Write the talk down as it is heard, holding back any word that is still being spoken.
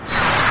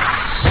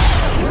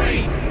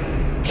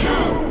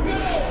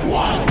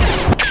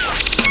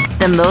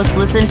the most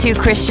listened to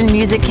Christian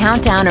music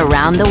countdown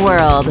around the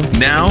world.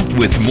 Now,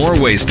 with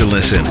more ways to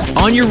listen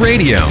on your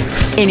radio,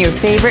 in your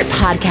favorite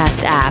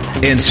podcast app,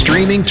 and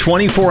streaming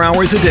 24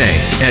 hours a day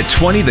at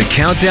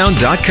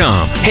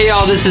 20thecountdown.com. Hey,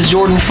 y'all, this is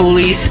Jordan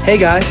Felice. Hey,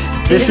 guys,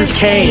 this is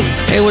Kane.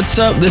 Hey, what's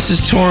up? This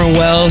is Torrin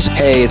Wells.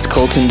 Hey, it's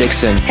Colton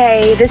Dixon.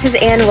 Hey, this is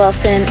Ann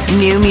Wilson.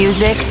 New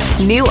music,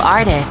 new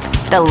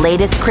artists, the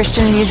latest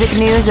Christian music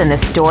news, and the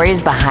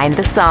stories behind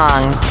the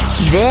songs.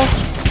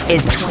 This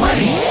is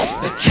 20,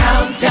 the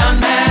Countdown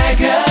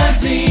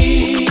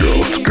Magazine.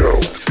 Go.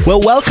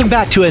 Well, welcome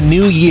back to a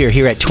new year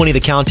here at 20 The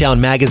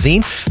Countdown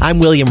Magazine. I'm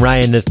William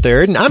Ryan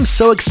III, and I'm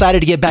so excited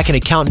to get back into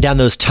counting down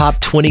those top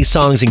 20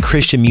 songs in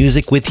Christian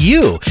music with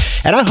you.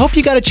 And I hope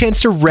you got a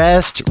chance to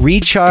rest,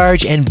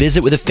 recharge, and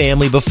visit with a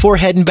family before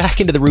heading back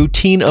into the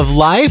routine of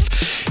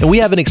life. And we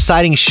have an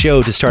exciting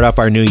show to start off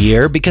our new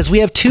year because we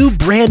have two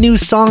brand new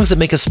songs that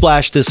make a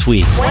splash this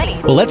week.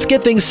 Well, let's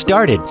get things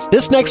started.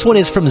 This next one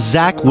is from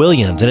Zach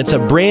Williams, and it's a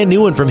brand new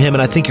one from him,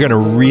 and I think you're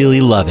going to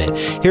really love it.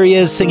 Here he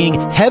is singing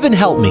Heaven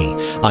Help Me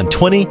on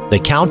 20 The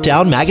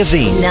Countdown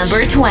Magazine.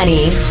 Number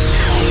 20.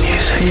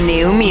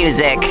 New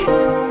music.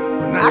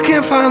 When I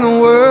can't find the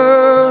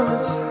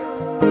words,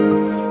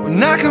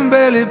 when I can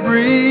barely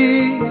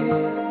breathe,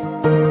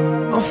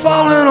 I'm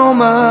falling on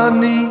my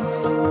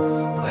knees.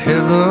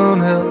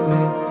 Heaven help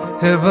me,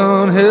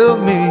 heaven help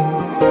me.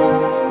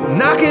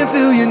 When I can't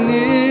feel you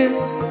near,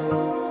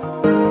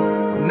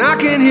 when I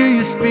can't hear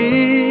you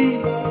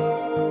speak,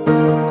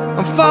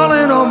 I'm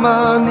falling on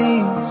my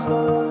knees.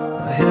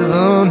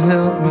 Heaven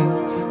help me,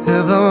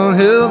 heaven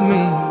help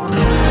me.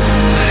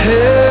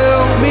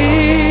 Help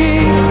me,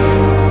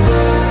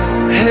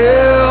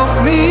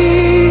 help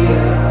me,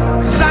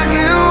 'cause I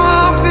can't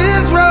walk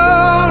this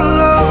road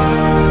alone,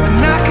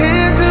 and I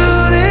can't do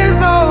this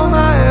on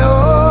my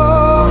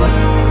own.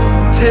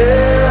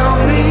 Tell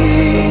me,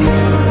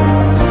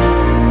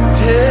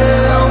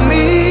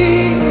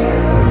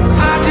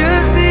 I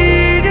just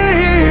need to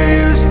hear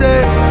you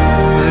say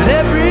that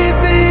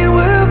everything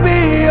will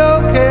be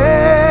okay.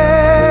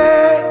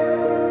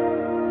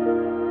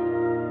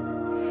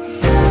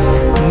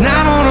 And I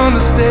don't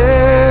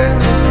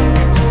understand,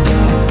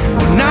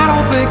 and I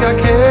don't think I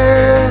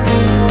care.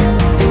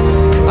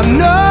 I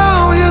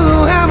know you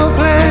have a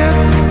plan,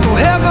 so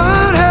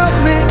heaven help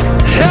me,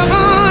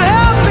 heaven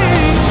help me.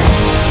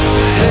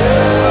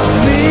 Help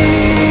me,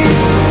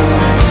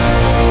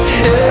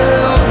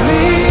 help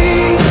me,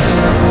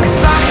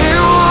 'cause I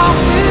can't walk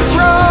this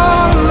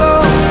road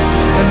alone,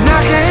 and I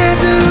can't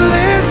do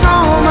this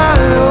on my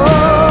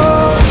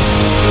own.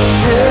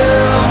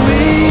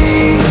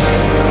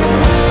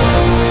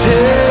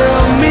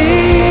 Tell me,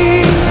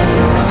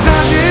 'cause I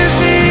just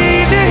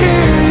need to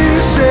hear you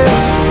say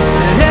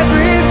that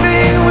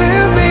everything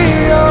will be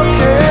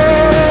okay.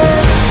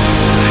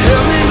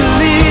 Help me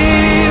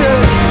believe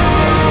it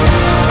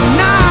when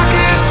I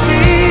can't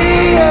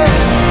see it.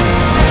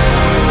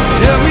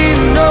 Help me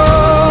know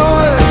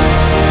it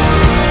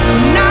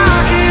when I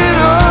can't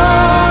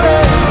hold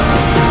it.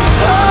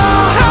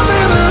 Oh, help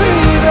me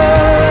believe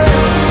it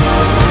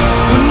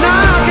when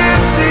I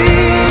can't see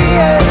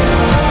it.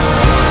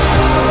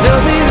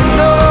 Help me to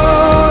know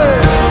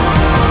it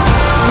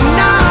when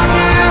I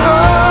can't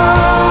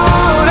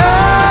hold it.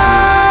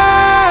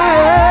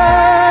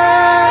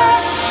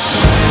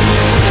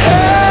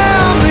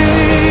 Help me,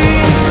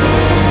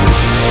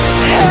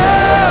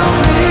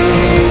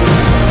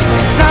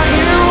 'cause I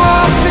can't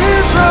walk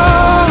this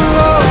road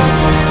alone,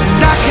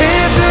 and I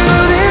can't do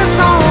this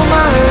on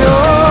my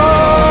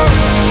own.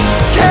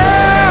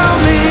 Tell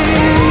me,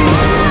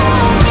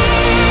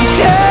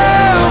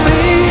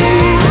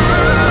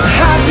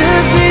 I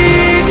just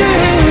need to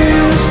hear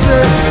you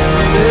say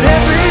that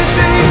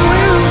everything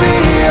will be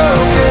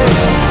okay.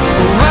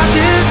 Oh, I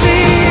just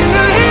need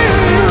to hear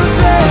you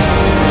say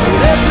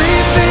that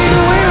everything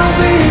will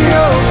be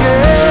okay.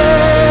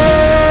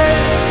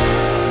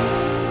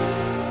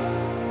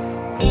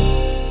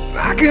 When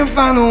I can't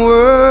find the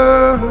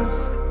words,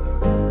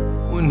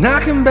 when I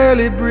can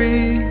barely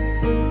breathe,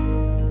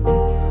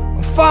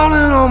 I'm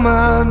falling on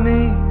my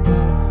knees.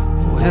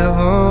 Oh,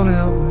 heaven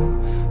help me,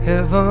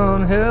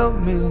 heaven help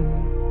me.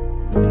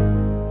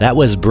 That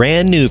was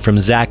brand new from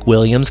Zach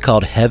Williams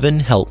called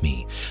Heaven Help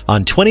Me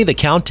on 20 The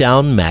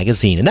Countdown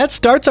Magazine. And that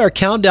starts our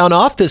countdown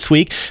off this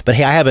week. But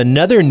hey, I have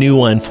another new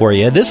one for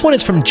you. This one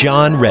is from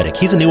John Reddick.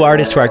 He's a new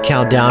artist to our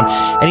countdown,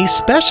 and he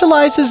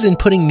specializes in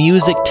putting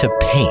music to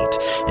paint.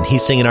 And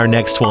he's singing our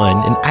next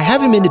one. And I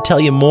have him in to tell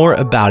you more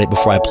about it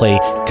before I play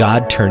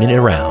God Turning It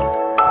Around.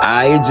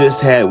 I just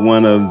had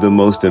one of the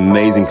most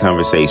amazing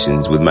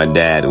conversations with my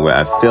dad where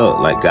I felt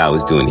like God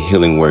was doing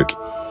healing work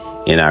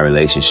in our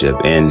relationship.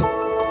 And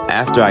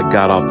after I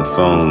got off the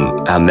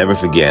phone, I'll never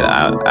forget,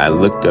 I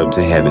looked up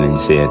to heaven and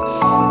said,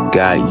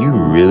 God, you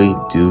really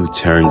do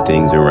turn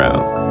things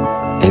around.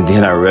 And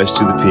then I rushed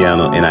to the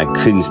piano and I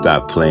couldn't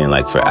stop playing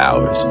like for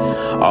hours.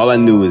 All I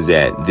knew was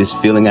that this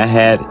feeling I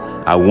had,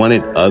 I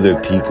wanted other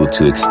people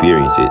to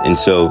experience it. And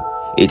so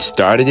it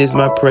started as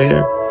my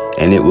prayer,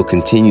 and it will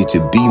continue to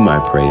be my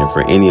prayer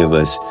for any of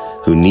us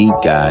who need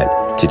God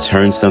to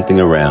turn something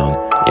around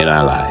in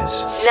our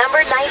lives. Number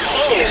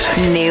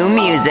 19. New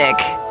music.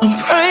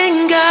 I'm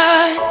praying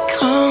God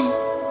come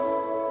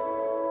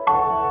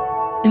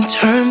and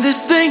turn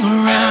this thing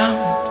around.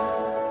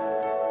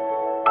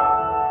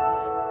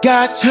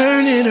 God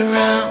turn it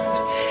around.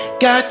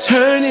 God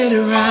turn it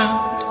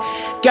around.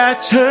 God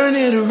turn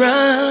it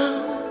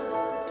around.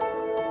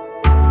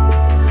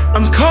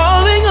 I'm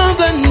calling on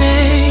the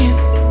name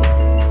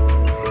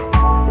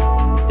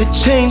that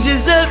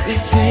changes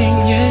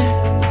everything, yes.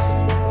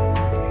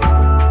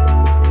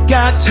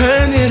 God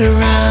turn it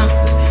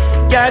around.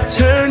 God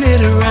turn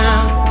it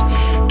around.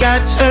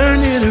 God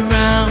turn it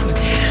around.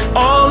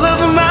 All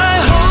of my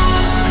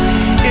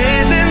hope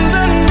is in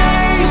the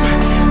name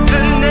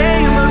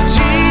of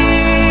Jesus.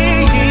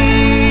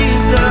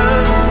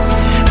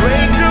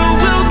 Breakthrough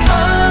will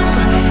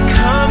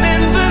come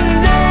in the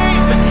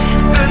name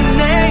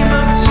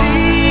of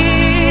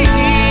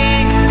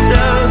Jesus.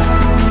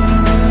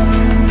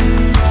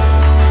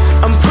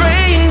 I'm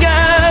praying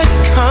God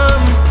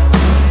come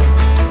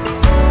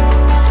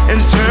and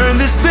turn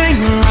this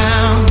thing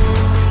around.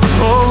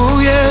 Oh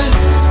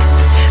yes,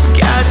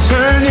 God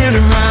turn it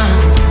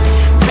around.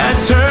 God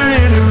turn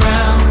it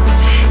around.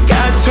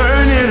 God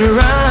turn it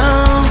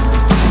around.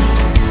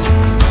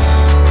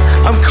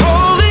 I'm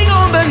calling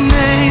on the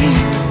name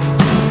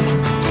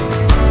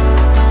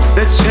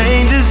that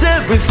changes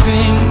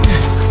everything.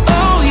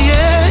 Oh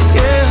yeah,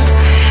 yeah.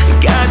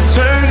 God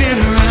turn it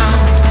around.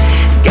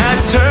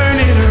 God turn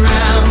it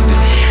around.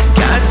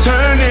 God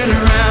turn it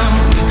around.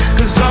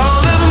 'Cause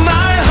all of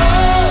my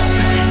hope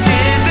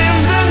is in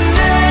the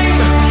name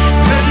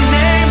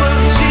of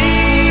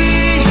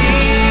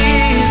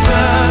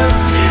Jesus.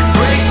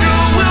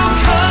 Breakthrough will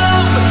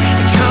come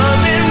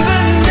in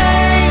the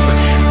name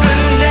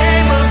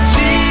of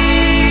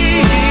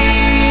Jesus.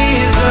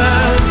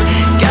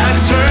 God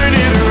turn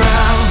it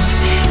around.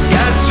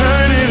 God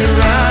turn it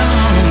around.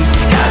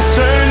 God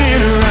turn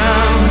it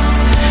around.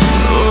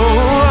 Oh,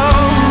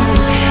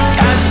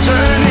 God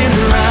turn it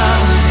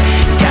around.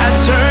 God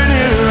turn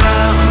it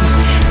around.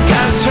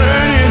 God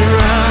turn it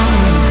around.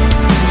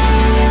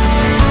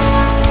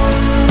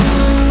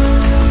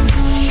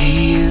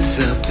 He is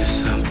up to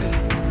something.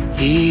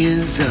 He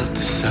is up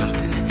to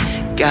something.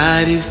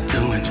 God is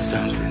doing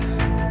something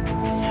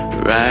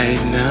right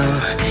now.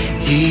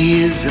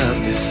 He is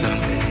up to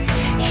something.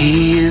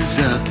 He is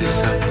up to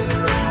something.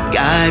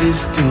 God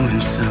is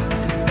doing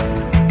something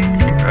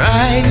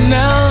right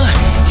now.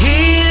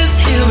 He is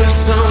healing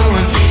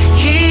someone.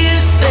 He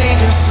is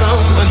saving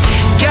someone.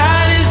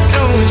 God is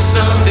doing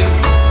something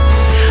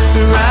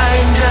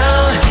right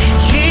now.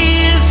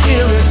 He is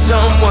healing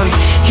someone.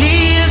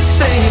 He is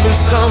saving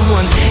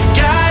someone.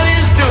 God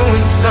is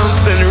doing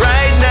something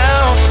right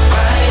now.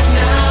 Right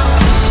now.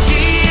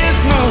 He is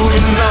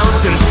moving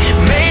mountains,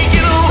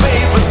 making a way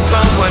for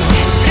someone.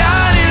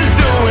 God is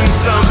doing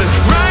something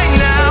right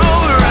now.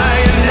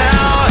 Right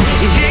now.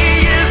 He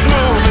is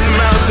moving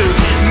mountains,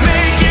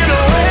 making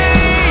a way.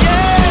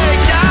 Yeah,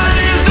 God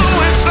is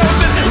doing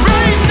something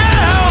right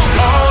now.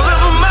 All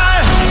of my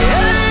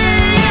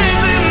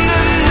is in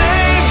the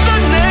name of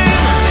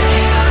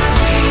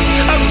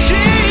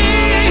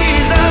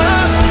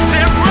Jesus.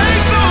 Say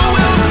breakthrough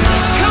will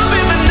come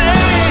in the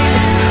name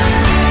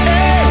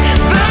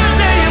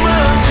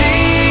of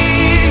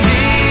Jesus.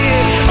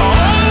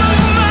 All of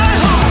my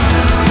hope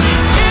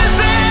is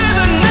in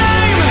the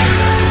name.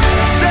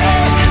 Say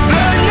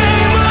the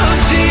name of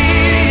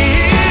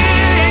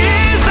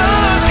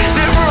Jesus.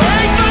 Say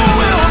breakthrough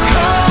will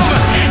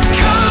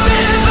come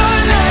in the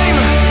name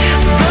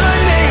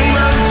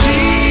of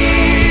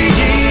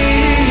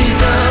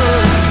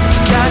Jesus.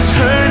 God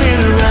turn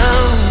it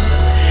around,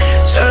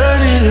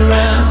 turn it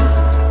around.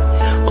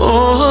 Oh,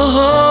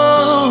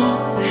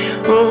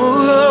 oh,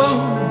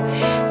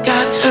 oh.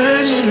 God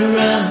turn it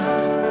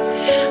around,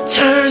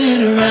 turn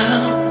it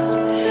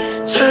around,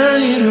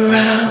 turn it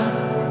around.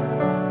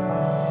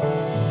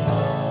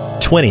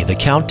 20, The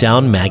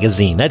Countdown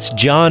Magazine. That's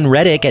John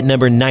Reddick at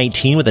number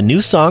 19 with a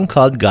new song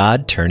called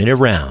God Turn It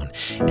Around.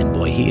 And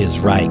boy, he is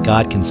right.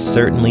 God can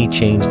certainly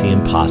change the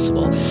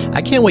impossible.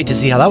 I can't wait to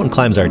see how that one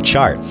climbs our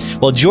chart.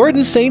 Well,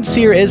 Jordan St.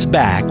 Cyr is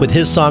back with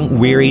his song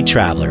Weary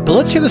Traveler. But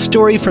let's hear the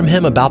story from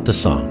him about the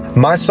song.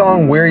 My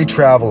song Weary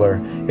Traveler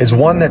is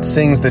one that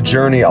sings the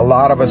journey a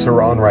lot of us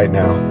are on right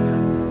now.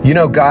 You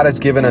know, God has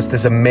given us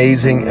this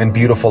amazing and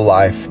beautiful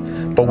life,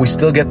 but we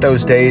still get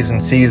those days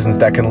and seasons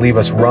that can leave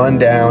us run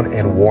down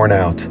and worn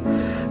out.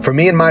 For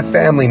me and my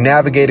family,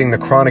 navigating the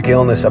chronic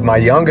illness of my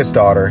youngest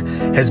daughter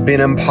has been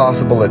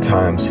impossible at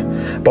times.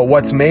 But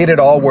what's made it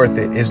all worth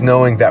it is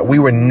knowing that we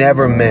were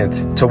never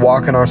meant to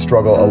walk in our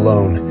struggle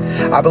alone.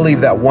 I believe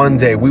that one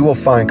day we will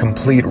find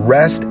complete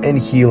rest and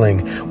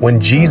healing when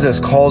Jesus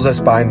calls us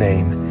by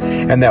name,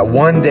 and that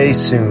one day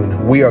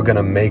soon we are going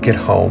to make it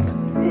home.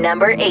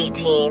 Number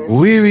 18.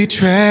 Weary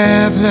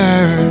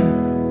traveler,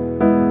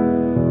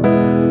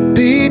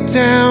 beat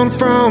down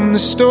from the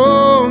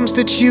storms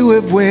that you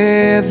have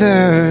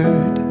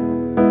weathered.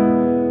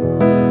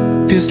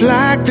 Feels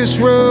like this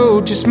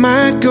road just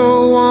might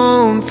go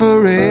on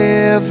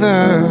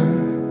forever.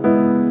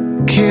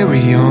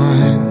 carry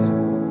on.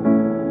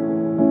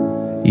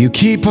 You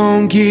keep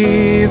on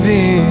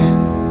giving,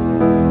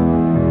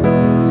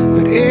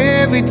 but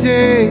every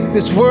day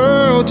this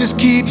world just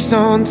keeps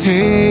on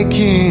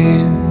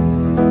taking.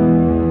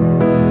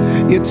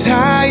 Your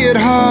tired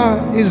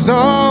heart is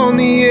on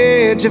the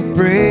edge of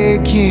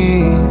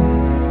breaking.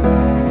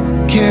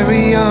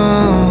 Carry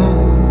on.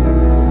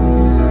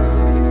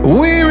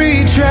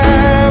 Weary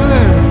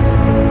traveler,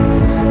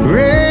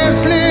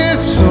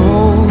 restless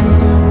soul,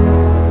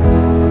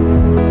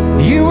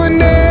 you were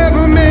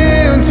never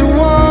meant to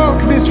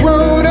walk this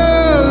road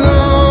alone.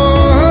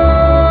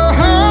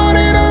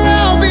 It'll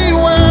all be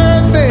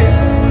worth it,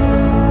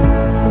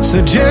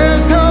 so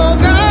just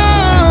hold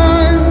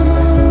on.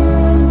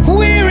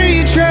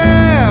 Weary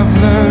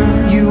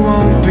traveler, you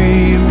won't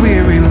be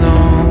weary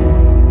long.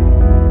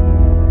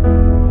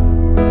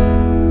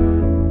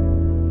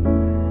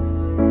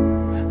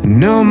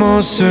 No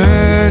more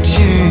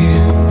searching.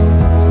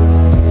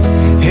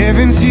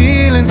 Heaven's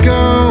healing's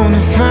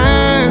gonna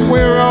find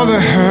where all the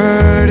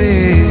hurt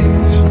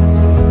is.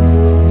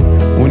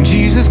 When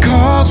Jesus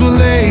calls, we'll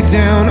lay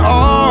down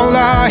all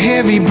our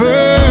heavy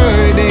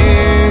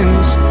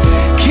burdens.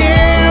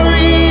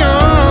 Carry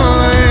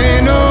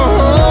on,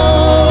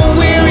 oh,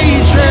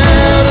 weary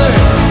traveler,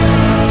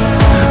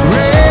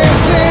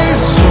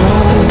 restless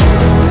soul.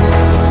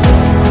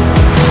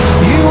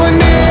 You were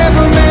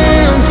never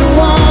meant to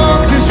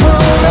walk this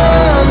road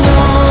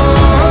alone.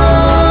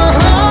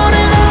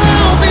 It'll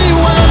all be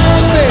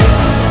worth it,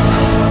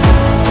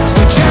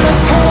 so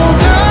just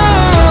hold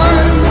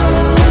on.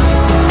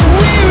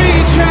 Weary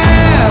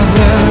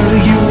traveler,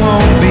 you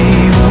won't be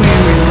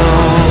weary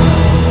long.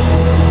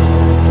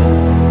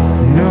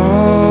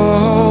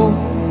 No,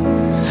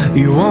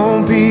 you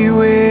won't be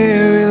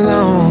weary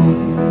long.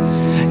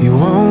 You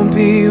won't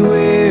be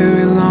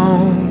weary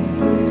long.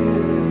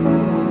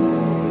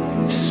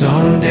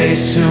 Someday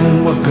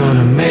soon we're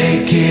gonna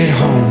make it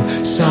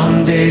home.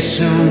 Someday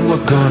soon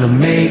we're gonna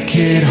make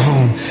it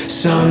home.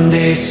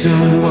 Someday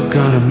soon we're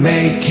gonna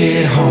make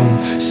it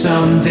home.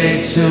 Someday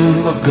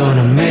soon we're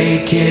gonna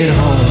make it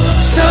home.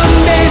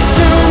 Someday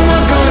soon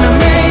we're gonna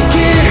make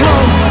it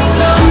home.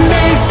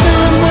 Someday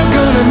soon we're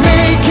gonna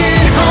make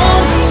it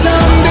home.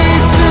 Someday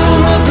soon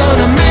we're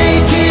gonna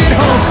make it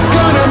home.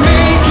 Gonna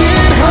make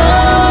it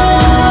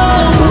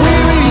home.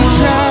 Weary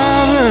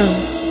traveler,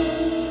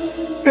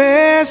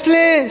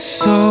 restless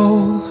soul,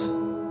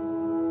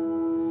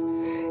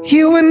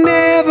 you were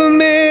never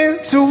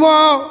meant to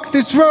walk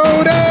this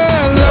road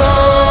alone.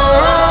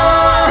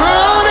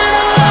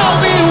 It'll all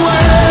be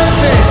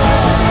worth it,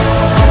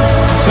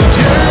 so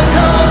just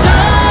hold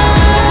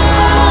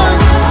on.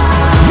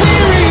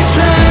 Weary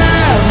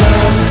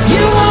traveler,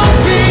 you won't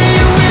be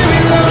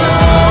weary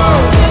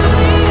long.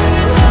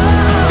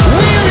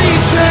 Weary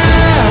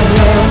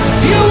traveler,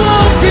 you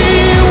won't be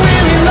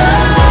weary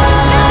long.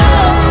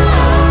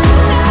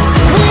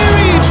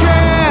 Weary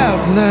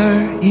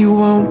traveler, you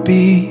won't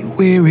be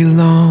weary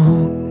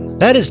long.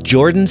 That is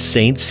Jordan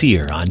St.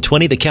 Cyr on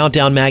 20 The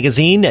Countdown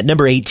magazine at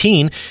number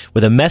 18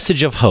 with a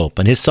message of hope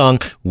on his song,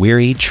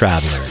 Weary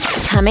Traveler.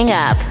 Coming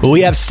up, Well, we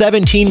have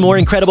 17 more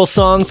incredible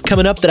songs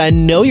coming up that I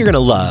know you're going to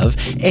love.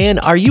 And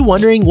are you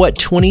wondering what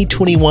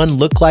 2021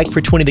 looked like for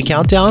 20 The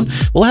Countdown?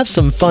 We'll have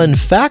some fun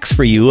facts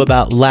for you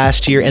about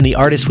last year and the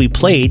artists we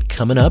played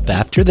coming up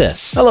after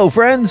this. Hello,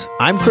 friends.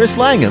 I'm Chris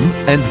Langham,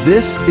 and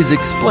this is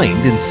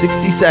Explained in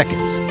 60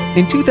 Seconds.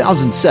 In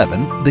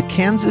 2007, the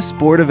Kansas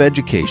Board of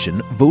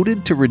Education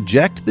voted to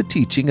reject the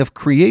teaching of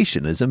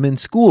creationism in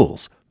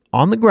schools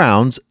on the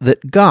grounds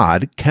that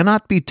God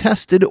cannot be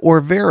tested or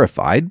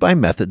verified by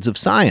methods of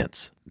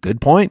science. Good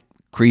point.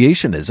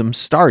 Creationism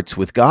starts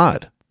with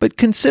God. But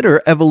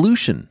consider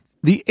evolution.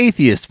 The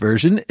atheist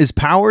version is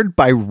powered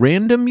by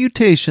random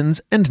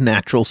mutations and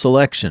natural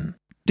selection.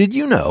 Did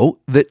you know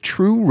that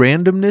true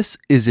randomness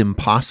is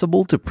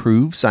impossible to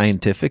prove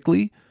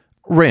scientifically?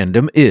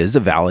 Random is a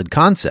valid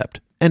concept,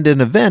 and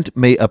an event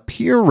may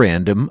appear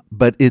random,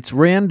 but its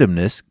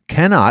randomness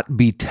cannot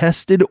be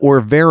tested or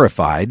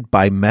verified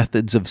by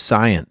methods of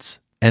science.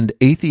 And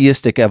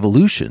atheistic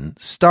evolution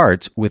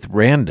starts with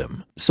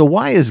random. So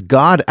why is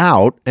God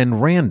out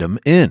and random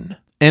in?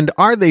 And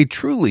are they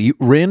truly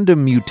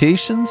random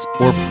mutations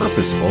or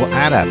purposeful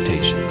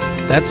adaptations?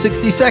 That's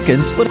 60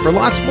 seconds, but for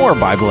lots more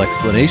Bible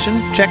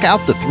explanation, check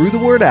out the Through the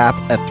Word app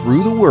at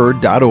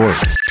throughtheword.org.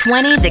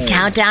 20 The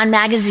Countdown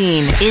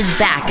magazine is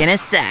back in a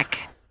sec.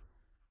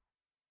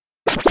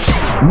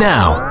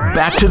 Now,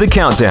 back to the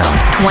countdown.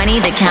 20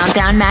 The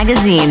Countdown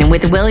magazine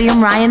with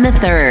William Ryan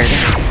III.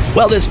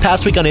 Well, this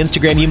past week on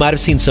Instagram, you might have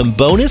seen some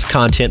bonus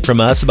content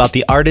from us about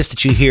the artists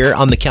that you hear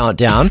on the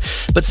countdown.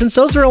 But since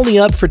those are only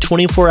up for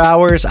 24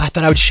 hours, I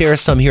thought I would share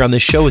some here on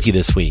the show with you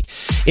this week.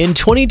 In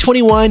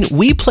 2021,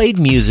 we played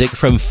music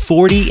from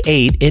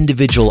 48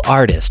 individual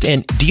artists.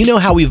 And do you know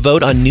how we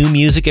vote on new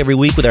music every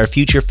week with our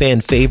Future Fan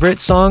Favorite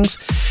songs?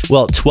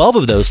 Well, 12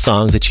 of those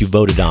songs that you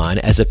voted on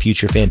as a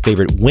Future Fan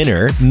Favorite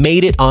winner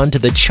made it onto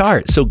the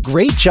chart. So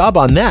great job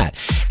on that.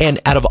 And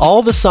out of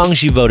all the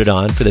songs you voted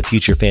on for the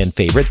Future Fan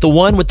Favorite, the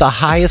one with the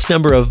highest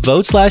number of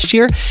votes last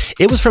year.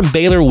 It was from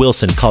Baylor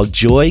Wilson called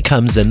Joy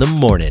Comes in the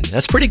Morning.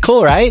 That's pretty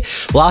cool, right?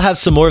 Well, I'll have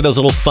some more of those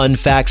little fun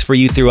facts for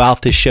you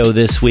throughout the show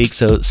this week,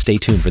 so stay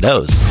tuned for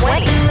those.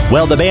 20.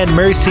 Well, the band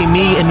Mercy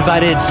Me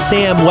invited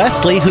Sam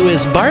Wesley, who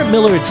is Bart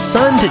Millard's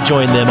son, to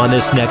join them on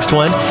this next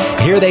one.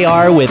 Here they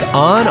are with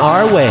On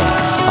Our Way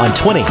on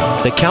 20,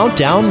 The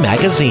Countdown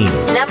Magazine.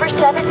 Number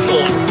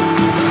 17.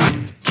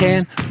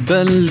 Can't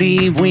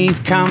believe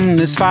we've come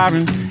this far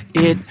and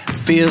it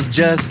feels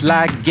just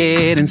like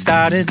getting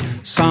started.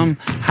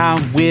 Somehow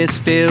we're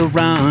still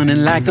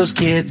running like those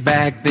kids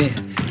back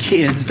then.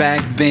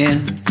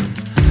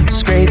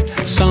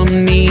 Scrape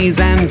some knees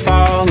and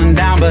falling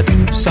down, but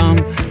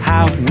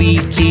somehow we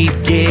keep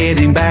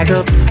getting back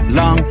up.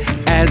 Long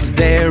as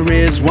there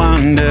is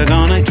wonder,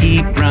 gonna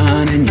keep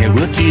running, yeah,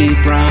 we'll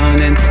keep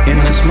running. In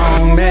this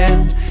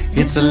moment,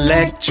 it's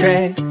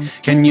electric.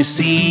 Can you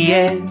see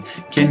it?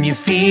 Can you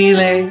feel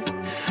it?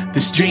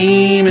 This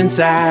dream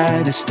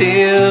inside is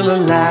still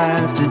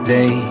alive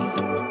today.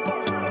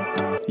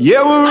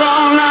 Yeah, we're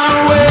on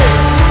our way.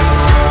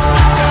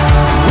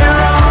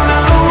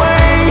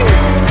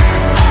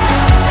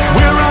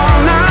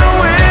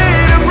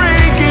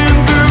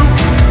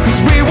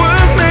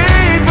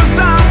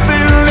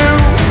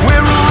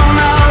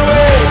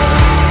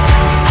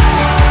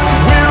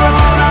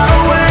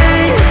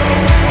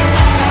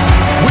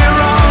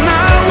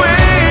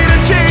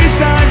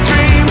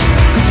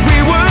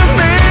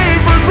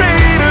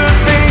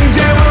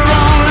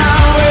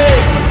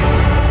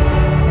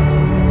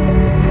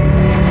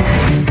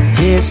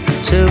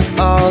 To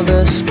all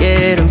the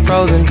scared and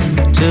frozen,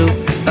 too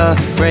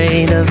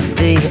afraid of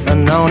the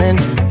unknown and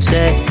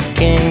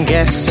second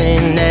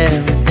guessing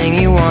everything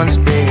you once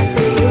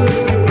believed.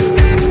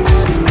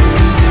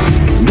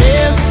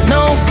 There's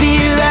no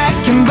fear that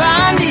can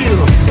bind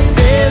you.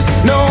 There's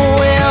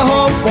nowhere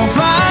hope won't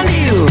find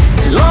you.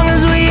 As long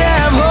as we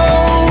have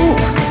hope,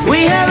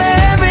 we have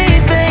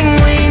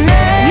everything we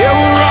need. Yeah,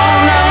 we're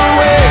on our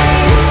way.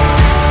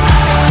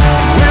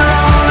 We're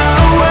on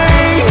our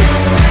way.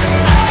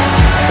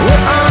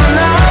 We're on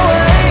our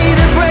way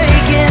to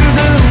breaking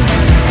through,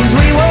 'cause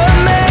we were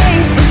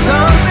made for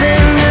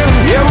something new.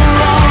 Yeah,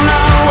 we're on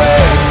our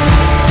way.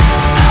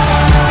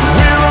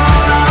 We're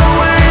on our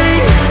way.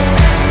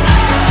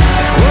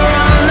 We're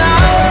on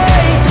our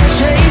way to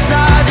chase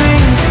our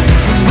dreams,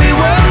 'cause we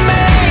were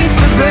made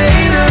for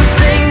greater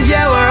things.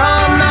 Yeah, we're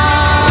on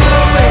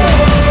our way.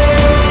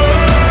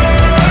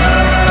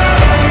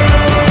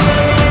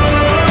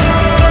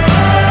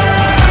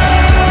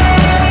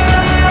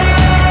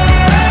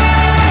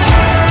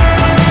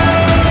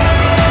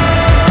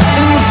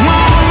 In this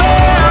moment,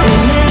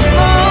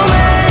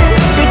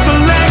 it's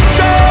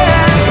electric.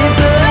 It's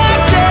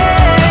electric.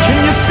 Can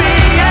you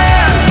see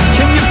it?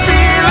 Can you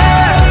feel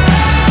it?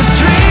 This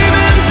dream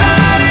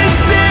inside is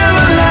still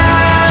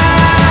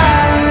alive.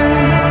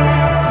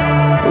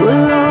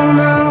 We're on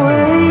our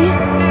way.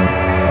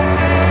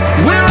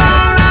 We're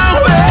on our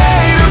way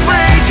to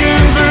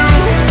breaking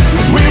through,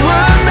 'cause we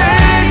were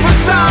made for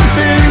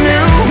something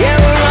new. Yeah,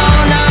 we're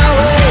on our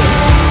way.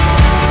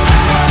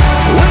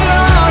 We're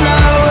on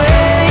our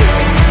way.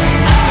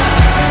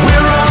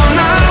 We're on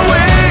our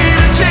way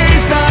to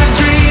chase our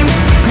dreams,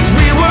 'cause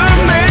we were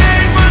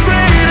made for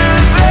greater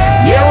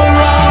things. Yeah,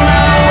 we're on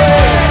our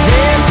way.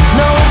 There's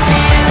no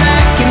fear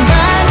that can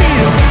bind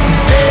you.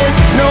 There's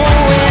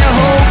nowhere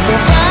hope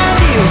will find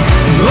you.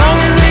 As long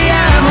as we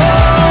have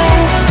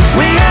hope,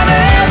 we have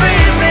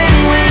everything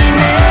we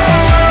need.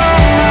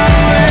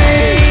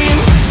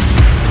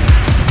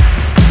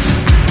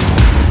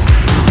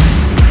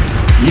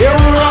 Yeah,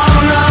 we're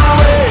on our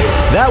way.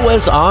 That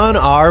was On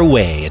Our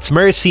Way. It's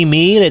Mercy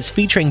Me, and it's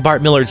featuring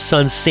Bart Millard's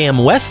son, Sam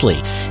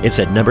Wesley. It's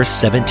at number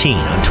 17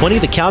 on 20,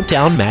 The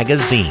Countdown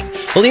Magazine.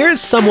 Well,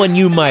 here's someone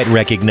you might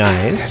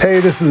recognize. Hey,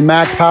 this is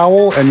Mac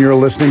Powell, and you're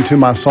listening to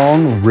my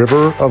song,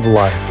 River of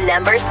Life.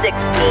 Number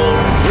 16.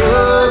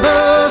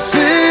 Brothers,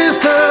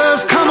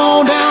 sisters, come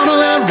on down to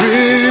that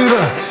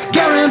river.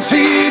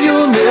 Guaranteed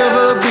you'll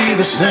never be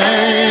the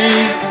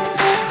same.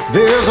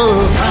 There's a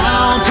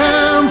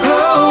fountain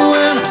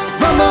flowing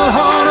from the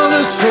heart of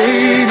the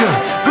Savior.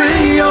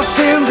 Bring your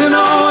sins and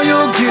all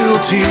your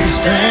guilty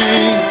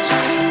stains.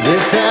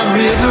 Let that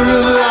river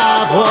of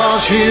life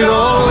wash it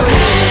all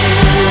away.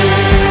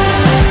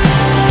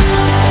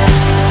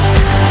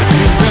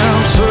 You've been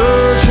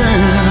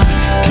searching,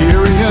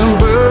 carrying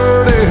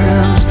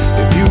burdens.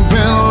 If you've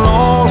been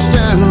lost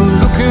and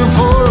looking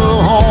for a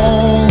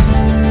home,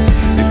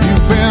 if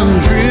you've been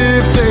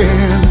drifting,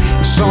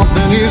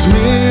 something is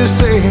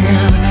missing.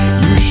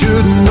 You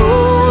should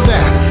know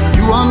that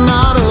you are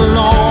not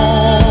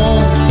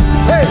alone.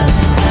 Hey,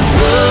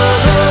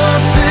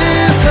 brothers,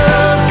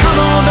 sisters, come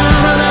on down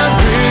to that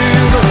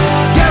river.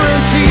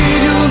 Guaranteed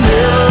you'll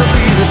never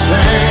be the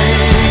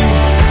same.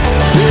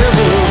 There's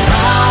a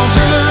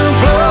fountain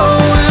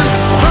flowing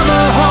from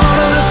the heart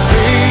of the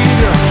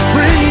Savior.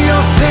 Bring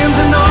your sins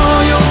and all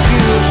your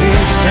guilty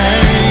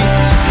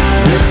stains.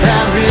 Let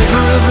that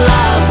river of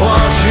life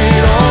wash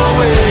it all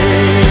away.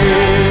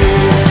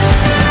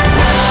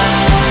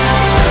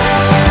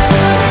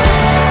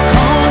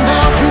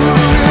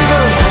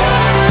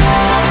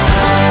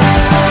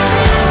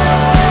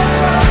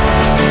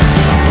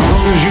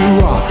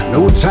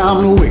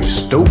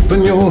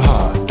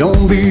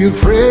 Don't be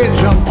afraid,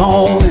 jump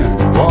on in.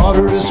 The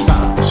water is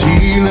fine, it's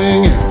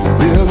healing in the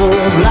river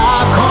of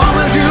life. Come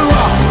as you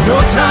are, no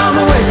time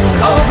to waste.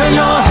 Open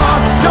your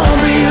heart, don't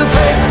be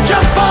afraid,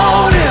 jump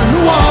on in.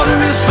 The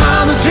water is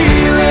fine, it's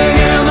healing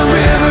in the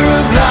river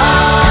of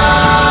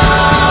life.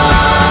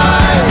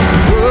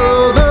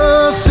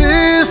 Brothers,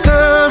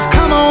 sisters,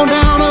 come on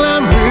down to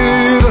that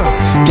river.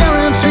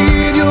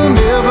 Guaranteed you'll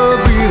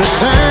never be the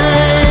same.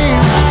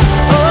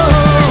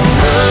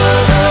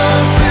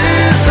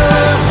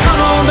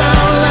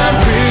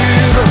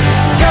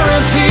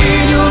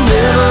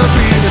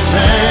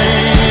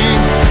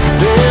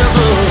 There's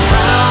a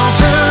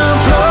fountain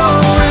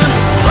flowing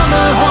from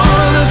the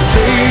heart of the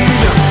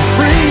Savior.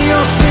 Bring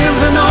your sins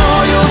and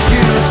all your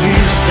guilty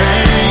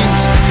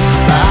stains.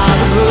 By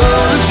the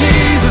blood of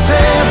Jesus,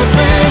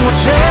 everything will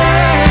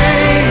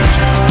change.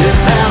 Let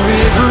that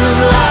river of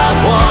life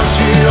wash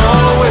it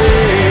all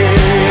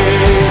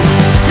away.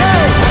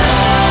 Yeah.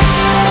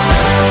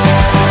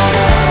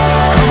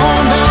 Come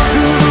on down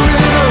to the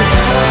river.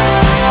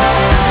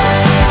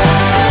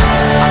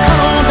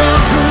 Come on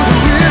down to the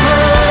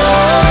river.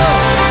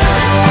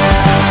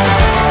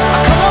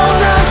 Come on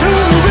down to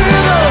the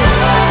river.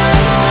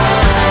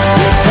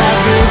 Let that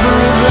river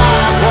of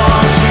life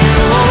wash you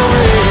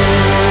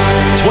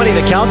away. 20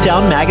 The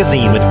Countdown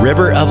Magazine with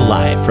River of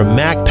Life from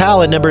Mac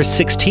Powell at number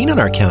 16 on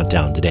our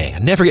countdown today. I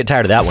never get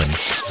tired of that one.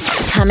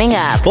 Coming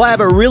up. Well, I have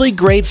a really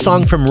great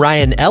song from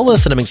Ryan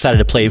Ellis that I'm excited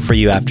to play for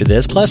you after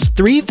this, plus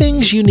 3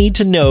 things you need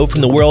to know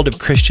from the world of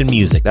Christian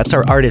music. That's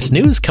our artist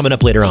news coming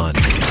up later on.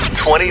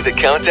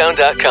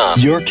 20thecountdown.com.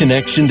 Your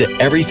connection to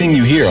everything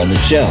you hear on the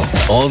show.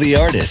 All the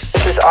artists.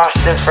 This is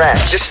Austin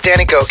French. This is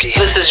Danny Goki.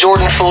 This is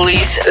Jordan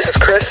Felice. This is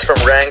Chris from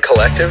Rang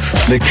Collective.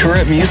 The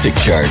current music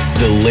chart,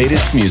 the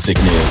latest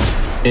music news,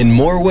 and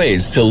more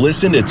ways to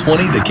listen to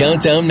 20 The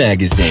Countdown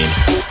Magazine.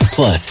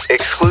 Plus,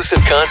 exclusive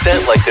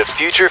content like the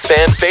Future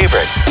Fan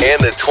Favorite and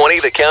the 20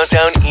 The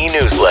Countdown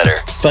e-newsletter.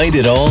 Find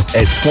it all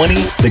at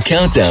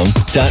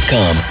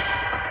 20thecountdown.com.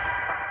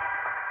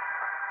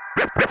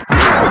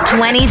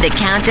 20 The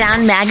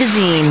Countdown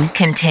Magazine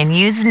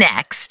continues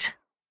next.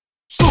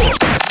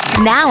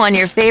 Now on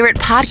your favorite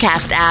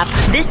podcast app,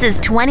 this is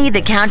 20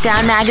 The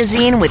Countdown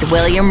Magazine with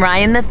William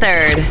Ryan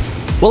III.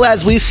 Well,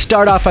 as we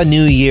start off a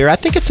new year, I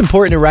think it's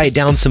important to write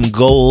down some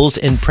goals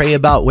and pray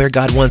about where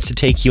God wants to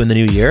take you in the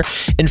new year.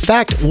 In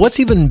fact, what's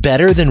even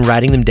better than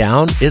writing them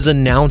down is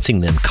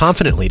announcing them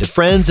confidently to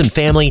friends and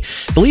family,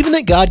 believing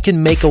that God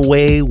can make a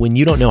way when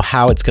you don't know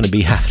how it's going to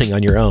be happening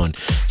on your own.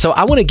 So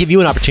I want to give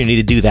you an opportunity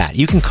to do that.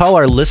 You can call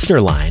our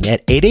listener line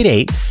at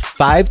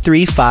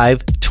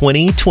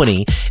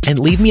 888-535-2020 and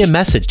leave me a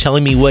message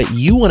telling me what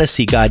you want to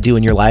see God do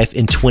in your life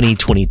in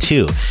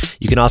 2022.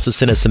 You can also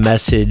send us a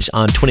message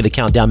on 20 The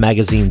Countdown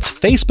Magazine's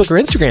Facebook or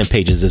Instagram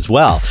pages as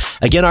well.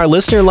 Again, our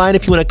listener line,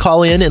 if you want to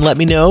call in and let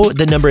me know,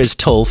 the number is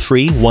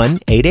toll-free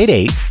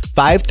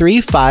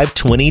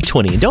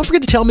 1-888-535-2020. And don't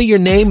forget to tell me your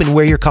name and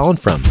where you're calling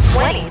from.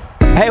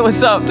 Hey,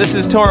 what's up? This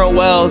is Torrent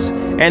Wells,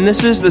 and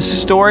this is the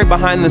story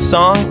behind the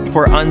song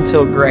for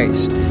Until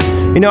Grace.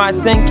 You know, I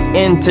think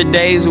in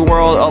today's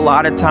world, a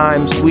lot of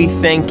times we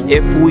think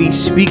if we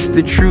speak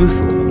the truth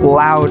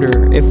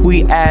louder, if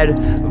we add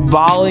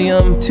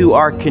volume to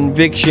our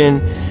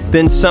conviction,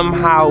 then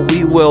somehow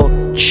we will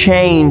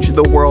change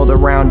the world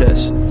around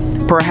us.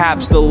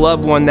 Perhaps the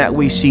loved one that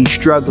we see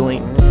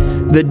struggling,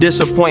 the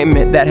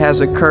disappointment that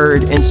has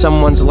occurred in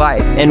someone's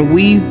life, and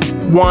we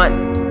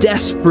want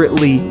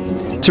desperately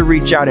to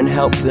reach out and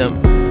help them.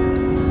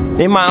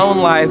 In my own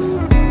life,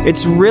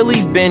 it's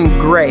really been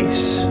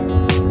grace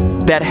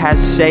that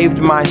has saved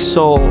my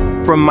soul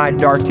from my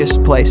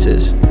darkest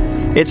places.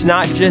 It's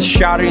not just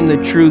shouting the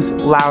truth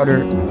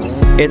louder,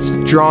 it's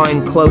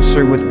drawing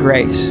closer with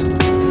grace.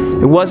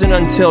 It wasn't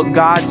until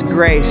God's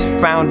grace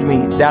found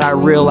me that I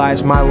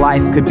realized my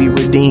life could be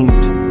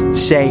redeemed,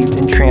 saved,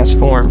 and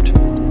transformed.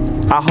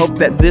 I hope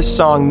that this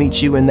song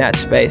meets you in that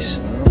space.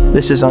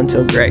 This is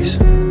Until Grace.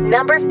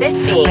 Number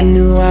 15. I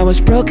knew I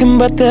was broken,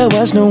 but there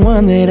was no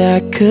one that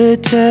I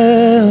could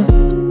tell.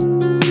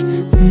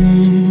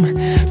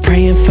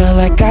 Praying felt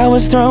like I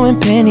was throwing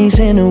pennies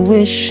in a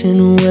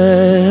wishing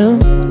well.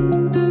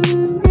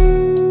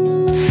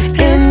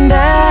 And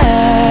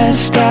I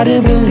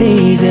started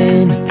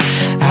believing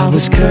I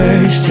was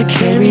cursed to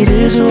carry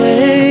this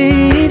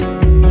weight.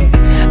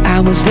 I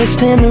was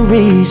listing the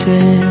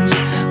reasons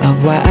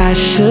of why I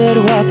should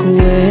walk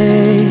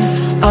away.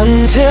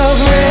 Until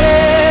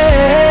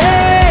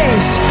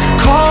grace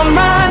called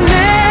my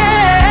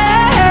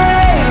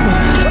name.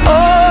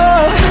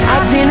 Oh, I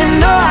didn't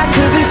know I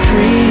could be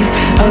free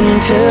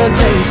until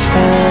grace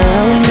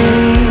found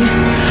me.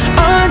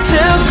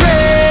 Until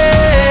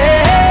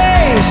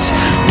grace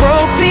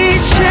broke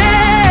these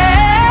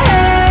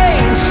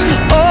chains.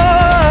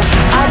 Oh,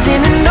 I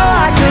didn't know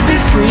I could be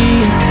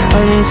free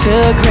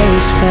until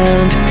grace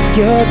found,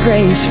 your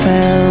grace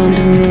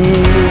found me.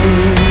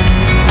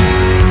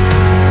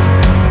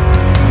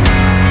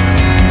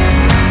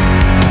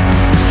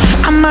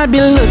 I might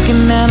be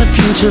looking at a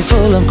future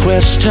full of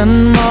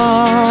question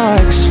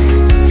marks,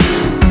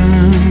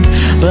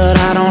 but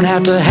I don't don't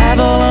have to have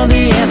all of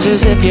the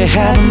answers if you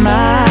have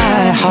my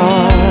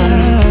heart.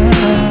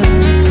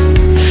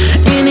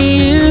 In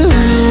you,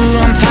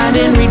 I'm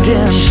finding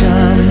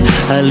redemption,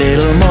 a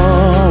little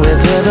more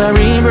with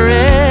every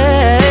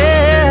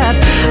breath,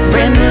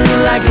 brand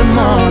new like the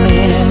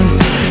morning,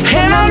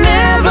 and I'll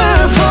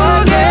never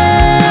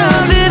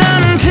forget it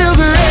until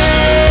grace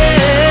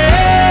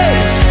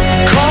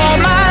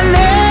called my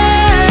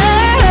name.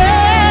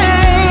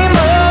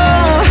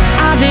 Oh,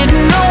 I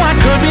didn't know I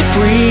could be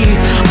free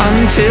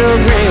until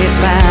grace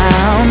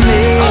found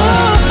me.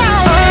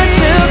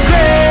 Until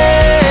grace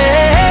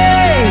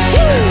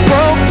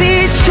broke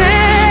these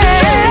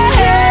chains.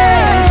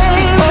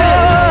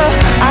 Oh,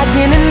 I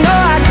didn't know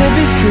I could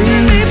be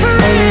free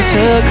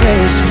until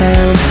grace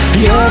found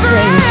your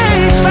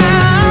grace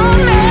found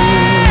me.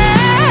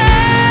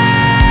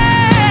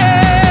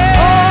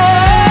 Oh,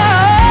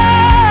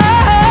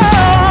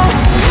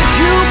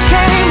 you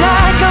came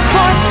like a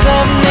force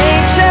of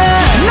nature,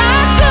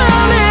 knocked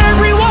down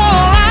every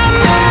wall I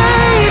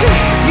made.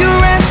 You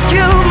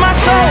rescued my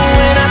soul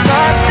when I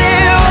thought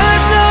there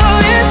was no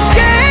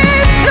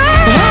escape.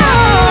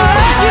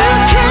 You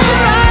came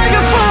like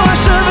a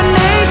force of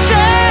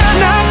nature,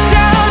 knocked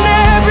down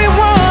every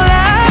wall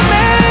I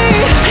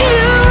made.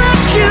 You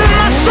rescued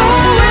my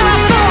soul when I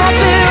thought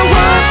there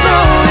was no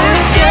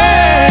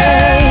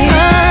escape.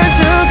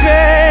 Until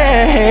grace.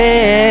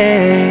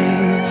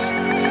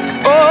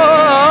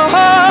 Oh,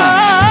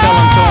 tell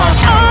him,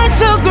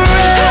 until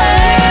grace.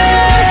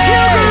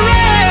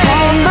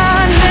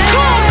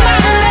 Call my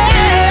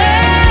name.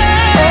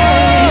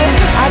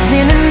 I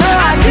didn't know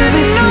I could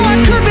be free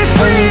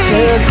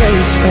until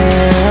grace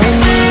found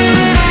me.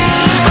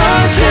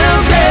 Until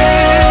grace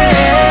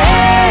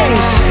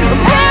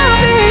brought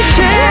me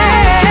chains.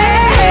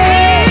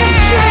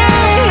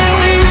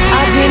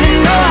 I didn't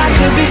know I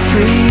could be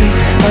free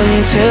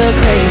until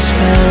grace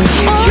found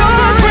me.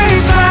 Your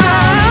grace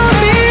found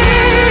me.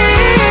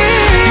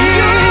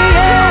 Your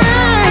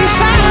grace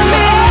found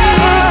me.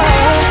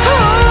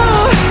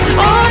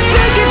 Oh,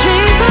 thank you,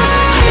 Jesus.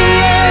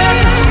 Yeah.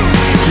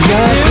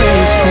 Your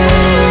grace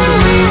found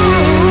me.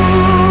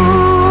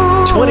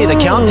 20 The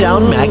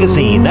Countdown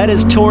Magazine. That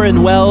is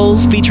Torrin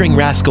Wells featuring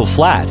Rascal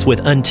Flatts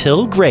with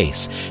Until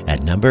Grace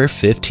at number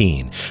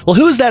 15. Well,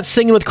 who is that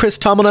singing with Chris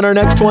Tomlin on our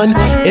next one?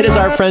 It is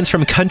our friends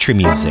from Country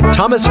Music,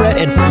 Thomas Rhett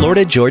and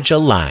Florida Georgia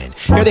Line.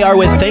 Here they are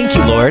with Thank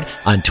You, Lord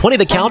on 20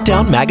 The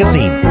Countdown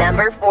Magazine.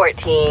 Number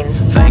 14.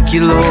 Thank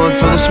you, Lord,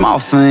 for the small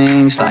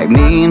things, like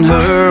me and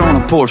her on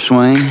a porch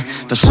swing,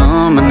 for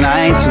summer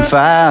nights and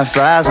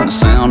fireflies and the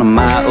sound of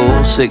my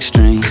old six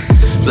string.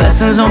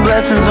 Blessings on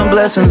blessings on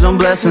blessings on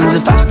blessings.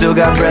 If I still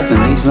got breath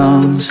in these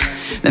lungs,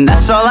 then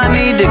that's all I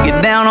need to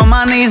get down on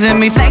my knees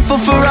and be thankful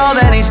for all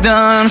that he's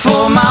done.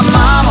 For my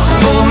mama,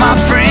 for my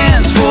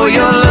friends, for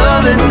your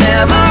love that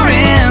never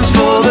ends,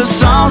 for the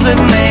songs that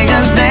make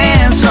us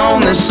dance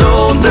on this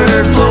old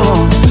dirt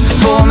floor.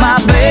 For my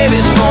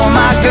babies, for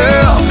my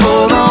girl,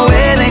 for the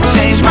way they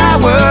changed my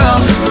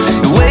world.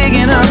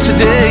 Waking up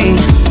today,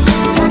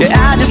 yeah,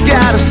 I just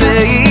gotta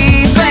say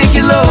thank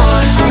you,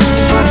 Lord.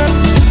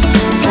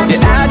 Yeah,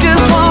 I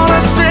just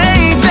wanna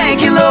say thank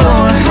you,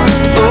 Lord.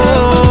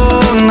 Oh,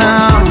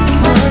 now.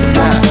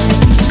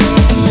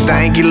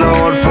 Thank you,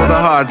 Lord, for the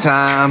hard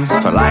times,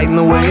 for lighting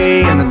the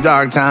way in the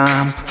dark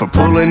times, for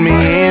pulling me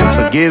in,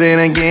 for giving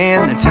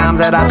again the times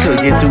that I took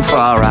it too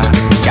far. I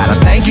gotta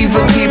thank you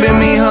for keeping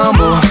me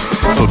humble,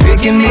 for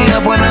picking me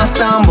up when I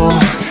stumble.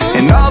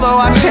 And although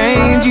I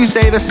change, you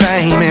stay the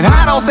same, and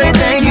I don't say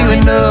thank you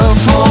enough.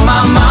 For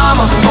my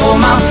mama, for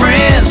my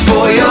friends,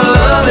 for your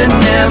love that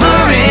never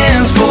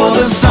ends, for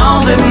the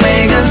songs that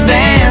make us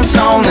dance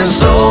on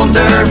this old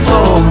dirt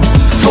floor.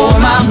 For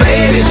my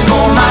babies,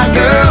 for my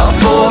girl,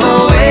 for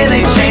the way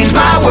they changed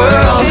my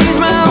world.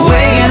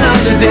 Waking up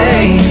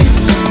today,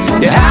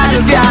 yeah, I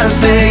just gotta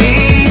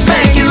say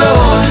thank you,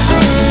 Lord.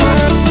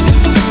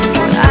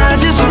 I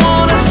just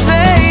wanna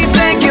say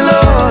thank you,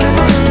 Lord.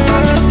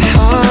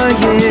 Oh,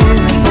 yeah.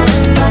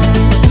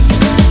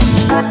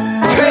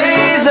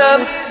 Praise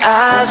up,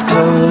 eyes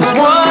closed.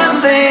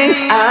 One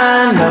thing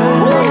I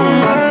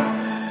know,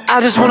 I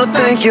just wanna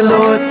thank you,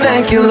 Lord.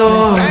 Thank you,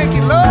 Lord. Thank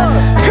you,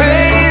 Lord.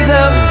 Praise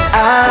up,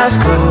 eyes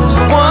closed.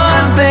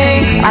 One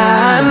thing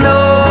I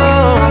know,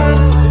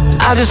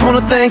 I just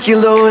wanna thank you,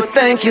 Lord.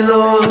 Thank you,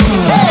 Lord.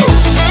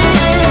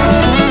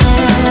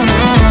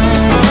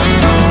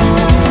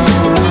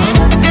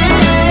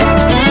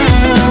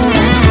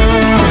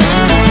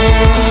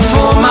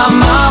 For my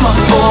mama,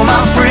 for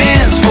my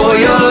friends, for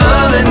your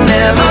love that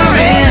never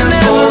ends,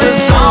 for the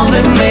songs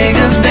that make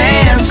us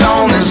dance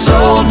on this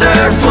old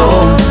dirt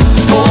floor.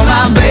 For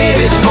my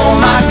babies, for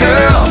my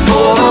girl,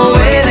 for the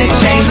way they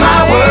changed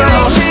my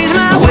world.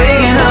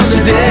 Waking up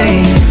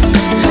today,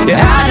 yeah,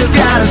 I just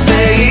gotta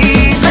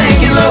say thank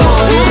you,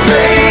 Lord.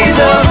 Praise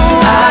up,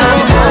 I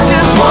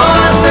just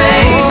wanna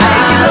say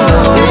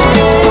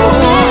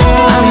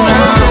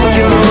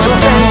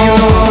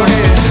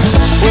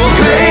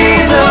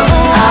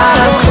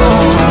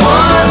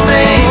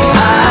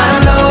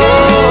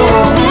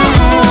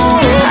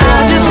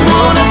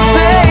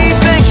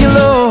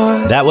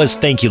was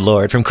Thank You,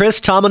 Lord from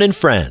Chris Tomlin and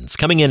Friends,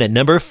 coming in at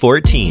number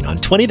 14 on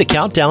 20 The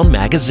Countdown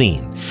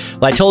magazine.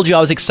 Well, I told you I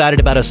was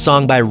excited about a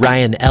song by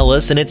Ryan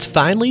Ellis, and it's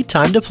finally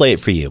time to play it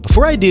for you.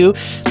 Before I do,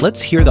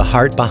 let's hear the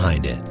heart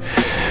behind it.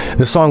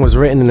 This song was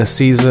written in a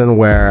season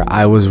where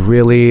I was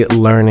really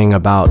learning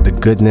about the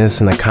goodness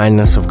and the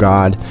kindness of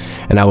God,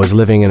 and I was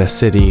living in a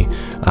city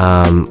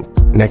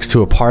next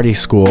to a party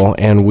school,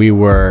 and we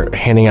were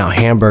handing out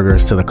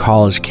hamburgers to the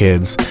college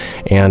kids,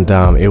 and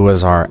it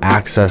was our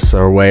access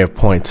or way of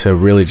point to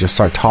really just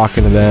start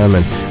talking to them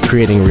and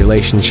creating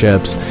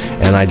relationships.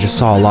 And I just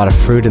saw a lot of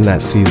fruit in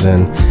that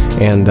season,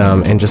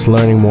 and just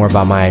learning more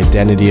about my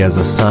identity as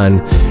a son,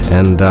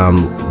 and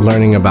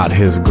learning about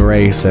his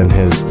grace and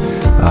his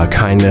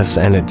kindness,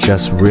 and it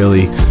just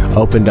really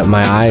opened up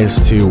my eyes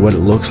to what it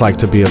looks like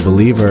to be a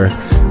believer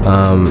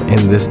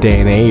in this day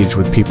and age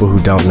with people who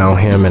don't know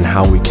him, and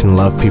how we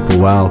can love people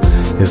well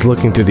is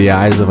looking through the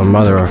eyes of a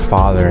mother or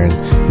father and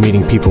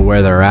meeting people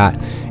where they're at.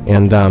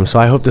 And so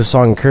I hope this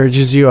song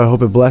encourages you. I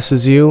hope it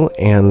blesses you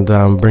and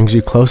brings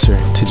you closer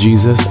to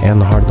Jesus and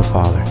the heart of the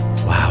Father.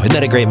 Wow, isn't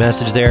that a great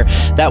message there?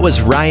 That was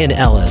Ryan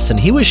Ellis, and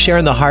he was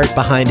sharing the heart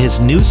behind his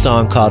new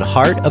song called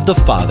Heart of the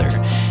Father.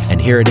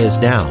 And here it is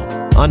now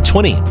on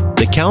 20,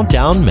 The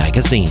Countdown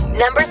magazine.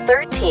 Number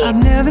 13. I've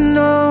never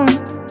known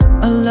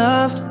a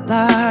love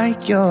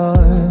like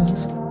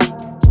yours.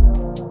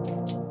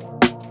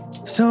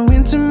 So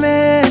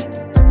intimate,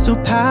 so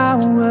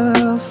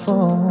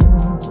powerful.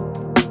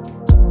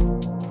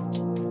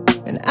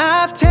 And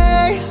I've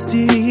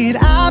tasted,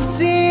 I've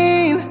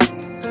seen,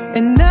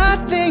 and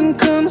nothing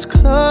comes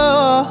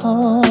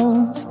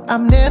close.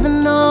 I've never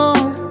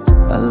known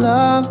a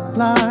love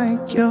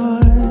like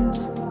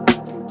yours.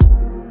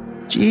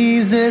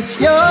 Jesus,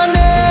 your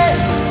name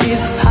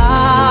is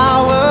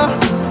power.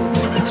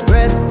 It's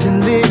breath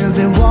and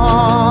living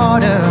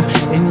water.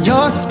 And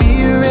your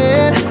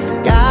spirit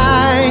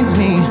guides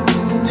me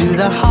to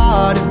the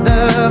heart of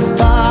the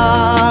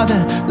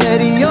Father.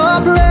 Let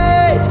your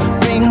praise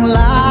ring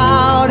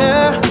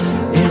louder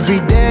every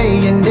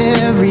day and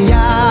every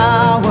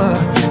hour.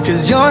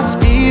 'Cause your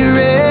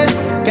spirit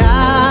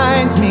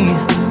guides me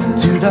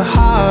to the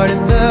heart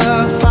of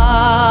the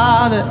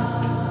Father.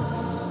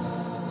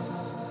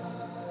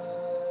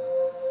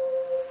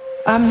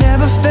 I've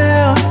never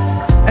felt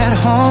at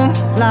home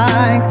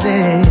like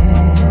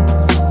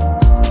this.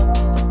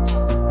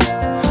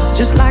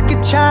 Just like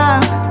a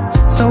child,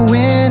 so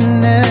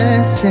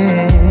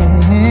innocent.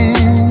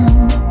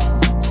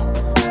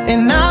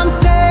 And I'm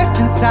safe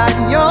inside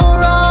your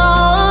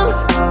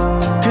arms,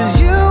 'cause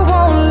you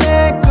won't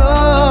let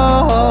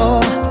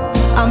go.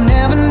 I've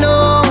never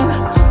known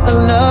a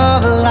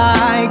love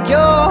like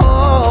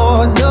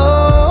yours, no.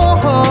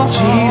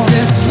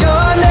 Jesus,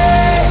 your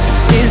name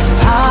is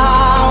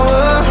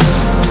power.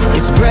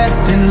 It's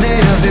breath and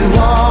living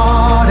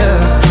water.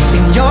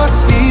 And your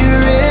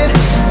spirit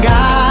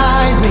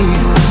guides me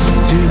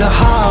to the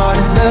heart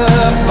of the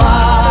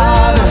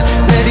Father.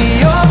 Let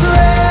your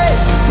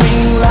praise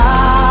ring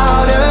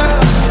louder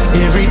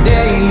every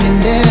day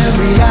and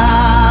every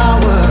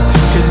hour.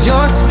 'Cause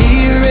your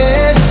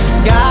spirit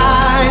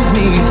guides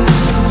me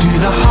to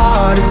the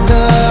heart of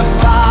the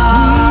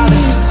Father.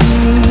 We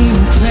sing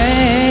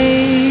praise.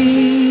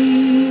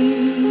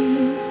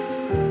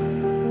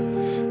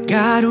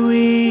 God,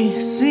 we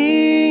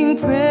sing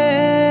praise.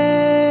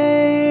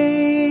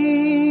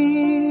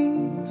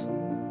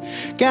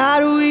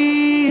 God, we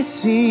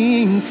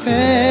sing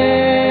praise.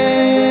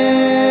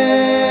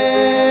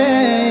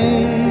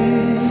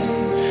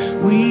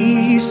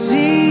 We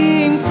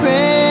sing praise.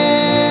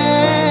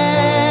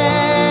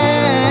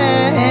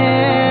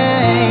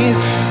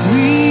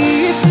 We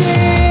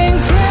sing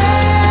praise.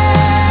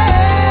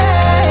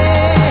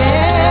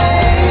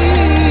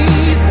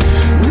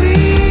 We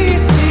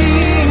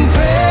sing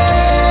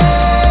praise.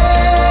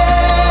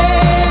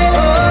 Oh,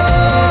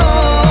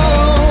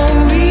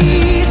 we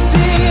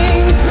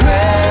sing praise.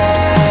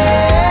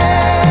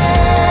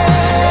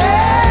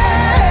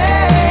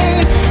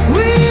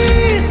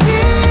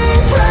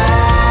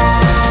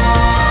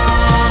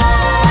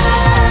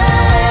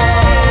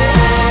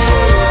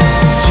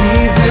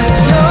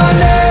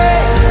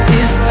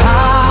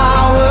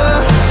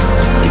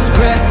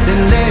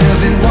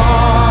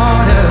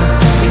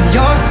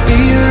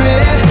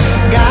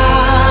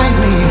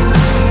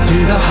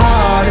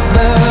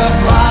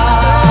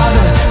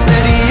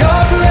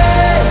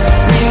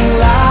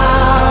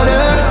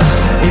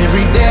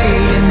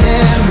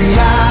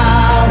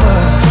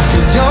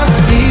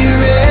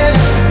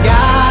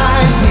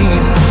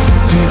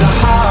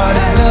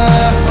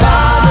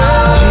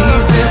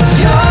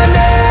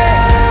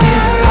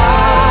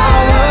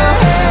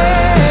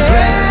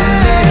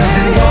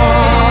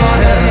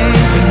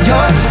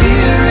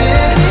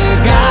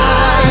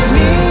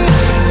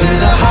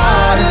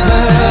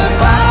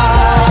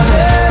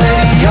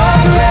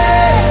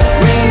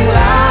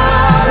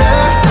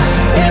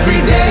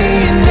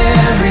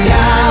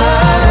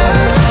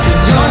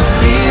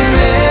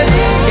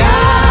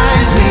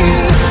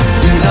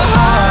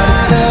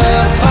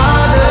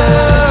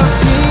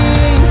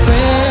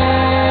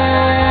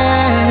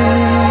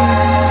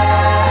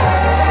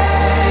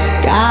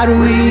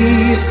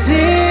 we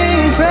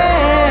sing praise.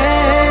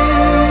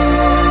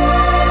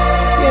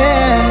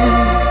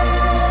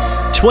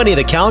 20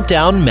 The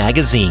Countdown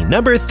Magazine,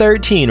 number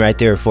 13 right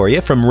there for you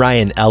from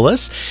Ryan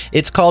Ellis.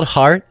 It's called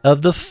Heart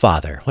of the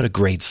Father. What a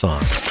great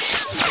song.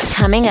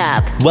 Coming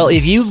up. Well,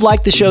 if you've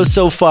liked the show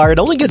so far, it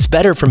only gets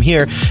better from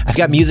here. I've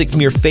got music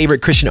from your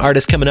favorite Christian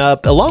artists coming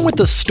up, along with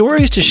the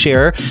stories to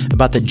share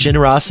about the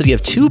generosity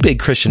of two big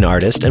Christian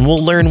artists, and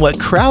we'll learn what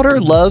Crowder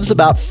loves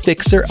about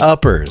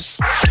fixer-uppers.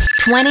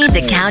 20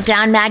 The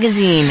Countdown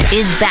Magazine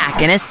is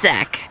back in a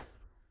sec.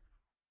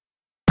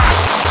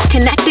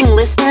 Connecting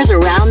listeners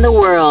around the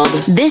world.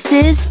 This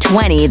is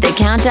 20 The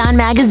Countdown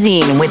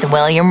Magazine with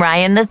William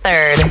Ryan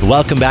III.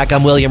 Welcome back.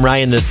 I'm William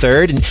Ryan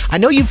III, and I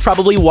know you've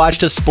probably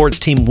watched a sports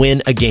team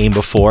win a game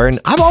before, and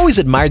I've always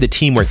admired the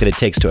teamwork that it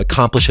takes to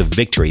accomplish a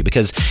victory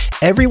because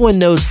everyone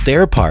knows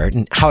their part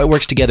and how it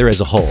works together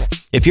as a whole.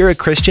 If you're a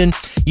Christian,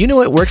 you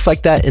know it works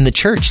like that in the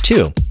church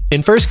too.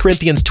 In 1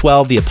 Corinthians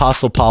 12, the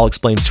Apostle Paul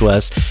explains to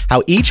us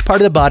how each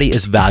part of the body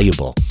is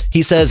valuable.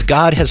 He says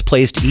God has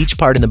placed each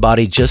part in the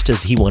body just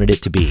as he wanted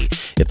it to be.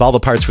 If all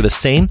the parts were the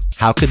same,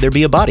 how could there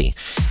be a body?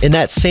 In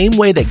that same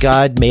way that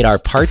God made our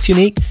parts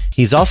unique,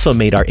 he's also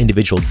made our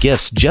individual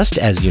gifts just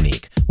as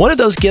unique. One of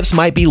those gifts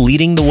might be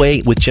leading the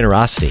way with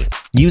generosity.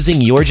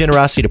 Using your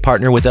generosity to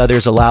partner with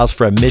others allows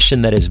for a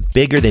mission that is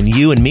bigger than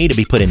you and me to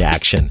be put into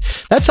action.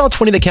 That's how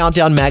 20 The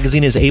Countdown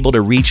Magazine is able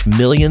to reach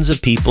millions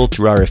of people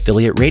through our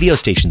affiliate radio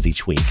stations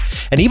each week.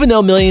 And even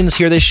though millions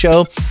hear this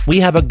show, we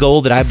have a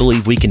goal that I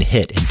believe we can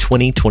hit in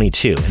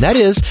 2022. And that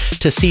is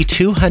to see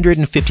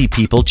 250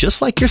 people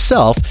just like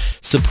yourself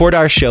support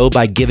our show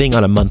by giving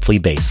on a monthly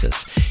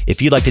basis.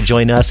 If you'd like to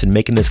join us in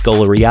making this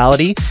goal a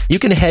reality, you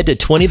can head to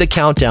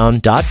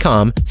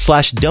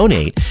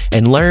 20thecountdown.com/donate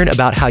and learn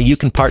about how you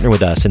can partner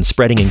with us in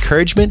spreading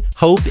encouragement,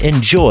 hope,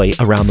 and joy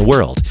around the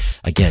world.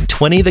 Again,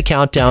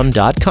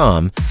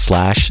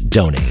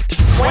 20thecountdown.com/donate.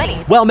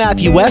 Well,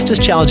 Matthew West is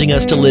challenging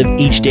us to live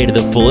each day to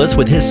the fullest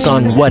with his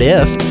song What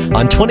If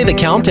on 20 The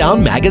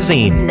Countdown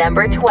Magazine.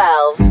 Number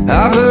 12.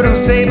 I've heard him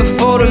say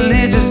before to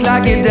live just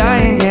like you're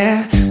dying,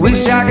 yeah.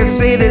 Wish I could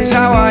say that's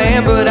how I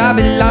am, but I've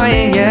been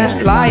lying,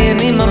 yeah. Lying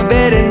in my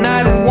bed at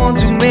night one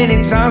too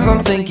many times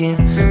I'm thinking,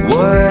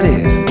 what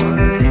if,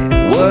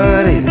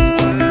 what if?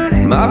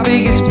 My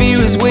biggest fear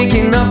is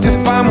waking up to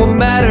find what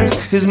matters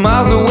is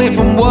miles away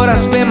from what I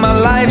spend my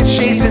life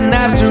chasing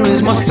after.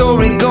 Is my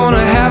story gonna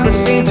have the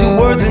same two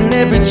words in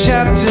every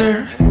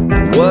chapter?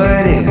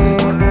 What if,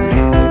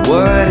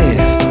 what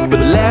if?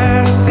 But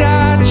last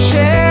I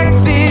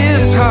checked,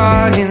 this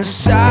heart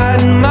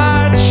inside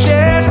my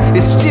chest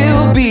is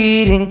still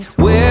beating.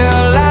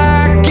 Well,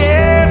 I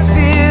guess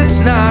it's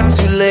not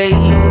too late.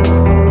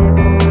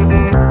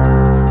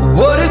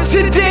 What if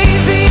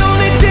today's the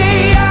only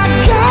day I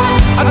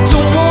got? I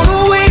don't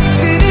wanna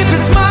waste it if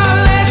it's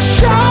my last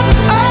shot.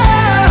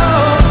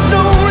 Oh,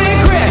 no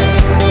regrets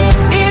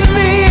in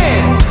the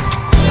end.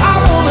 I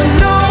wanna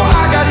know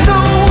I got no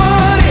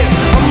one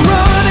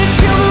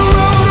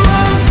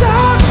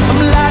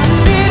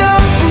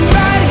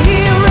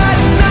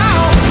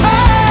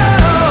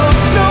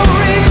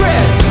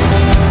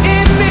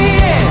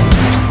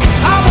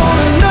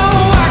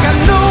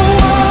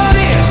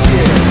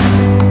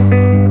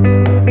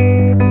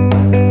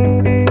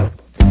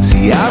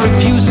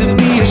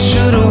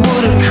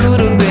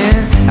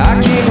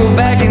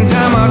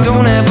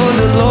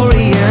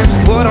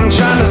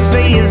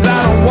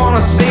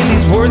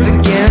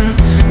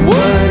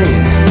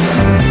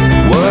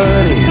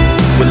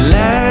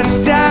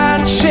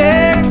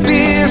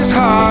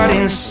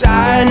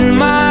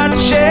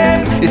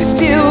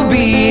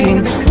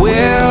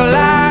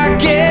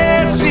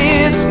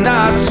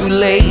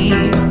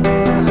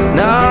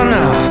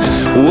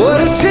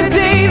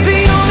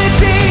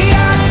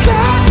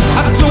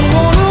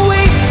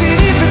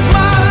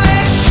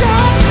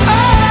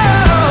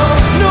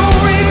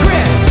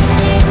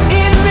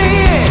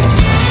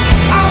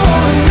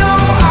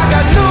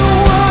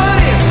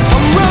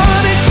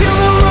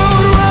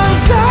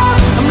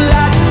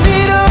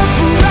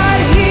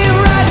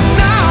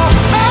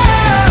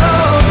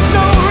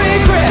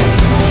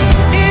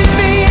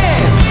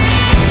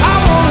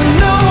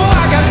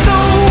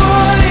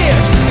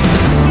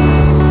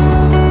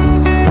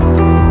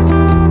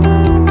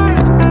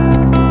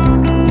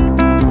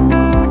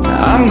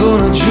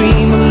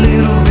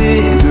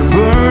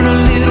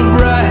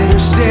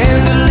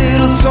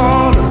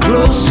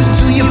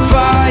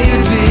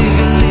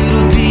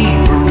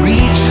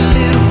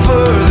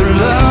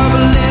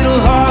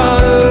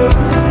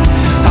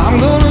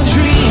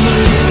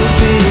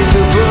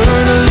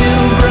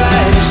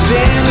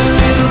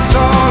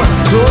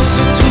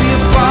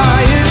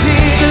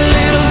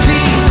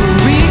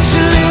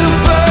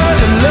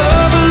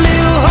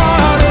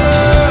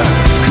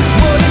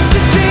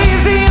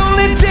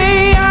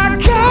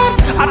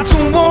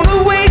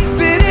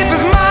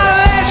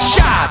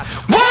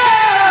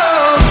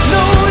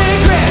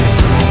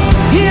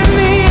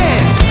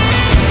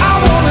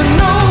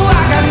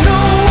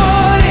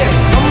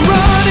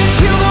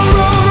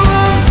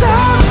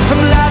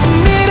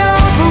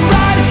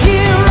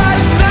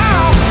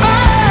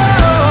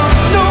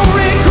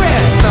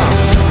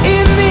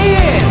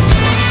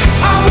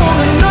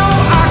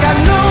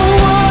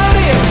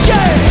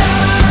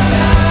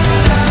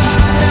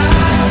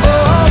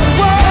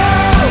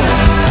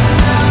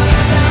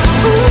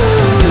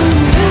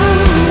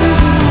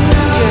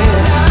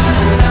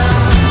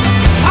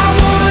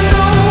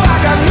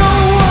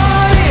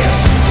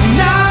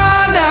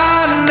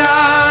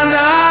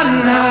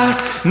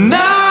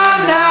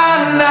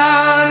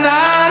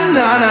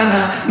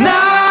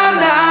nah,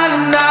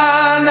 nah,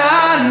 nah,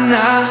 nah,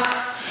 nah.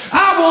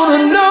 I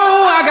wanna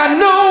know, I got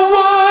no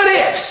what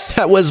ifs.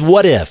 That was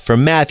What If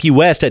from Matthew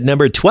West at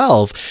number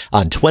 12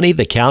 on 20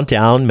 The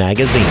Countdown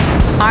magazine.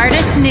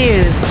 Artist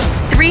News.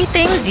 3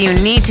 things you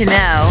need to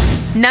know.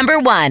 Number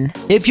 1.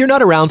 If you're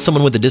not around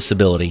someone with a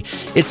disability,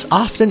 it's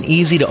often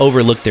easy to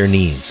overlook their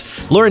needs.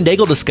 Lauren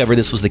Daigle discovered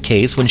this was the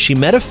case when she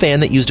met a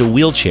fan that used a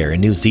wheelchair in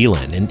New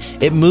Zealand, and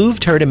it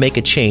moved her to make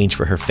a change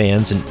for her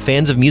fans and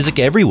fans of music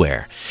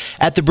everywhere.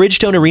 At the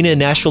Bridgestone Arena in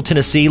Nashville,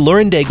 Tennessee,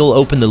 Lauren Daigle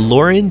opened the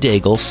Lauren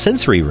Daigle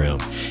Sensory Room.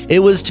 It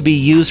was to be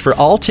used for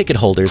all ticket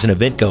holders and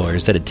event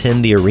goers that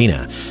attend the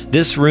arena.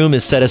 This room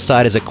is set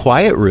aside as a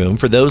quiet room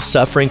for those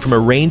suffering from a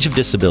range of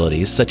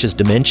disabilities such as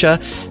dementia,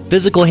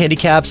 physical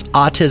handicaps,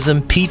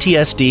 autism,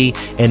 PTSD,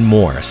 and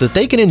more, so that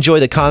they can enjoy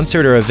the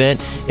concert or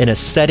event in a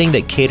setting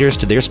that caters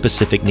to their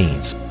specific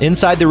needs.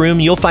 Inside the room,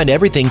 you'll find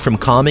everything from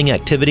calming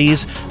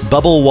activities,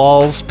 bubble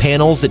walls,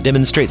 panels that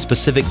demonstrate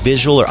specific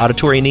visual or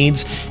auditory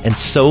needs, and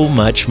so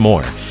much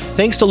more.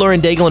 Thanks to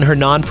Lauren Daigle and her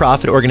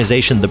nonprofit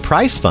organization, The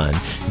Price Fund,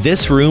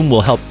 this room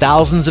will help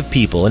thousands of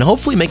people and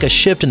hopefully make a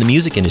shift in the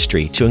music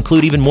industry to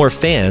include even more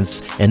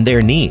fans and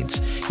their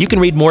needs. You can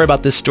read more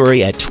about this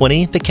story at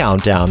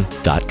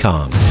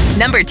 20thecountdown.com.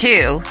 Number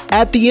 2.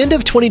 At the end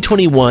of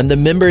 2021, the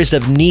members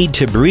of Need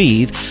to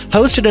Breathe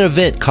hosted an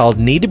event called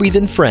Need to Breathe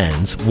and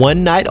Friends,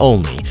 one night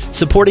only,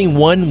 supporting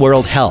One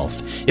World Health.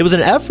 It was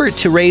an effort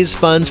to raise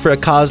funds for a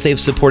cause they've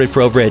supported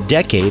for over a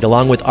decade,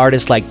 along with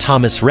artists like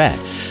Thomas Rhett.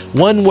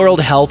 One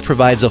World Health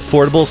provides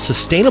affordable,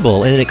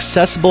 sustainable, and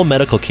accessible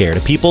medical care to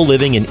people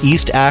living in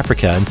East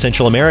Africa and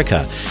Central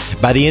America.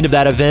 By the end of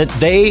that event,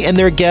 they and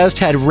their guests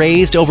had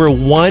raised over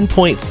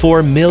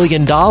 $1.4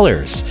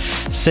 million.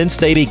 Since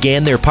they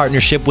began their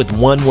partnership with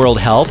One World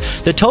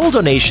Health, the total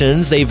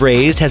donations they've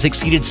raised has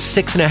exceeded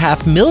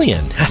 $6.5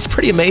 million. That's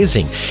pretty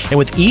amazing. And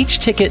with each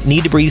ticket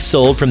Need to Breathe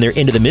sold from their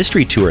Into the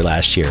Mystery tour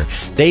last year,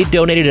 they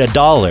donated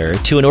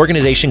 $1 to an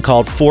organization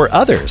called For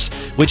Others,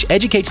 which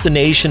educates the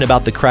nation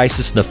about the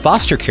crisis in the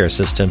foster care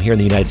system here in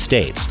the United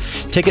States.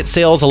 Ticket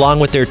sales, along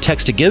with their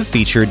Text to Give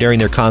feature during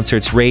their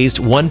concerts, raised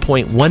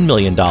 $1.1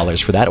 million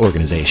for that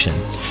organization.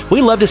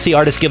 We love to see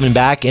artists giving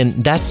back, and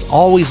that's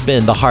always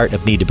been the heart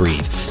of Need to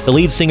Breathe. The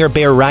lead singer,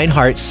 Bear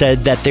Reinhardt,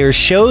 said that their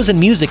shows and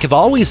music have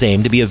always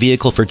aimed to be a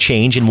vehicle for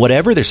change in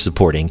whatever they're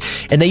supporting,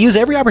 and they use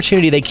every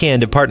opportunity they can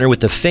to partner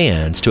with the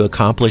fans to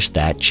accomplish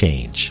that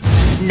change.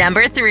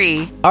 Number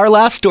 3. Our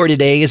last story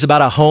today is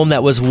about a home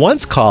that was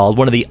once called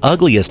one of the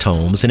ugliest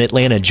homes in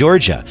Atlanta,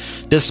 Georgia.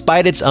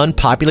 Despite its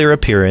unpopular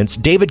appearance,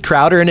 David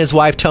Crowder and his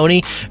wife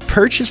Toni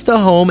purchased the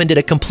home and did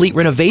a complete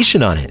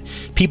renovation on it.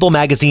 People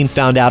magazine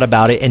found out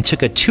about it and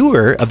took a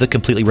tour of the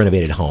completely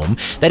renovated home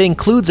that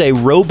includes a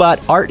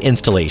robot art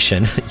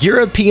installation,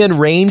 European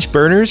range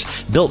burners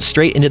built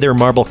straight into their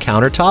marble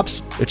countertops,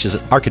 which is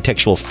an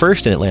architectural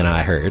first in Atlanta,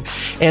 I heard,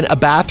 and a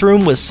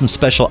bathroom with some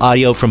special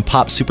audio from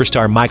pop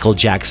superstar Michael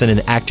Jackson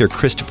and actor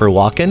Christopher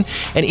Walken,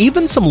 and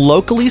even some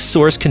locally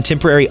sourced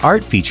contemporary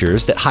art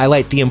features that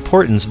highlight the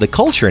importance of the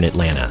culture in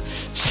Atlanta.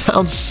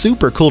 Sounds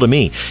super cool to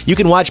me. You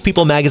can watch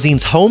People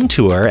Magazine's home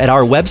tour at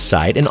our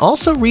website and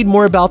also read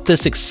more about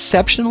this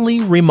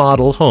exceptionally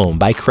remodeled home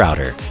by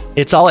Crowder.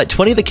 It's all at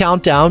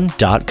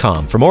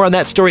 20thecountdown.com for more on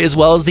that story as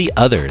well as the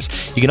others.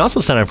 You can also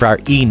sign up for our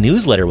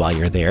e-newsletter while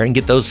you're there and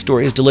get those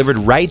stories delivered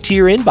right to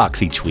your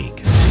inbox each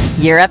week.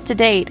 You're up to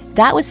date.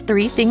 That was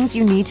 3 things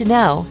you need to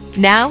know.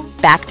 Now,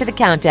 back to the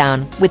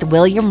countdown with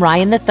William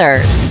Ryan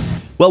III.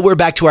 Well, we're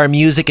back to our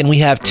music, and we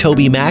have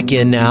Toby Mac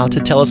in now to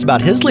tell us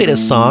about his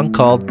latest song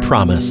called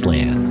Promised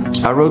Land.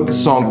 I wrote the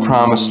song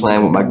Promised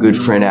Land with my good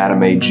friend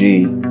Adam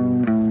A.G.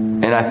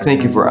 And I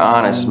think if we're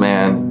honest,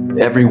 man,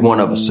 every one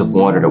of us have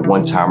wondered at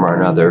one time or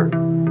another,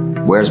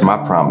 where's my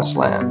promised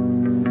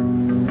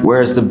land?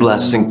 Where's the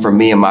blessing for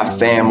me and my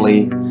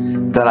family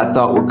that I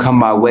thought would come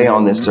my way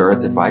on this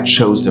earth if I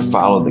chose to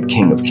follow the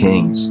King of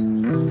Kings?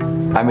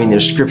 I mean,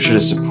 there's scripture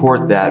to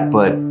support that,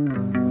 but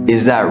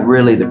is that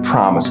really the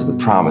promise of the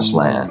promised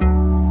land?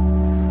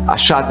 I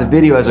shot the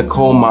video as a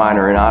coal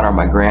miner in honor of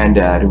my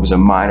granddad, who was a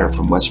miner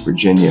from West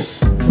Virginia,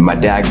 and my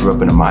dad grew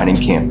up in a mining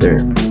camp there.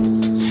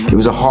 It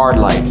was a hard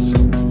life,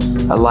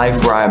 a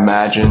life where I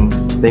imagine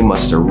they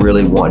must have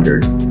really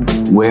wondered,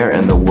 where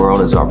in the world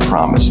is our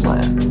promised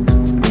land?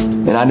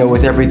 And I know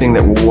with everything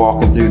that we're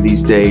walking through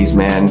these days,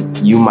 man,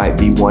 you might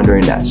be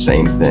wondering that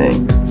same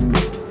thing.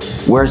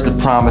 Where's the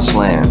promised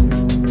land?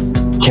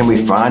 Can we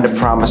find a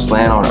promised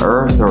land on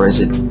earth, or is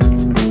it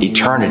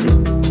eternity?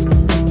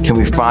 Can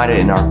we find it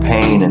in our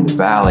pain and the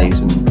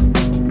valleys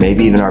and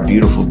maybe even our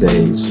beautiful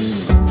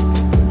days?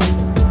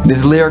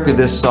 This lyric of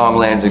this song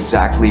lands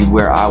exactly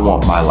where I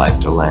want my life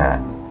to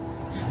land.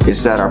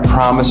 It's that our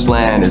promised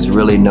land is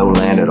really no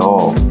land at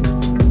all,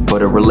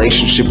 but a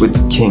relationship with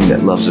the King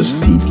that loves us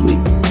deeply.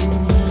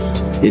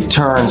 It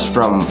turns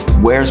from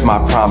where's my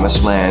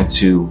promised land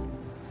to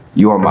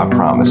you're my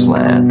promised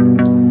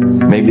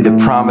land. Maybe the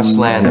promised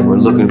land that we're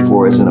looking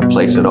for isn't a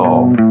place at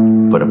all,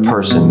 but a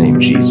person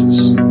named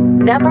Jesus.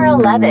 Number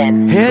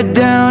 11. Head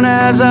down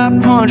as I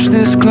punch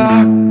this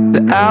clock.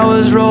 The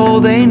hours roll,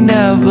 they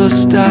never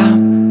stop,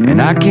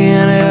 and I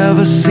can't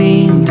ever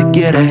seem to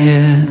get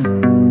ahead.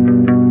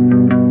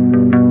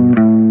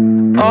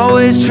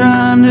 Always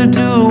trying to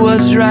do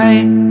what's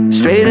right,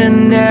 straight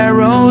and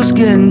narrow's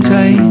getting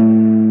tight.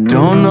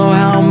 Don't know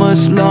how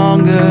much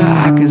longer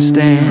I can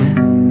stand.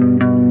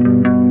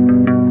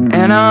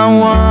 And I'm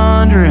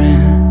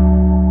wondering,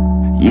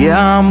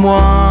 yeah, I'm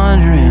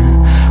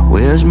wondering,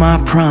 where's my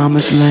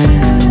promised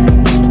land?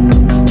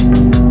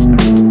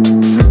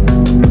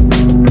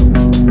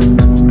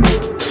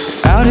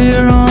 Out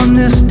here on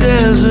this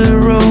desert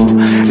road,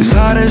 it's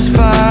hot as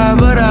fire,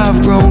 but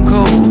I've grown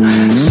cold,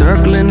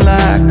 circling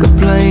like a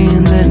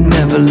plane that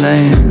never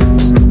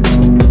lands.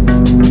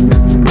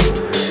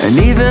 And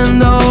even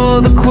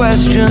though the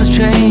questions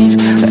change,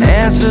 the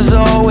answers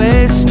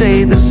always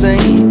stay the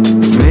same.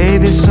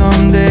 Maybe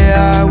someday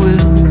I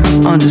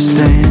will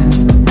understand.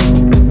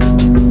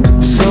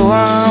 So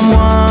I'm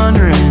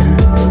wondering,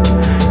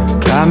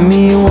 got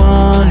me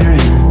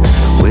wondering,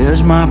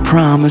 where's my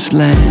promised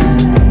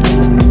land?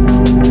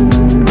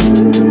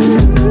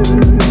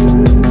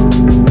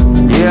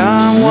 Yeah,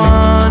 I'm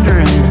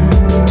wondering,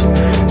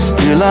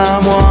 still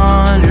I'm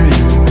wondering,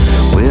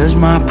 where's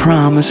my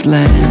promised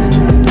land?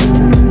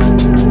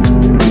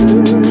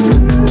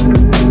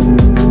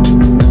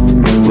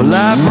 Well,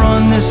 I've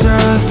run this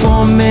earth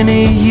for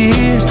many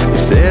years.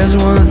 If there's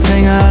one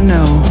thing I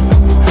know,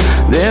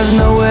 there's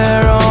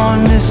nowhere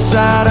on this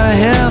side of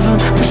heaven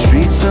where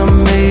streets are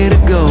made to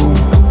go.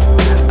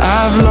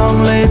 I've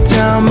long laid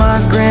down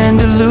my grand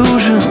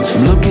illusions,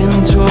 looking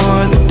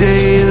toward the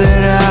day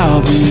that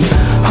I'll be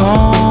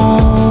home.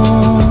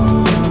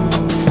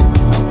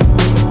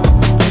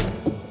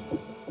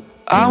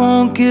 I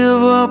won't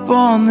give up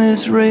on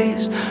this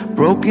race,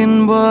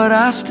 broken but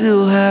I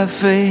still have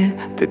faith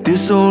that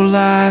this old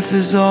life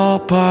is all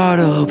part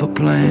of a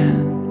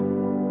plan.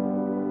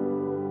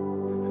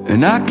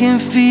 And I can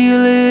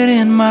feel it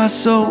in my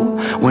soul,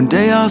 one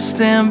day I'll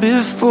stand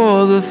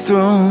before the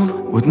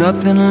throne with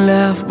nothing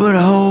left but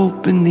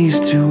hope in these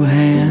two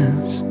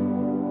hands.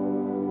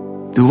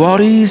 Through all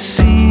these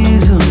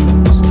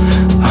seasons,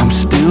 I'm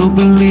still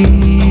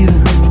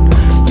believing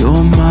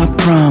you're my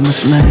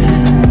promised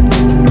land.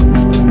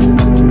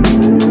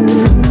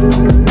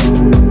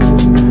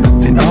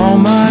 In all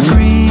my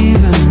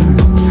grieving,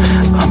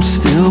 I'm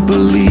still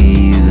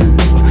believing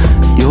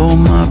you're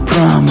my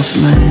promised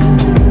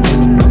land.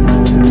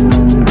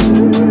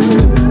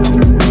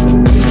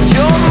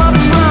 You're my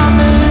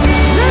promised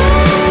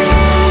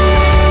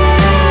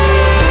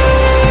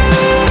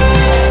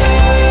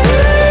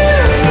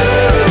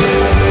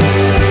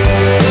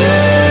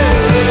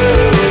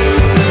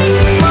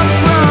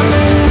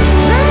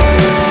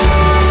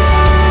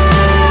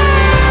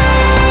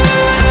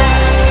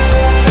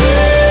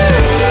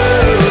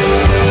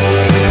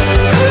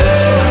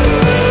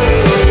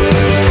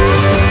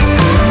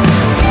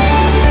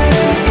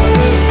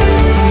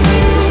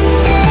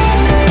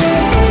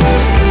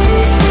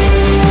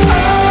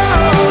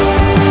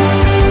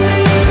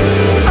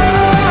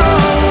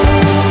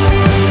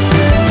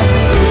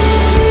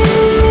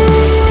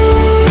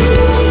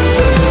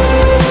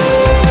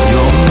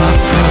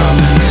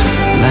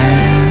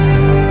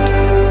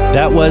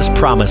That was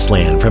Promised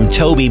Land from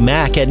Toby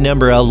Mac at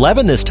number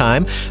 11 this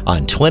time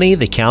on 20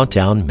 The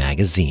Countdown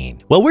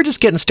Magazine. Well, we're just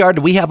getting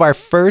started. We have our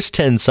first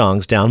 10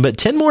 songs down, but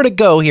 10 more to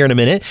go here in a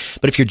minute.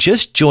 But if you're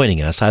just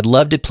joining us, I'd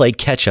love to play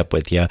catch up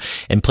with you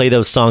and play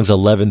those songs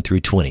 11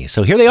 through 20.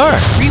 So here they are.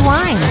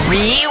 Rewind.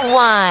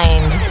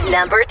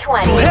 Number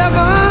 20. So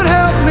heaven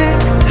help me,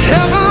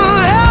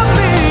 heaven help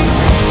me,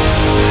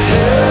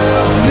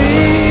 help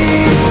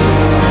me,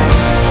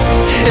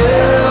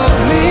 help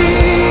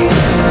me,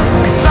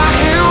 'cause I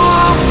can't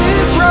walk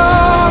this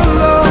road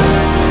alone,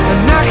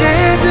 and I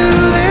can't do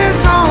this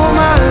on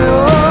my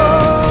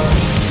own.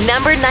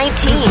 Number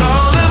 19.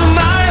 All of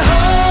my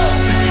hope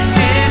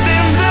is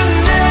in the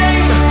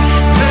name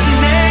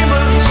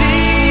of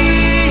Jesus.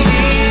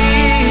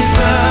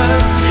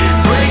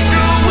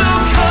 Breakthrough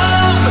will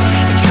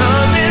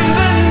come in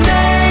the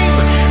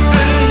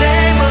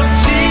name of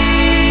Jesus.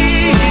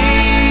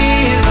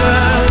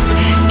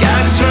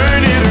 God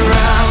turn it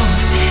around,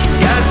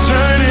 God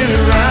turn it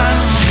around.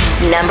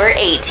 Number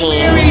 18.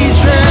 Weary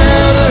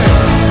traveler,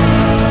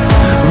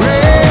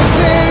 rest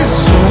their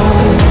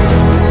soul.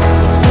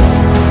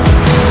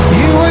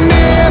 You were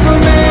never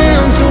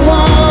meant to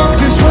walk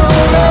this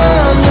road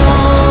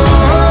alone.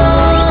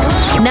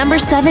 Number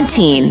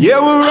 17. Yeah,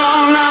 we're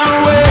on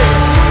our way.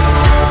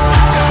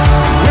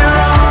 We're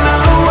on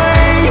our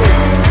way.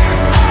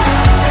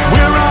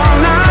 We're on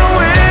our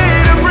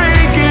way to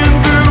breaking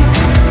through,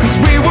 'cause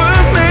we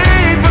were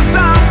made for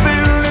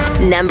something.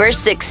 Number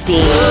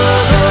 16.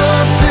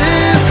 Brothers,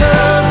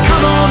 sisters,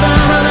 come on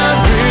down to that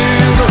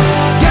river.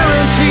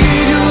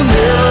 Guaranteed you'll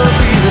never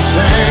be the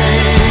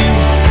same.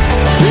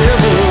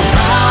 There's a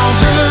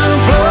fountain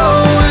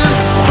flowing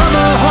from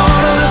the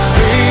heart of the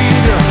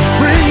Savior.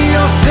 Bring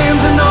your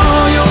sins and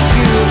all your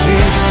guilty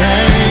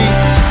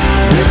stains.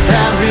 Let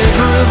that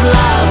river of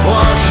life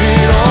wash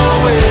it all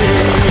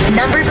away.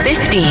 Number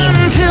 15.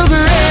 Until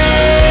the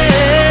end.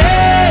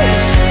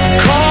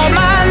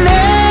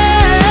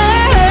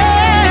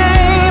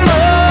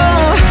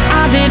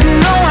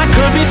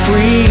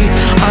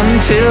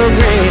 until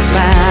grace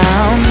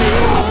found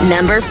me.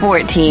 Number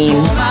 14.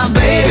 My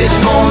babies,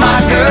 for my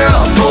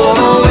girl, for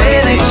the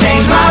way they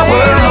changed my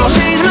world.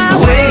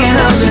 Waking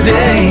up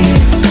today,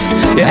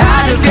 yeah,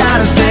 I just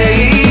gotta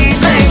say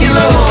thank you,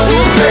 Lord.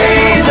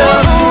 Praise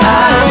up,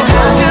 eyes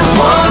closed, just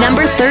one.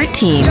 Number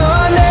 13.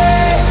 Your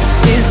name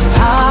is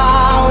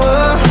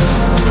power,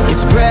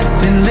 it's breath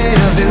and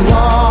living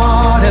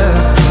water.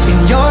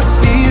 In your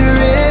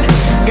spirit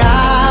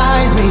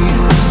guides me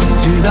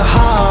to the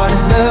heart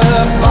of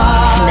the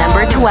Father.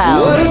 Number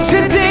 12. What if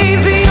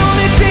today's the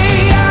only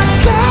day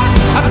I got?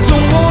 I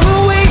don't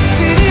wanna waste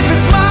it if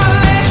it's my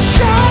last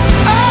shot.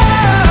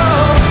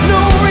 Oh, no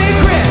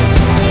regrets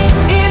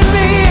in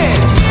the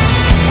end.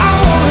 I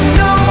wanna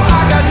know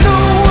I got no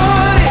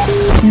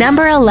one.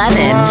 Number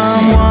 11.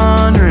 I'm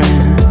wondering,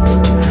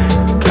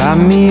 got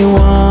me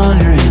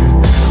wondering,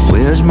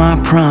 where's my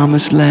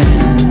promised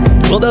land?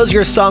 Well, those are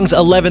your songs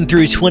 11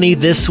 through 20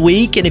 this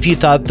week. And if you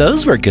thought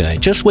those were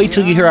good, just wait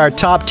till you hear our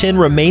top 10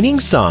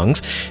 remaining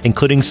songs,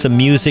 including some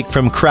music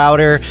from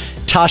Crowder,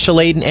 Tasha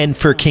Layden, and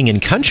For King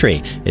and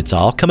Country. It's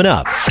all coming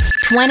up.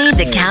 20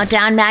 The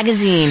Countdown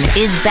Magazine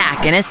is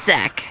back in a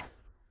sec.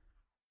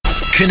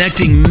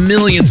 Connecting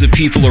millions of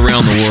people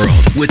around the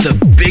world with the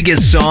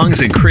biggest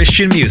songs in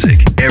Christian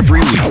music every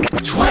week.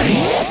 20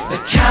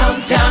 The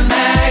Countdown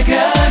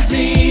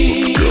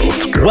Magazine.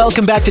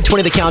 Welcome back to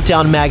 20 The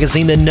Countdown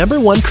Magazine, the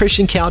 #1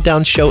 Christian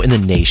countdown show in the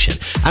nation.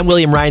 I'm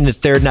William Ryan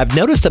III, and I've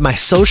noticed that my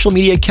social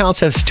media accounts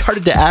have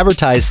started to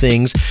advertise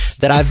things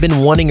that I've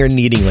been wanting or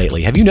needing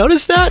lately. Have you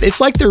noticed that? It's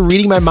like they're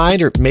reading my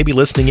mind or maybe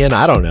listening in.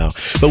 I don't know.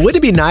 But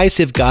wouldn't it be nice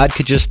if God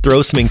could just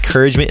throw some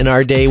encouragement in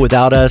our day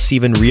without us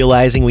even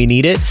realizing we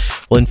need it?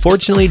 Well,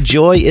 unfortunately,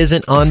 joy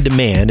isn't on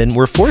demand, and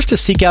we're forced to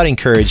seek out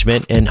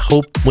encouragement and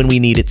hope when we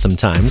need it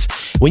sometimes.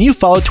 When you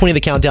follow 20 The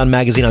Countdown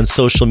Magazine on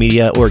social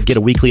media or get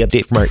a weekly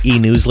update from our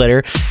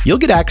e-newsletter, you'll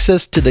get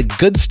access to the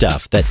good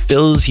stuff that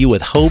fills you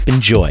with hope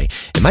and joy.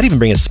 It might even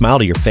bring a smile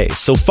to your face.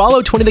 So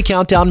follow 20 The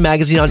Countdown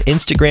Magazine on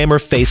Instagram or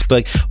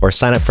Facebook, or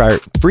sign up for our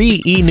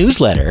free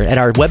e-newsletter at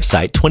our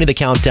website,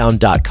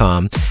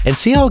 20thecountdown.com, and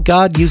see how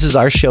God uses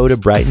our show to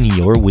brighten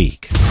your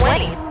week.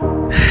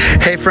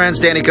 Hey friends,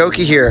 Danny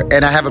Goki here,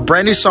 and I have a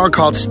brand new song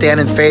called Stand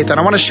in Faith, and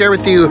I want to share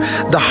with you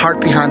the heart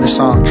behind the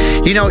song.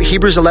 You know,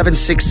 Hebrews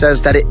 11:6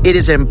 says that it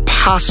is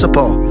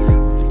impossible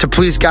to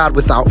please God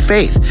without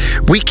faith.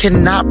 We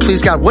cannot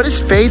please God. What is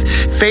faith?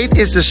 Faith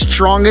is the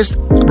strongest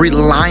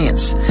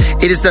reliance.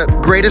 It is the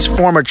greatest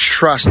form of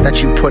trust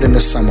that you put into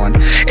someone.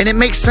 And it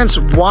makes sense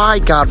why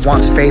God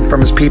wants faith from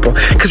his people.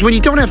 Because when you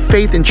don't have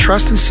faith and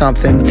trust in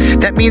something,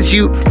 that means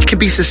you can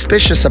be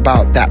suspicious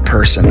about that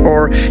person,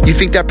 or you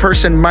think that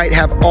person might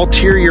have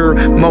ulterior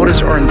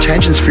motives or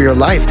intentions for your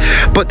life.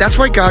 But that's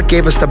why God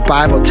gave us the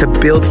Bible, to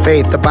build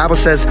faith. The Bible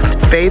says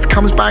faith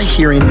comes by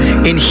hearing,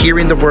 and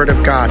hearing the word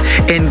of God.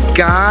 And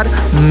God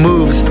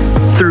moves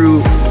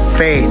through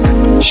faith.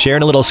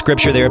 Sharing a little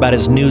scripture there about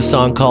his new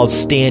song called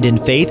Stand in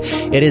Faith.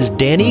 It is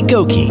Danny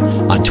Goki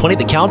on 20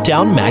 The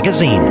Countdown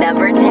Magazine.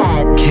 Number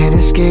 10. Can't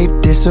escape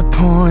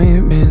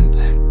disappointment,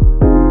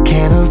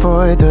 can't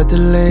avoid the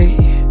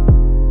delay,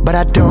 but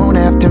I don't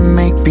have to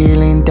make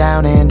feeling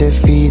down and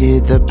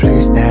defeated the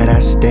place that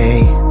I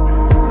stay.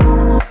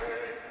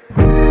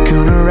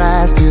 Gonna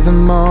rise to the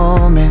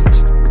moment,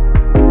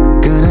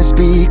 gonna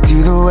speak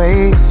to the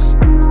waves,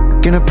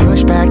 gonna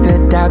push back the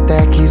doubt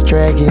that keeps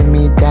dragging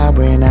me down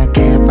when I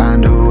can't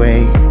find a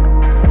way.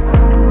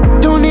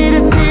 Don't need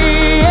to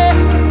see it,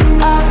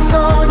 eyes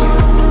on you,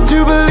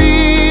 to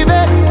believe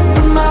it,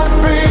 for my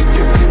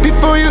breakthrough,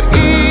 before you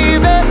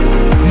even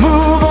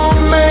move on,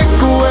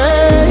 make a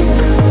way.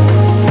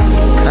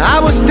 I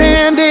was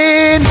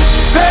standing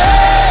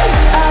faith,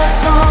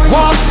 eyes on you,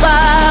 walk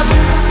by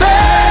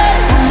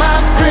faith, for my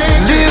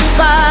breakthrough, live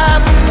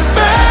by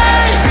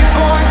faith,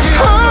 before you.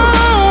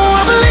 Oh,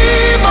 I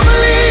believe, I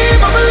believe,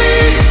 I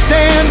believe.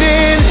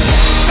 Standing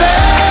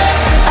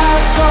faith,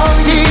 eyes on you,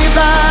 see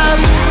by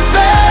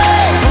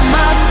faith, for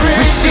my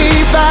breakthrough,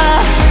 receive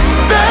by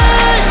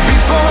faith,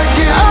 before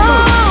you.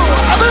 Oh,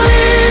 I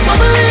believe, I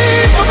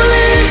believe, I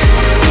believe.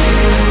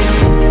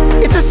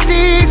 It's a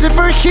season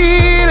for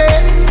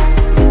healing,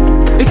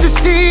 it's a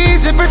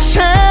season for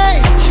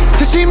change,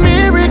 to see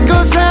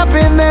miracles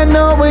happen that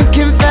no one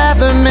can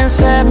fathom as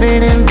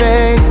heaven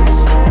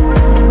invades.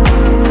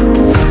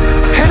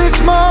 And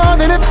it's more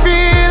than a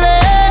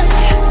feeling,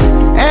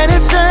 and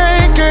it's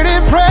anchored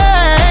in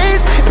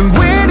praise. And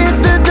when it's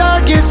the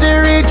darkest, it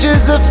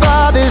reaches the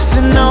farthest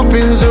and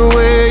opens a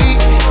way.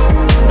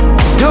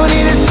 Don't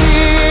need to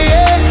see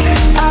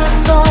it,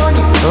 eyes on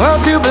you, or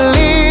to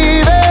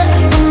believe it,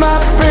 for my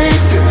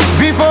breakthrough,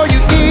 before you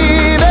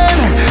even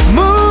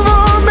move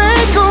or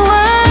make a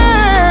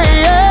way.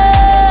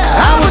 Yeah.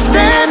 I was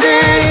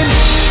standing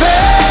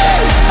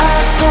faith,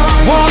 eyes on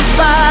you, walk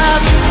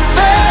by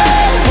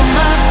faith, for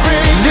my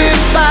breakthrough,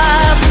 live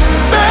by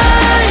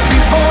faith,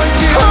 before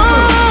you.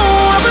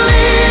 Oh, I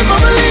believe, I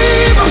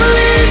believe, I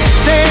believe.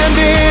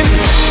 Standing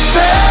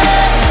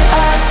faith,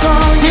 eyes on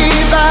you, see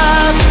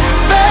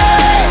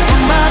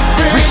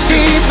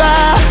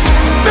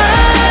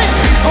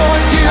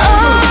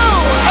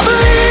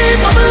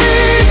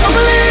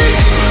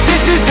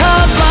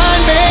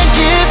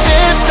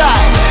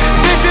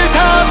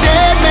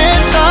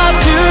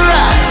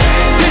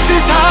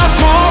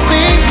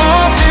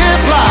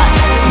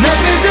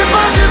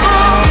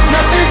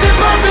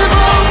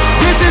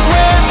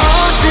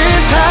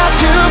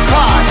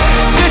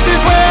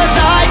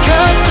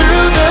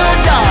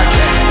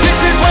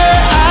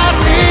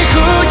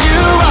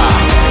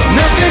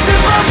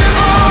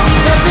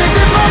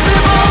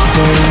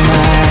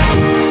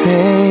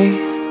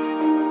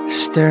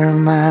stir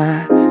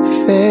my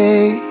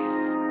faith.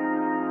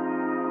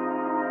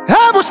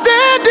 I will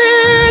stand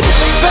in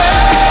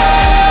faith,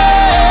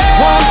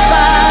 walk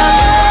by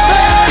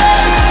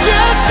faith,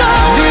 yes I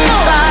will,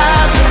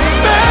 by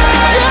faith,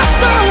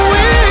 yes I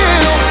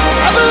will.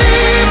 I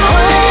believe,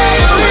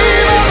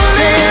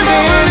 stand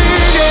in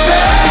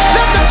faith.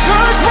 Let the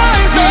church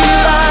rise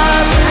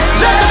up,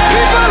 let the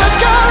people of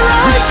God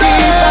rise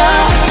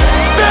up.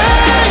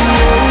 Faith,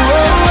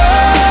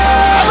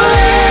 I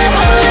believe,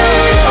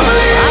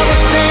 I will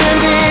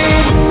stand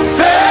in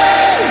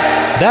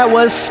faith. That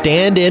was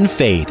Stand in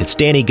Faith. It's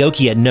Danny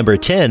Gokey at number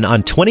 10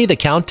 on 20 The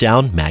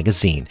Countdown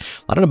magazine.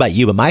 I don't know about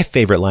you, but my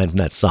favorite line from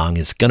that song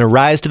is gonna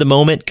rise to the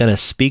moment, gonna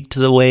speak to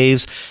the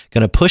waves,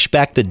 gonna push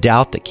back the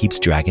doubt that keeps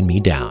dragging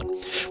me down.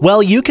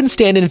 Well, you can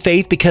stand in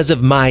faith because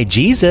of My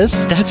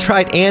Jesus. That's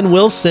right, Ann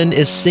Wilson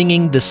is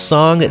singing the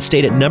song that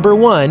stayed at number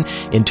 1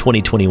 in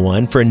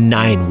 2021 for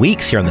 9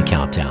 weeks here on The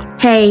Countdown.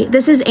 Hey,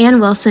 this is Ann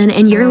Wilson,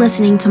 and you're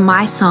listening to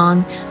my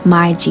song,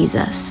 My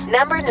Jesus.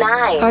 Number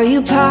 9. Are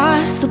you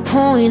past the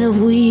point of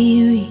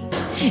weary?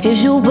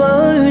 Is your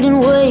burden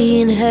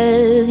weighing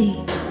heavy?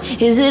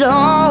 Is it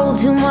all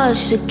too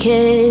much to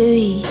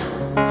carry?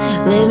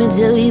 Let me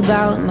tell you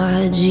about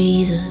my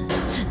Jesus.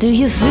 Do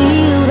you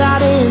feel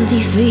that empty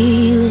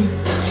feeling?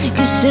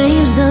 'Cause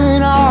shame's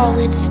done all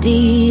it's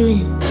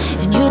stealing,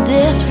 and you're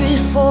desperate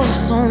for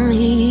some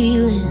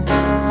healing.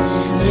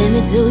 Let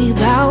me tell you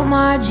about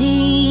my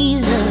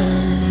Jesus.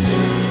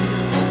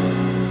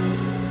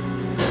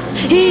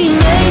 He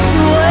makes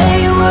a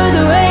way where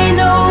there ain't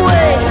no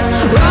way,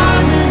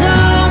 rises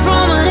up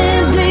from an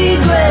empty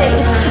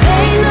grave.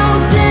 Ain't no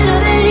sinner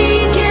that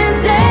he can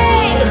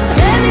save.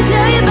 Let me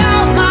tell you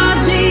about my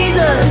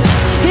Jesus.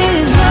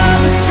 His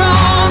love is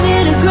strong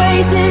and his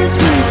grace is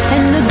free,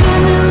 and the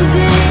good news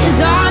is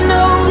I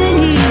know that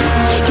he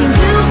can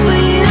do for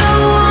you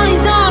what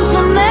he's done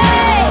for me.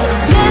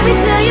 Let me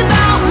tell you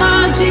about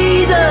my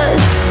Jesus,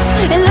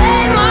 and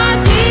let my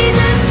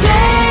Jesus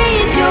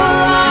change your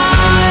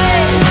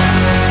life.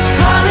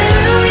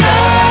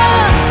 Hallelujah,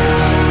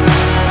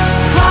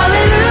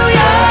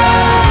 hallelujah,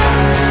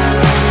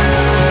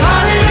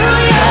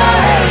 hallelujah,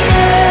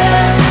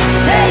 amen,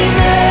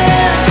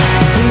 amen.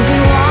 You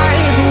can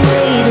wipe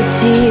away the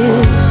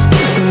tears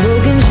from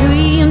broken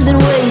dreams and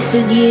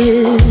wasted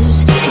years,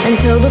 and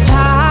tell the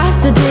past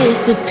to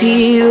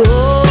disappear.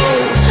 Oh,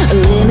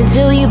 let me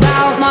tell you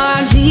about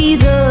my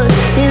Jesus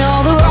and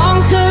all the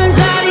wrong turns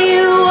that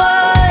you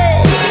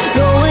would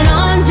going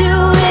on to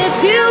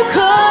if you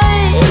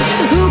could.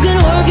 Who can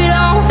work it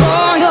all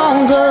for your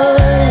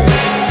good?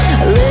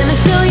 Let me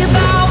tell you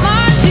about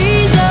my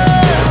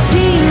Jesus.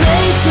 He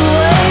makes a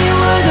way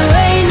where there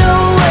ain't no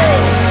way,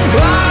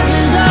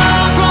 rises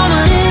up from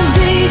an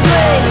empty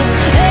grave.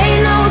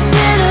 Ain't no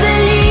sinner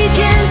that he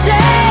can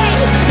save.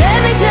 Let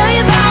me tell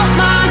you about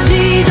my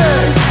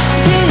Jesus.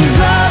 His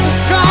love is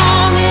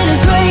strong and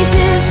his grace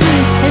is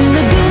free, and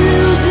the good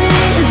news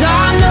is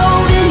I know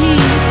that he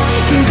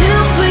can do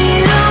for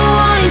you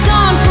what he's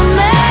done for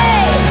me.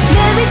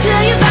 Let me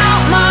tell you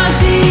about my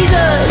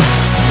Jesus,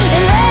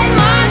 and let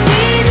my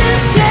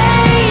Jesus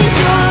change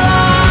your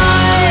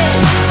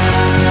life.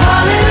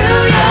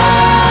 Hallelujah,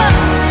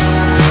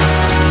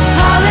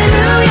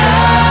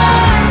 hallelujah,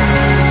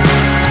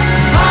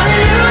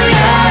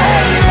 hallelujah,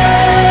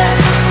 amen,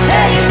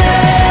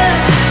 amen,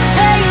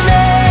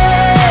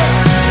 amen.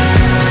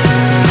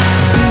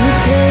 You would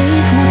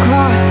take my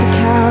cross to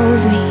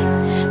Calvary,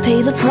 pay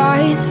the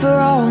price for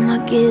all my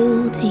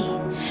guilty.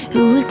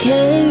 Who would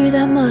care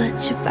that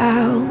much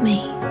about me?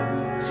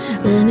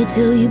 Let me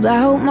tell you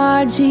about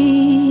my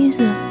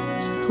Jesus.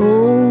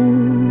 Oh,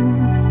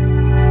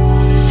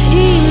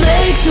 he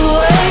makes a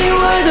way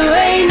where there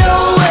ain't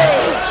no way,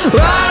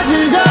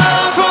 rises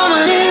up from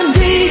an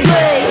empty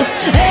grave.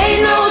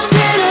 Ain't no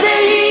sinner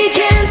that he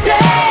can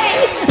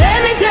save. Let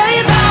me tell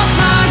you about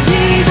my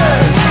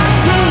Jesus.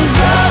 His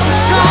love is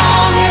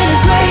strong and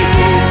his grace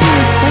is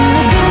free, and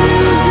the good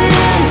news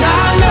is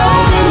I know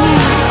that he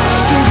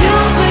can do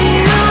for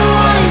you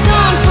what he's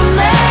done for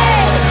me.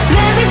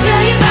 Let me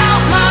tell you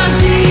about my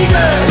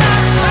Jesus,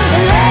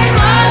 and let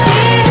my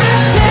Jesus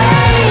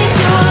change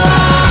your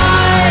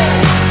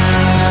life.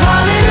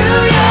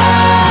 Hallelujah,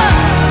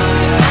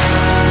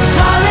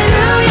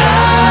 hallelujah,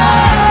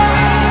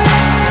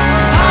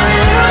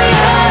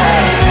 hallelujah,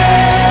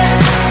 amen,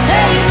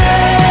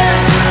 amen.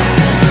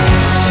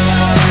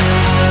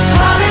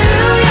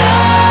 Hallelujah,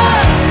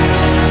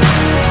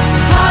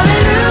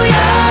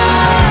 hallelujah,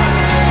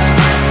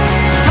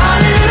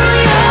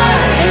 hallelujah,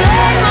 and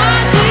let my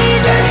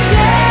Jesus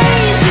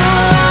change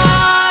your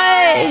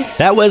life.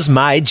 That was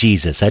My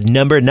Jesus at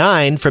number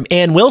 9 from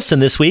Ann Wilson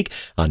this week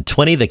on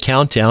 20 The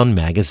Countdown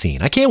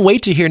magazine. I can't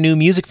wait to hear new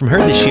music from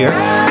her this year.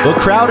 Well,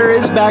 Crowder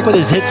is back with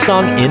his hit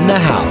song In the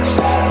House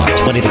on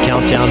 20 The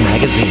Countdown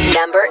magazine.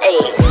 Number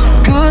 8.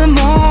 Good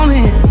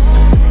morning.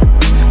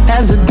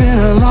 Has it been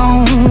a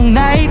long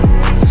night?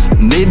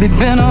 Maybe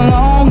been a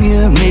long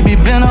year, maybe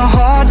been a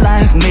hard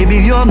life, maybe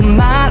you're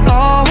not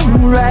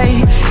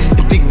alright.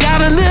 If you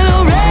got a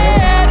little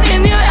red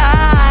in your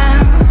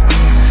eyes,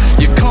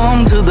 you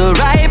come to the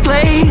right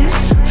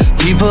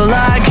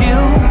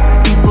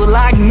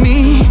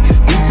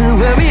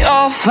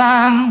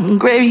find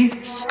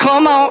grace.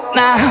 Come on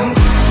now.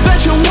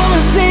 Bet you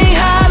wanna sing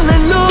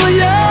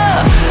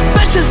hallelujah.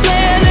 Bet you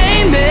saying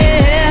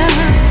amen.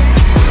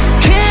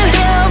 Can't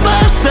help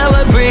but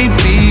celebrate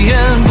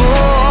being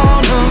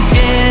born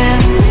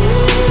again.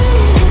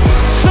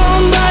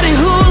 Somebody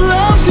who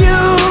loves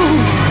you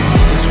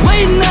is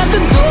waiting at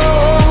the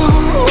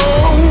door.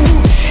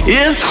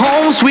 It's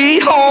home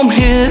sweet home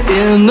here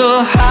in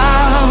the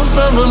house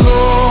of the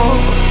Lord.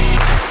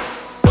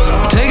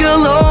 Take a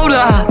load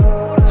out.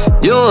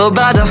 You're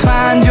about to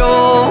find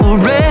your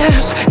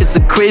rest. It's a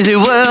crazy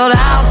world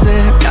out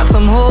there. Got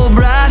some hope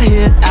right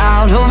here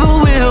out of the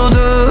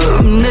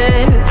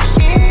wilderness.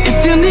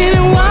 If you need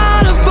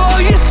water for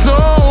your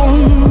soul,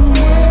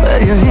 well,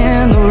 you're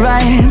in the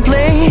right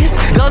place.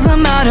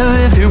 Doesn't matter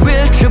if you're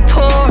rich or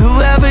poor,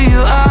 whoever you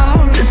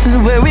are, this is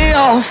where we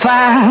all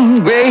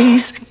find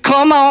grace.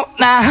 Come on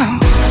now.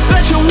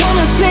 Bet you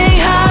wanna sing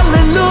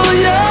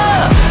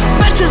hallelujah.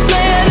 Bet you're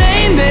saying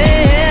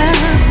amen.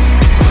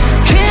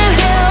 Can't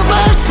help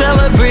but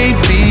celebrate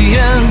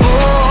being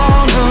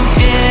born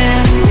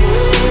again.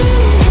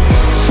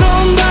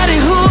 Somebody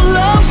who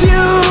loves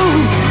you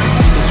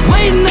is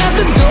waiting at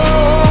the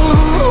door.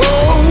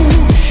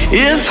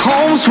 It's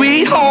home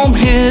sweet home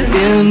here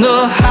in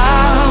the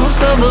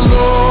house of the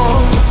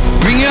Lord.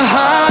 Bring your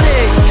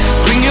heartache,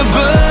 bring your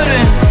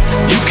burden.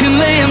 You can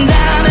lay them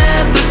down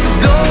at the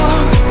door.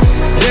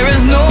 There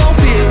is no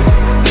fear,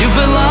 you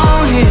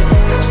belong here.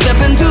 Step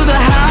into the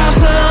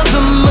house of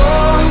the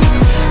Lord.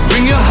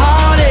 Bring your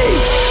heartache,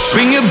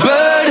 bring your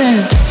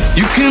burden.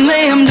 You can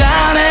lay them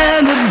down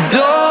at the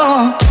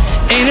door.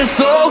 Ain't it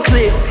so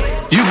clear?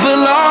 You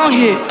belong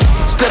here.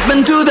 Step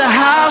into the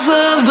house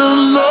of the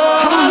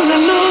Lord.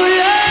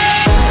 Hallelujah.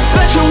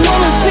 Bet you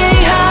wanna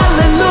sing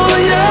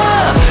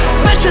hallelujah.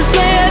 Bet you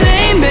saying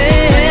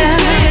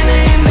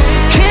amen.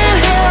 Can't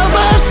help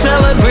but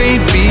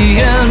celebrate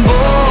being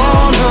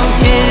born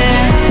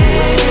again.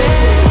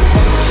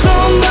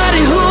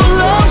 Somebody who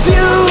loves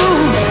you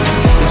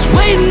is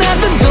waiting at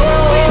the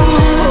door.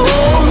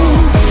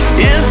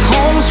 It's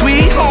home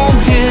sweet home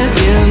here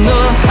in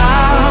the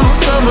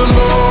house of the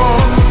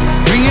Lord.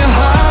 Bring your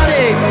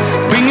heartache,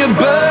 bring your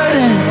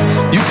burden.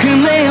 You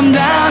can lay them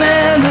down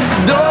at the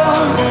door.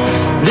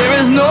 There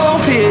is no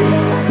fear,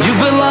 you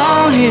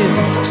belong here.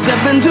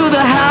 Step into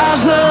the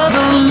house of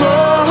the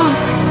Lord.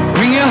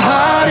 Bring your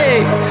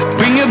heartache,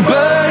 bring your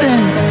burden.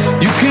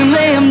 You can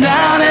lay them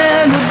down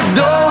at the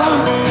door.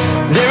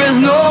 There is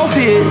no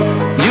fear,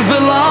 you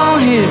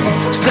belong here.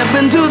 Step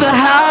into the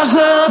house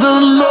of the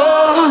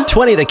Lord.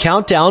 20 The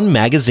Countdown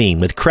Magazine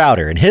with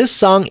Crowder and his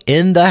song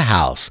In the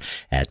House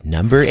at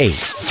number 8.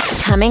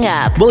 Coming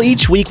up. Well,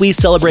 each week we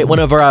celebrate one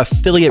of our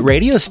affiliate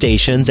radio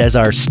stations as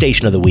our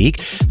station of the week.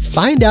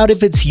 Find out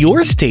if it's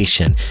your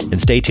station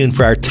and stay tuned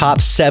for our top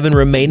 7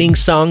 remaining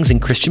songs in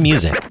Christian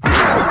music.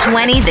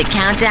 20 The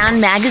Countdown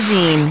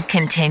Magazine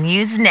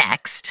continues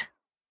next.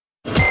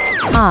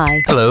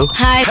 Hi. Hello.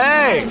 Hi.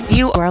 Hey.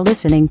 You are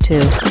listening to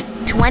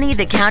 20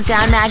 The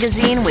Countdown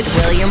Magazine with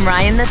William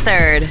Ryan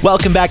III.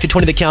 Welcome back to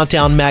 20 The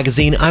Countdown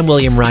Magazine. I'm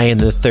William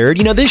Ryan III.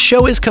 You know, this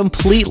show is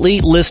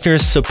completely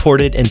listeners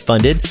supported and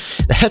funded.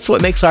 That's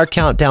what makes our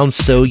countdown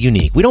so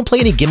unique. We don't play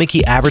any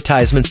gimmicky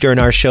advertisements during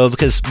our show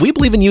because we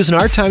believe in using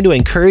our time to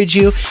encourage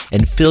you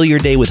and fill your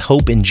day with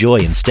hope and joy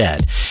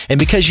instead. And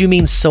because you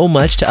mean so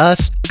much to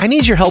us, I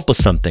need your help with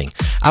something.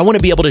 I want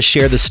to be able to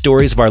share the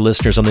stories of our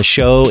listeners on the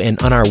show and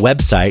on our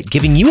website,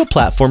 giving you a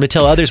platform to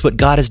tell others what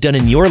God has done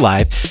in your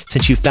life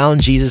since you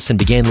found Jesus and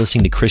began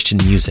listening to Christian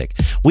music.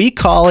 We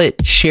call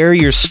it Share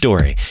Your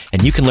Story,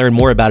 and you can learn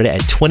more about it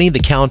at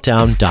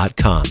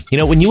 20thecountdown.com. You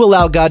know, when you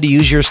allow God to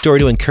use your story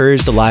to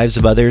encourage the lives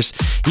of others,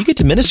 you get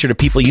to minister to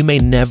people you may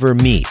never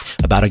meet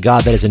about a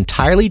God that has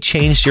entirely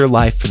changed your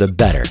life for the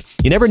better.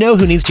 You never know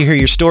who needs to hear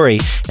your story,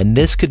 and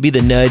this could be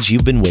the nudge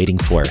you've been waiting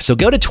for. So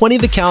go to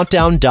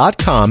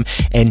 20thecountdown.com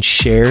and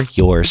share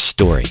your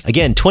story.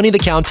 Again,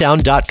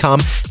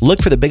 20thecountdown.com.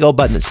 Look for the big old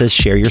button that says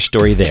Share Your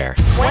Story there.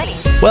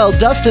 Well,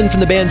 Dustin from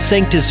the band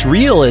Sanctus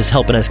Real is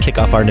helping us kick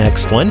off our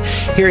next one.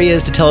 Here he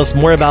is to tell us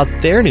more about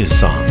their new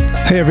song.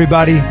 Hey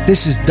everybody,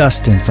 this is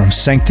Dustin from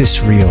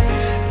Sanctus Real.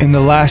 In the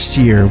last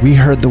year, we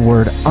heard the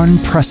word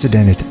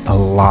unprecedented a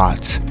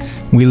lot.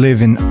 We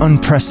live in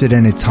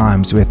unprecedented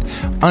times with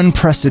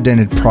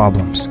unprecedented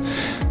problems.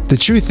 The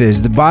truth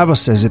is, the Bible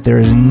says that there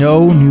is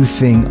no new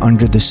thing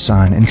under the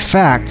sun. In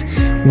fact,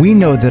 we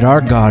know that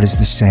our God is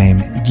the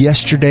same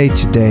yesterday,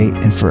 today,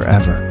 and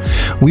forever.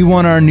 We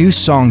want our new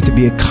song to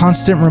be a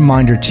constant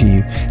reminder to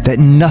you that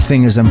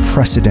nothing is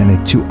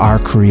unprecedented to our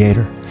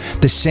Creator.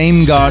 The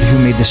same God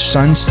who made the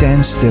sun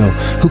stand still,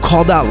 who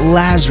called out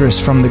Lazarus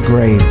from the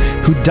grave,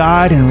 who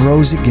died and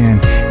rose again,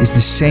 is the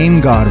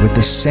same God with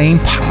the same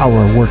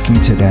power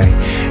working today.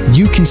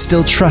 You can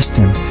still trust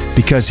Him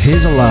because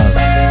His love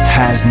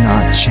has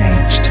not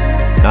changed.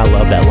 I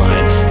love that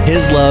line.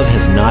 His love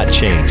has not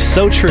changed.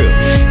 So true.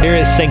 Here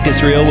is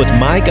Sanctus Real with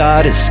My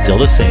God is Still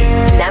the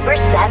Same. Number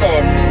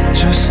 7.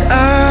 Just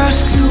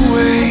ask the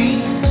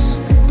waves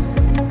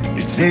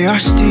if they are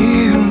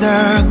still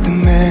at the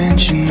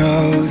mention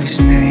of His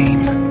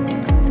name.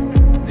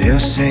 They'll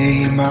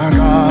say my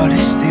God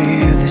is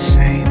still the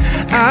same.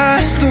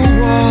 Ask the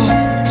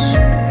walls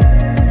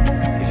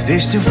if they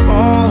still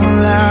fall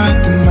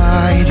at the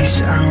mighty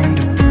sound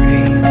of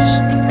praise.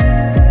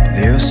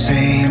 They'll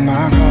say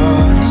my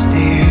God is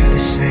still the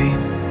same.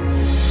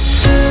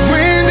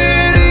 When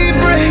did he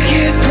break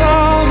his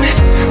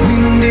promise?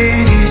 When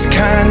did his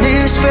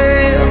kindness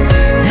fail?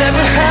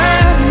 Never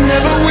has,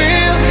 never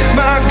will.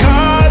 My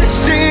God is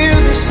still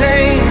the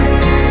same.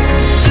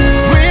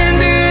 When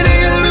did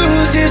he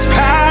lose his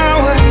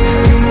power?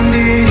 When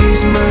did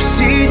his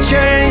mercy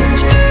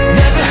change?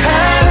 Never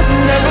has,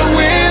 never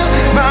will.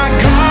 My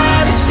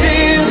God is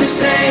still the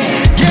same.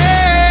 Yeah.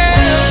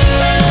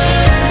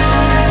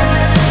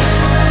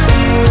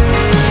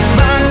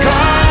 My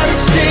God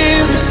is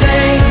still the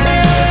same.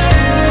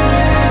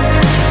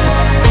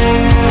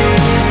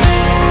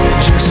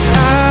 Just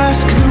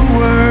ask the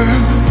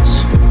words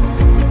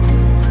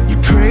you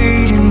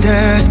prayed in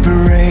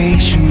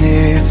desperation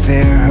if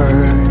they're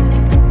heard.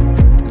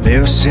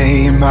 They'll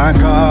say my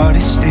God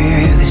is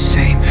still the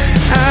same.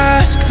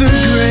 Ask the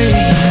grave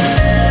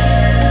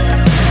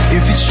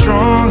if it's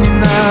strong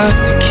enough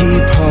to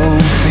keep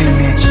hoping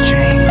its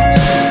chains.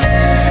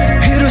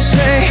 It'll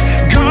say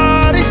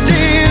God is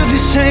still the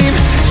same.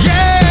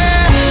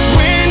 Yeah.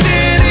 When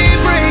did he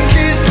break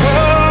his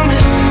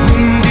promise?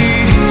 When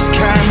did his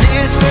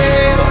kindness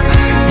fail?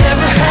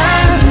 Never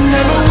has,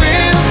 never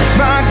will.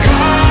 My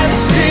God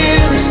is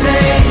still the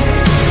same.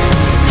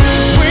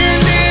 When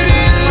did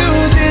he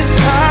lose his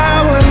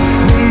power?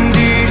 When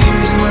did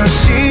his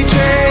mercy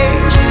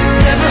change?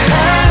 Never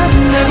has,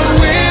 never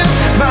will.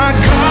 My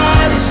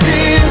God is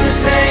still the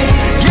same.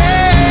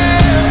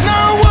 Yeah.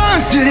 Not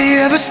once did he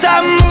ever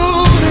stop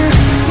moving.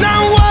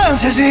 Not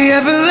once has he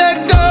ever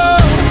let go.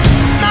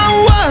 Not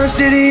once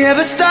did he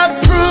ever stop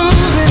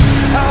proving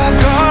our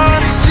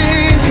God is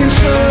in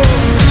control.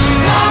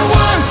 Not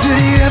once did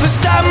he ever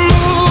stop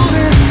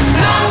moving.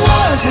 Not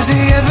once has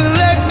he ever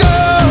let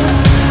go.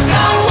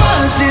 Not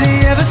once did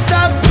he ever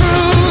stop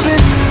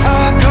proving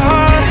our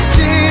God is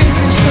in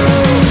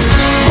control.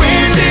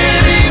 When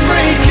did he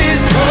break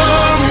his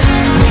promise?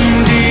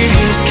 When did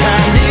his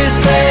kindness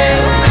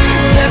fail?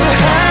 Never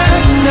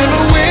has,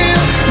 never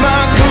will.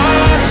 My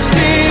God is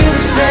still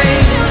the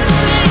same.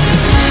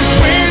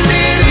 When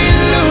did he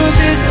lose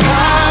his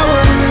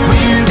power?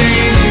 When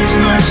did his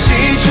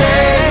mercy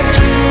change?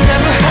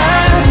 Never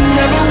has,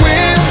 never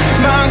will.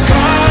 My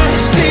God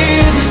is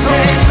still the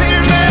same.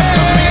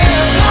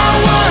 Not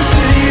once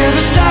did he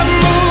ever stop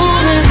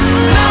moving.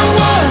 Not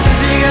once has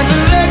he ever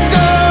let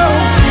go.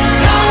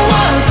 Not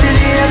once did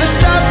he ever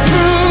stop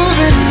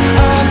proving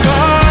our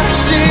God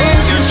is in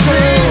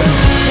control.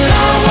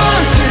 Not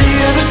once did he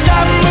ever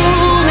stop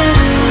moving.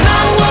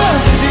 Not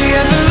once has he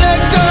ever let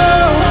go.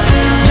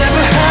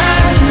 Never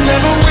has,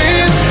 never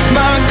will.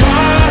 My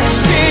God is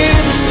still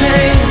the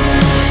same.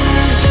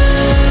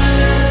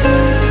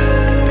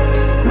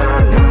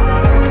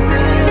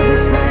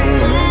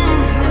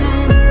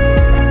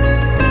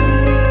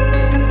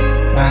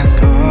 My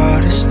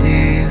God is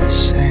still the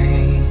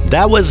same.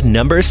 That was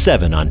number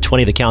 7 on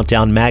 20 The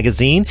Countdown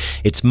magazine.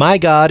 It's My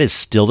God is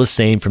Still the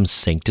Same from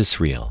Sanctus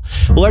Real.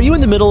 Well, are you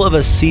in the middle of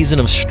a season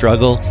of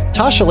struggle?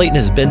 Tasha Layton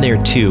has been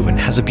there too and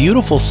has a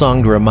beautiful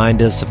song to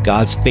remind us of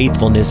God's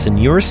faithfulness in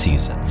your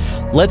season.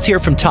 Let's hear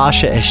from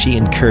Tasha as she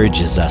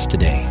encourages us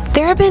today.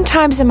 There have been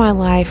times in my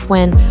life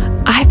when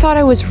I thought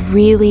I was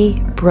really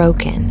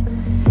broken.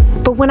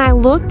 But when I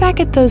look back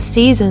at those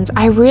seasons,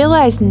 I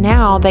realize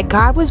now that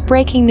God was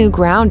breaking new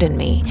ground in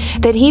me,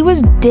 that He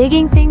was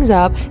digging things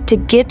up to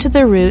get to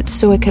the roots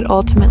so it could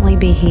ultimately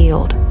be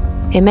healed.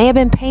 It may have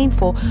been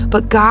painful,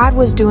 but God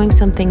was doing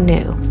something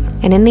new.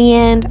 And in the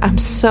end, I'm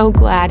so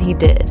glad He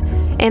did.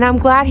 And I'm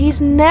glad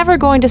He's never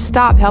going to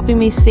stop helping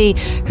me see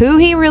who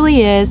He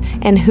really is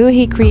and who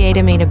He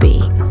created me to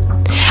be.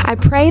 I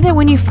pray that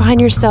when you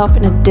find yourself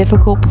in a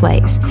difficult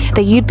place,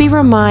 that you'd be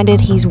reminded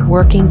He's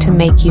working to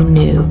make you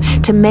new,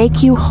 to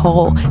make you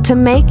whole, to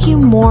make you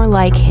more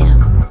like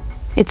Him.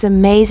 It's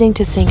amazing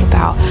to think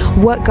about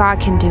what God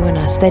can do in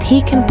us, that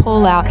He can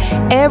pull out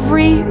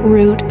every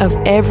root of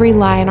every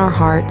lie in our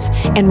hearts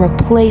and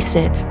replace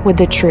it with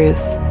the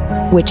truth,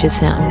 which is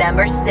Him.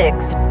 Number 6.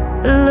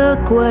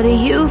 Look what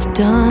you've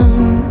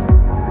done.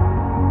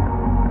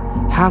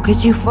 How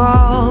could you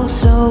fall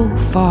so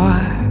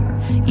far?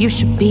 You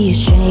should be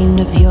ashamed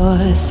of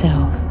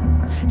yourself.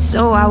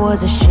 So I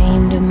was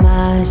ashamed of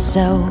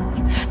myself.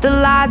 The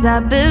lies I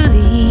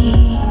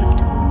believed,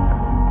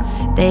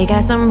 they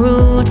got some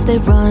roots that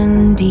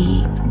run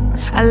deep.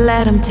 I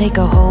let them take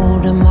a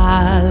hold of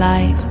my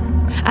life.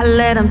 I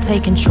let them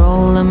take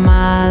control of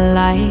my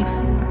life.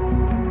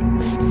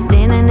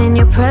 Standing in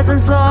your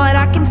presence, Lord,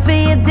 I can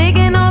feel you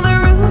digging all the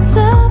roots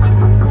up.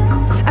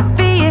 I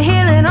feel you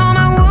healing all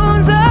my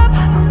wounds up.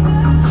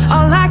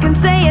 All I can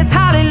say is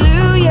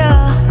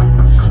hallelujah.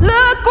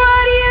 Look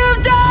what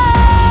you've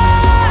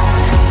done.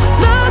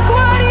 Look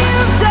what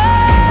you've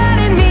done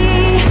in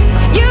me.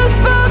 You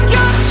spoke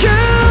your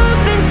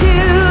truth into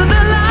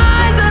the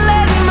lies and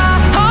letting my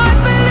heart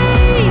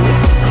believe.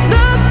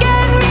 Look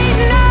at me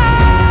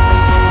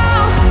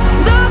now.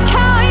 Look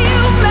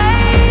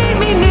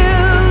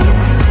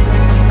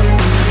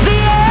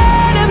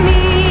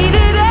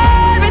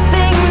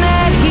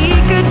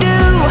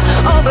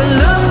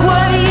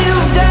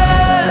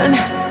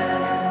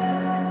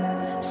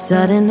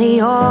Suddenly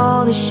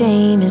all the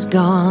shame is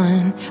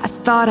gone. I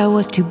thought I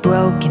was too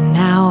broken,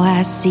 now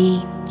I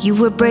see you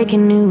were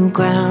breaking new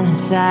ground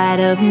inside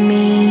of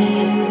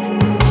me.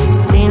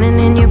 Standing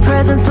in your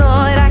presence,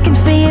 Lord, I can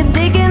feel you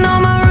digging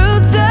all my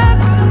roots up.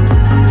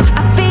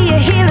 I feel you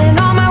healing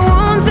all my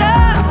wounds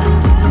up.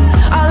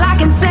 All I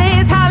can say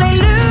is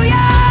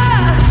hallelujah.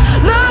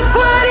 Look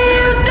what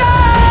you've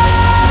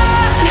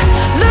done.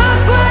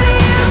 Look what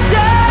you've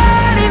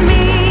done in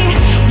me.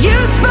 You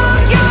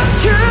spoke your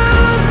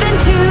truth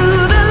into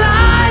the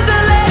lies I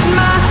let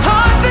my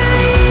heart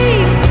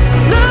believe.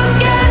 Look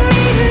at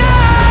me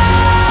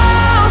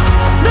now.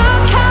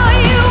 Look how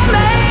you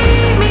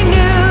made me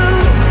new.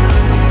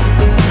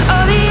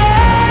 Oh, the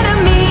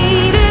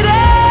enemy did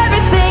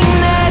everything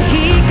that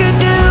he could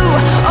do.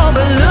 Oh,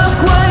 but look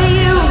what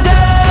you've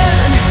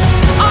done.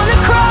 On the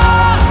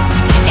cross,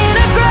 in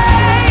a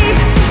grave,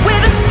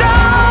 with a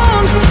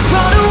stone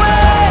rolled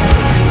away.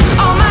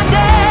 All my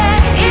debt,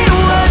 it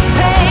was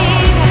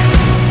paid.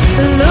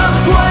 Look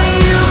what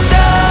you've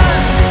done.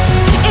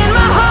 In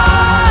my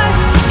heart,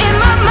 in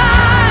my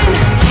mind,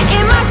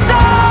 in my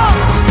soul,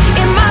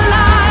 in my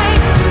life.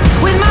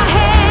 With my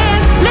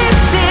hands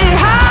lifted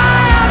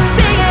high, I'm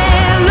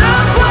singing.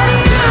 Look what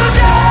you've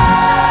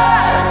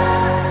done.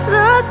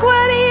 Look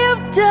what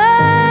you've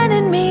done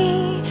in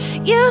me.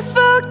 You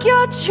spoke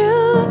your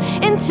truth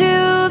into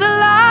the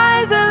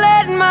lies I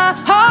let my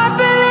heart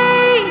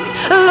believe.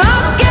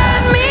 Look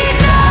at me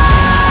now.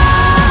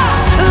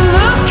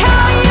 Look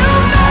how you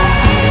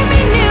made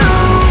me new.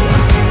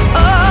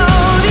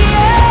 Oh, the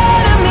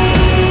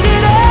enemy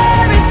did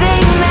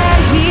everything that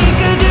he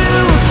could do.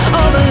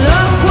 Oh, but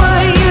look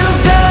what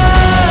you've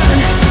done.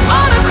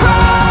 On a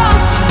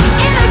cross,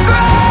 in a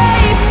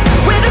grave,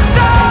 with a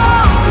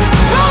stone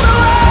rolled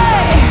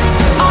away.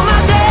 All my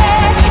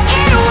debt,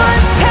 it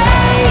was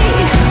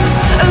paid.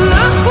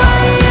 Look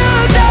what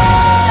you've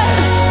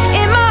done.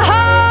 In my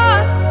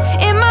heart,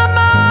 in my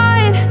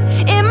mind,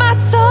 in my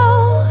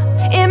soul,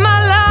 in my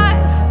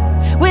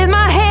life. With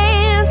my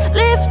hands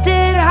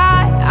lifted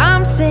high,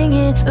 I'm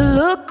singing.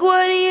 Look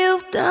what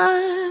you've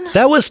done.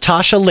 That was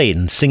Tasha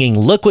Layton singing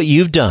Look What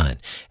You've Done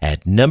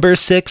at number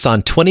 6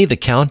 on 20 The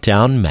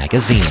Countdown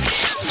magazine.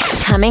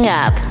 Coming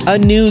up, A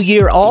new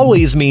year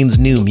always means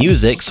new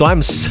music, so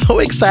I'm so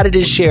excited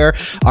to share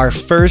our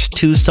first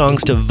 2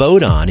 songs to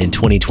vote on in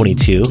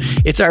 2022.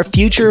 It's our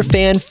future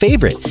fan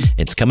favorite.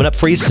 It's coming up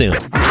for you soon.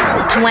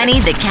 20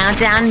 The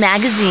Countdown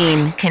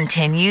magazine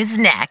continues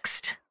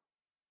next.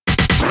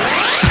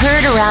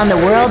 Heard around the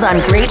world on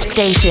great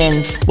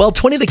stations. Well,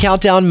 20 The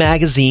Countdown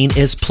magazine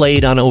is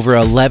played on over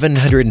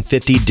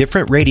 1,150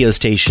 different radio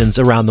stations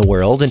around the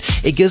world, and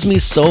it gives me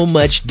so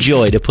much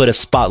joy to put a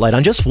spotlight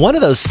on just one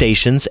of those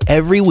stations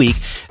every week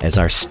as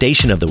our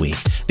station of the week.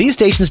 These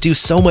stations do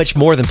so much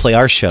more than play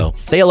our show.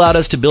 They allowed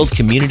us to build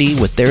community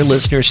with their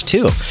listeners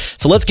too.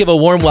 So let's give a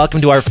warm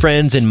welcome to our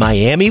friends in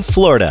Miami,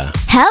 Florida.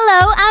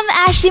 Hello, I'm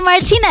Ashley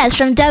Martinez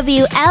from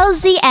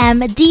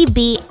WLZM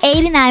DB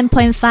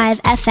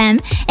 89.5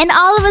 FM, and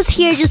all of us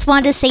here just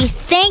want to say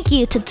thank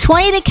you to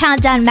 20 The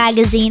Countdown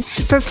magazine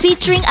for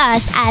featuring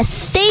us as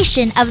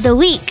Station of the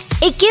Week.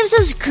 It gives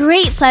us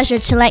great pleasure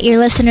to let your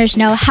listeners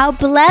know how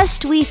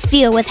blessed we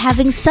feel with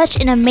having such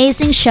an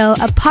amazing show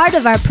a part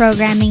of our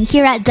programming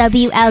here at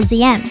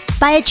WLZM.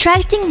 By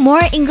attracting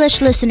more English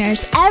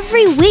listeners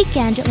every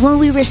weekend when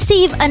we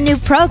receive a new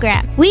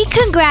program. We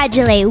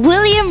congratulate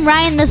William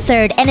Ryan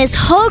III and his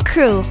whole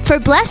crew for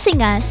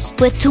blessing us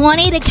with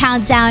 20 The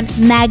Countdown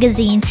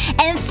magazine,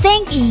 and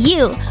thank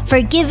you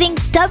for giving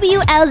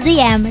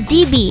WLZM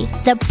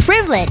DB the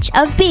privilege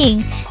of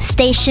being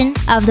Station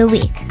of the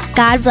Week.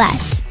 God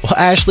bless. Well,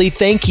 Ashley,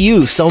 thank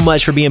you so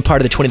much for being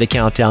part of the 20 The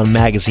Countdown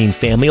magazine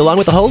family, along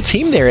with the whole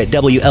team there at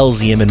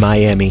WLZM in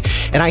Miami.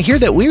 And I hear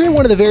that we're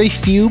one of the very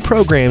few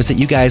programs that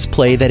you guys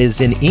play that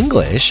is in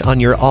English on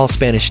your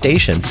all-Spanish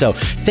station. So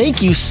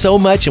thank you so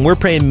much, and we're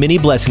praying many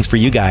blessings for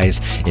you guys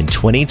in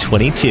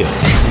 2022.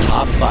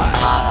 Top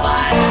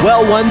 5.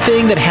 Well, one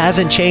thing that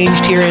hasn't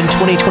changed here in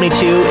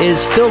 2022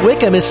 is Phil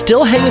Wickham is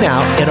still hanging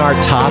out in our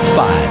top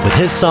 5 with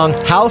his song,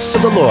 House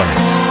of the Lord.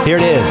 Here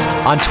it is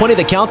on 20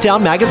 The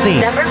Countdown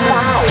magazine. Number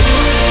 5.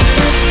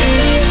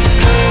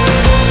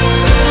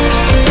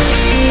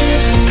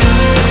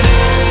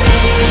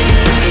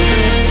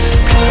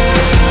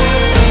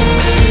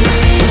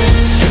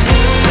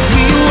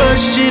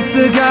 Worship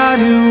the God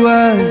who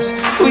was.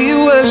 We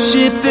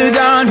worship the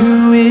God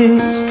who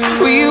is.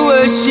 We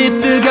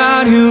worship the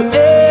God who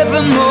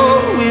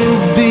evermore will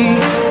be.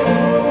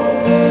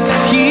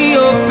 He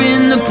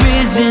opened the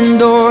prison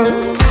doors.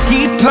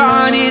 He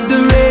parted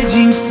the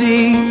raging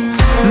sea.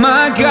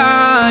 My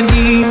God,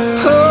 He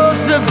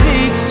holds the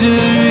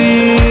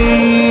victory.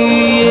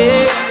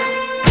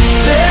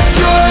 There's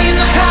joy in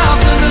the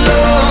house of the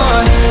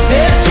Lord.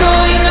 There's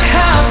joy in the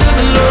house of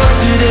the Lord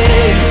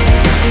today.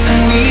 And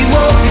we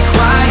won't be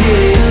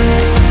quiet.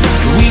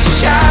 We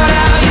shout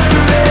out your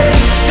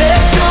praise.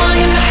 There's joy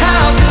in the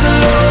house of the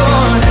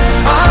Lord.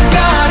 Our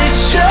God is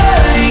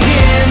surely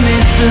in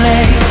this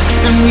place.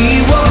 And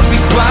we won't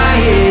be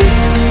quiet.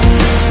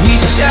 We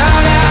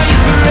shout out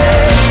your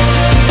praise.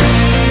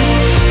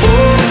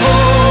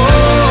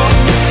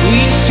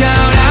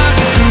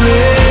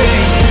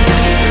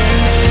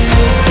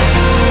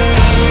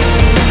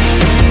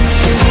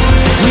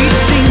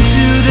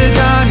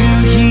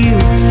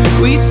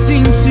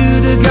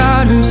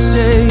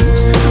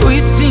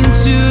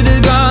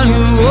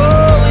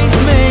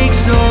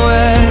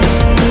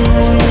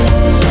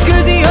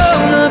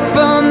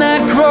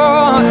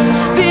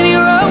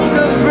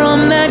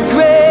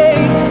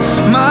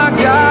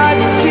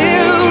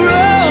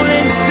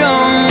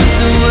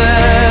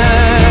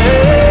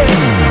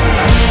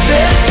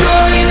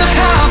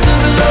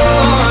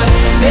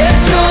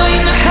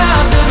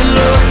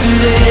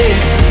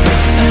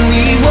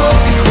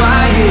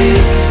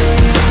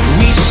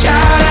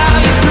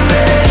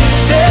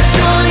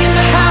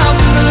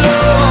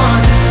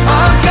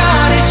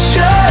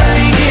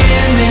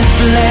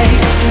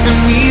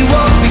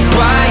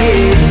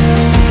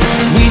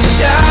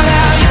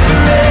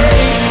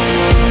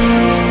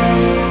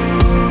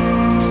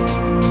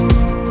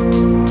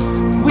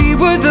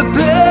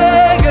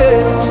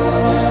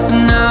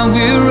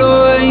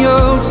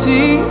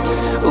 see.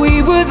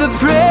 We were the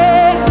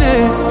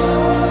prisoners,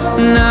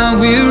 now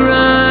we're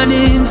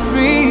running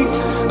free.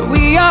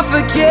 We are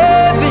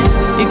forgiven,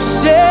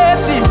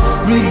 accepted,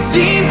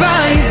 redeemed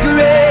by His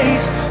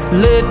grace.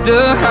 Let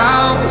the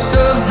house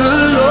of the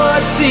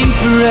Lord sing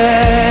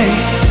praise.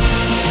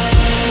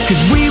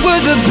 'Cause we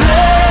were the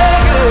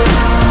beggars,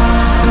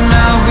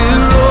 now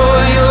we're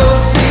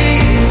royalty.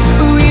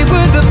 We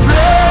were the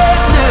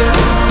prisoners,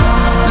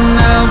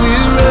 now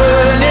we're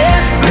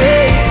running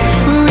free.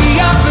 We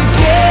are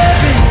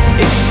forgiven,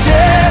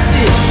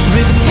 accepted,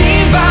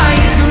 redeemed by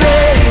His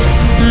grace.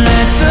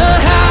 Let the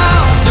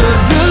house of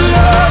the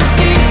Lord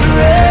sing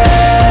praise.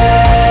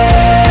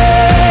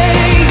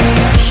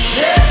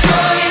 There's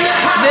joy in the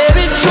house. There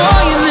is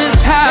joy in this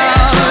house.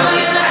 There's joy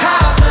in the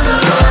house of the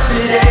Lord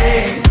today,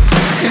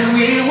 and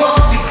we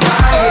won't be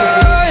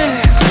quiet.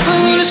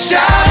 We're gonna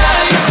shout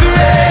out your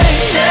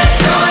praise. There's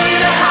joy in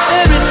the house.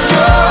 There is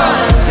joy.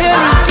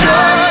 There is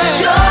joy.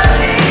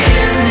 Surely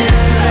in this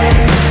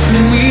place,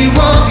 and we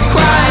won't be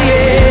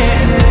quiet.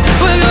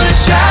 We're gonna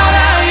shout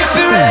out your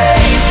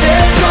praise.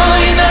 There's joy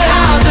in the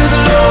house of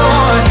the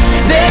Lord.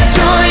 There's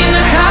joy in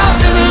the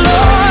house of the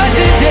Lord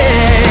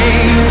today.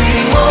 We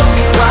won't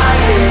be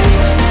quiet.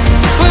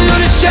 We're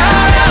gonna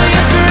shout out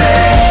your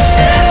praise.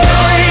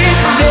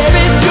 There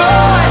is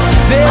joy.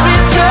 There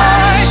is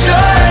joy.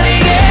 Surely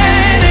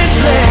in this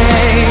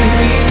place,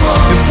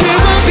 we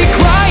won't be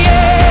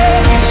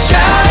quiet.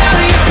 Shout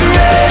out your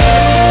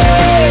praise.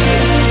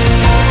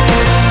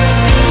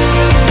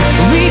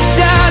 We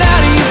shout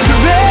out your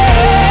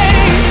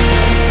praise.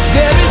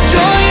 There is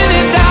joy in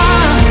this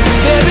house.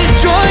 There is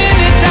joy in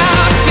this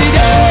house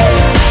today.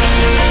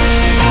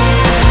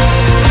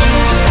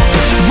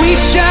 We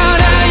shout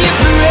out your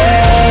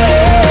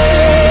praise.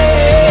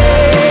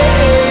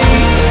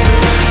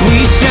 We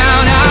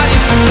shout out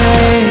your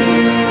praise.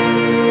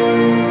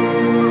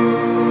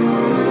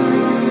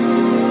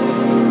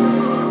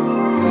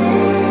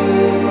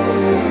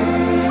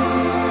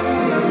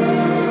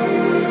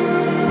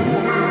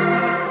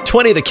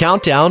 '20 The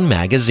Countdown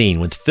Magazine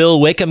with Phil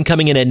Wickham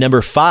coming in at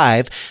number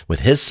 5 with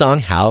his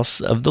song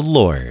House of the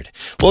Lord.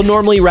 Well,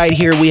 normally right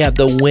here we have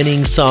the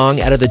winning song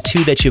out of the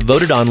 2 that you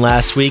voted on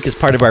last week as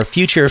part of our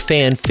future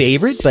fan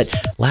favorite, but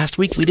last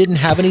week we didn't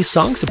have any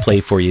songs to play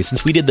for you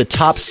since we did the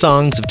top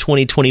songs of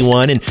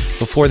 2021, and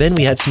before then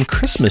we had some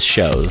Christmas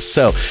shows.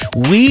 So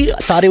we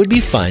thought it would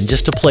be fun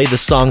just to play the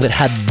song that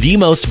had the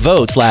most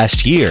votes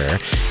last year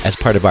as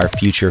part of our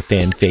future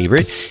fan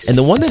favorite, and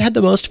the one that had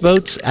the most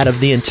votes out of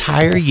the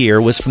entire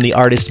year was from the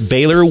artist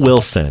Baylor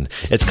Wilson.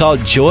 It's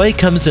called Joy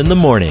Comes in the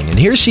Morning, and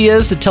here she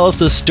is to tell us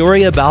the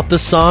story about the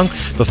song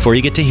before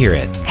you get to hear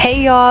it.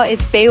 Hey y'all,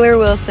 it's Baylor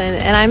Wilson,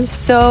 and I'm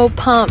so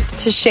pumped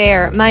to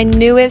share my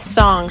newest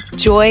song,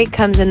 Joy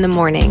Comes in the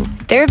Morning.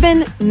 There have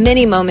been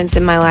many moments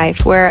in my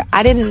life where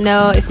I didn't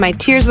know if my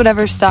tears would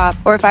ever stop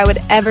or if I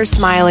would ever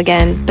smile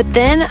again. But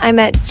then I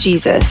met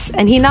Jesus,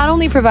 and He not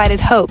only provided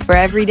hope for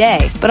every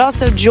day, but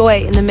also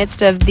joy in the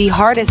midst of the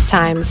hardest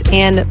times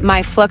and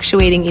my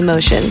fluctuating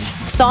emotions.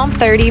 Psalm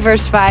 30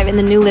 verse 5 in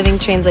the New Living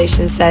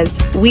Translation says,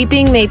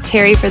 "Weeping may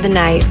tarry for the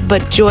night,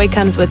 but joy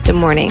comes with the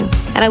morning."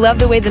 And I love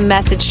the way the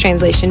Message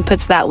translation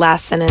puts that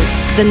last sentence.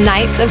 The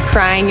nights of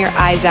crying your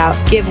eyes out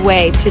give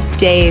way to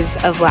days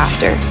of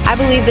laughter. I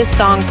believe this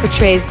song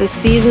portrays the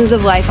seasons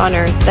of life on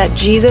earth that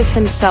Jesus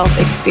Himself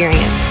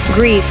experienced.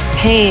 Grief,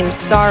 pain,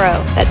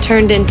 sorrow that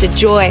turned into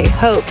joy,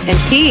 hope, and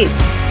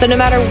peace. So no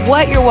matter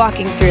what you're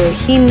walking through,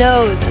 He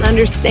knows and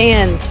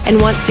understands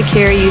and wants to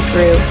carry you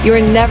through. You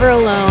are never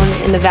alone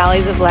in the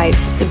valleys of life,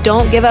 so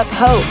don't give up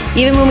hope.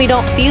 Even when we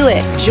don't feel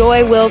it,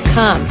 joy will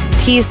come.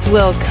 Peace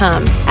will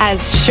come,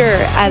 as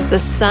sure as the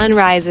sun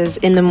rises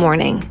in the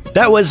morning.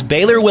 That was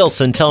Baylor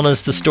Wilson telling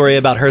us the story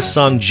about her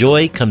song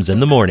Joy Comes in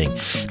the Morning.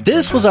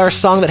 This was our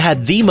song that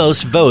had the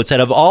most votes out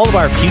of all of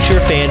our future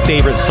fan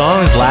favorite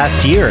songs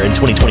last year in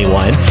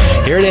 2021.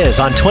 Here it is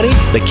on 20,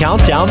 The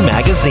Countdown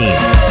Magazine.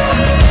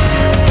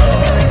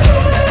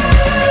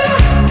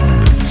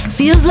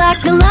 Feels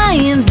like a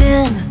lion's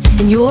den,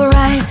 and you're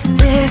right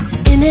there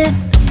in it.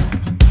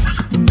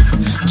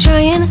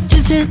 Trying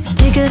just to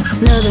take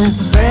another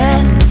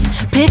breath.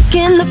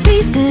 Picking the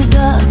pieces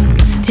up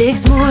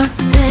takes more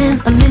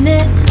than a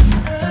minute.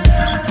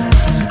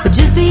 But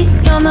just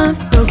beyond the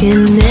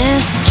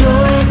brokenness,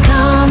 joy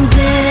comes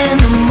in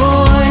the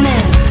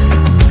morning.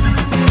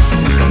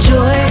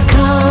 Joy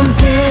comes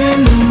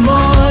in the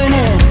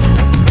morning.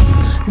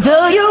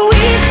 Though you're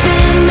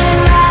weeping may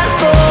last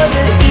for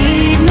the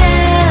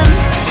evening,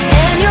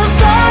 and your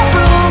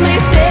sorrow may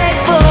stay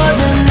for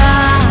the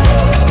night.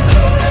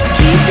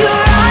 Keep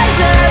your eyes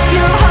up,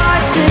 your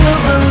heart still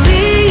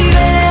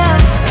believing,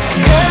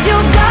 'cause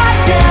your God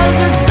tells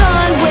the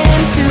sun when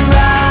to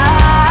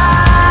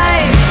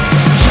rise.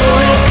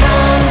 Joy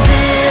comes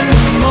in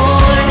the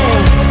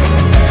morning.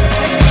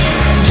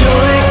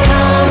 Joy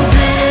comes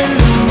in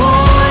the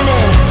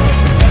morning.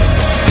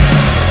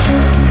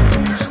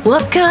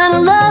 What kind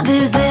of love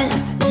is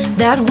this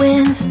that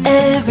wins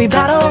every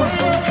battle?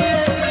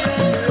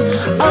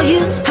 All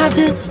you have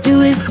to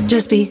do is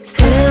just be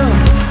still.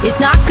 It's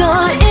not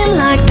gonna end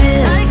like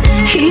this.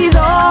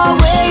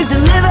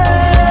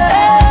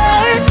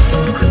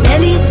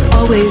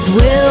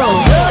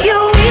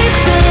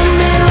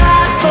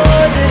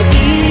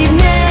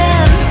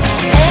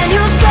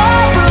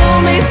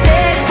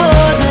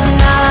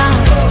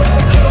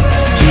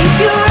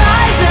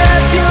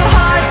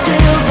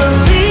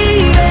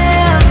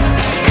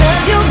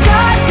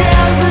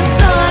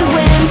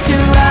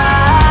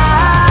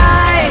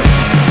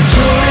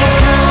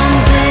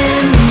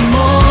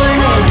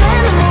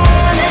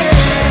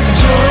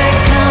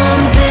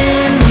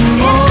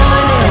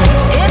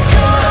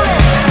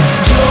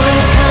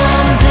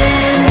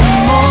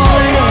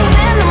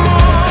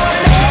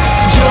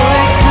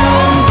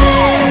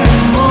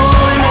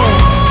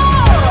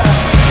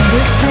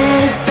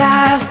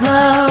 steadfast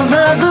love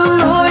of the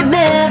Lord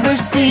never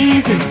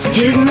ceases.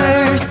 His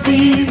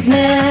mercies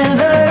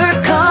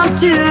never come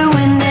to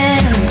an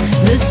end.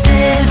 The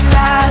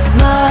steadfast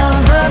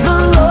love of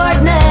the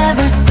Lord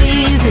never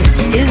ceases.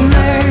 His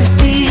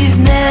mercies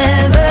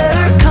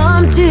never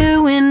come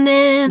to an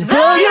end.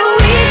 Though your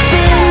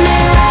weeping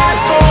may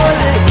last for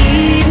the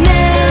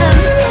evening,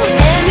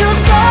 and your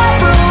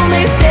sorrow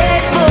may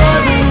stay for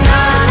the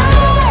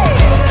night,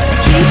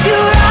 keep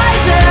your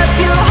eyes up,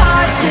 your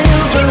heart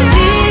still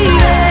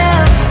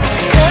believing,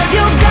 'cause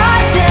your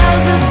God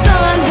tells the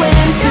sun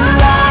when to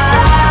rise.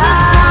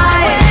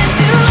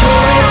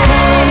 Joy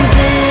comes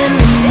in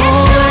the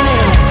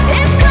morning.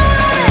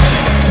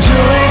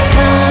 Joy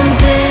comes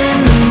in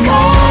the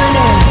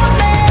morning.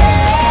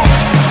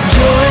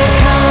 Joy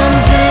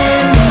comes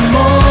in the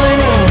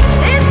morning.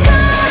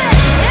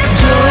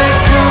 Joy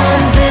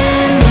comes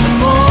in the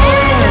morning.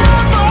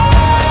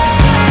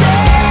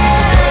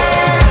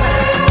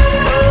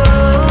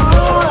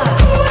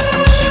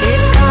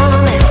 It's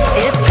coming,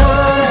 it's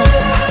coming.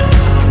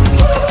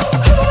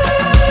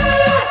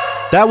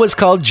 That was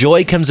called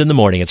Joy Comes in the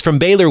Morning. It's from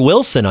Baylor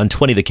Wilson on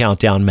 20 The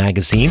Countdown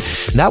magazine.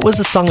 And that was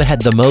the song that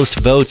had the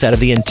most votes out of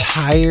the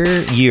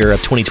entire year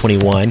of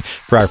 2021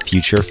 for our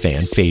future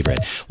fan favorite.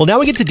 Well, now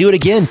we get to do it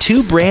again.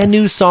 2 brand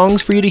new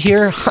songs for you to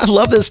hear. I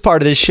love this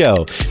part of this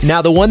show.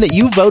 Now, the one that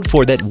you vote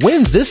for that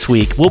wins this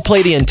week, we'll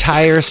play the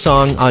entire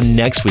song on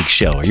next week's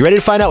show. Are you ready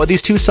to find out what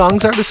these 2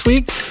 songs are this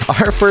week?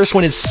 Our first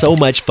one is so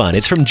much fun.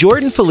 It's from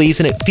Jordan Feliz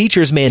and it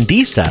features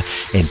Mandisa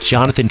and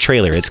Jonathan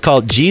Traylor. It's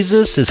called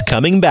Jesus is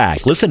Coming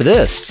Back. Listen to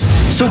this.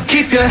 So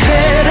keep your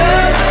head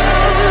up.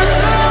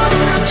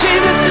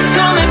 Jesus is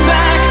coming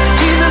back.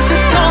 Jesus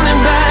is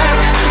coming back.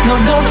 No,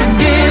 don't you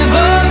give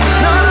up.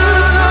 No, no,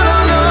 no, no, no,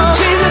 no.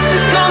 Jesus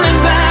is coming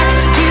back.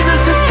 Jesus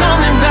is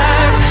coming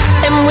back.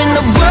 And when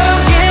the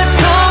world gets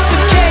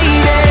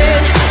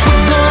complicated,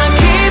 we're gonna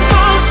keep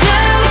on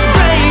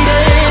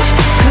celebrating.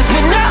 'Cause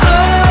we know,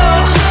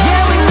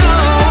 yeah we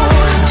know,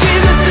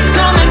 Jesus is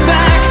coming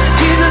back.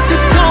 Jesus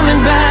is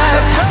coming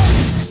back.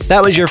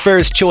 That was your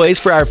first choice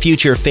for our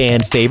future fan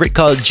favorite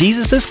called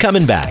Jesus is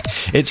Coming Back.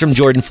 It's from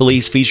Jordan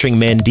Feliz featuring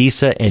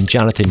Mandisa and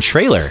Jonathan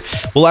Traylor.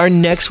 Well, our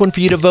next one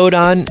for you to vote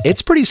on,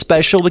 it's pretty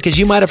special because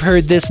you might have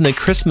heard this in the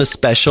Christmas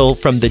special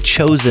from The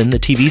Chosen, the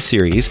TV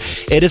series.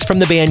 It is from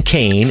the band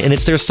Cain, and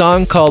it's their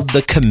song called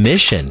The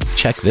Commission.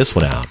 Check this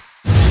one out.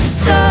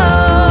 So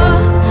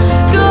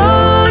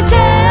go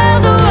tell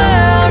the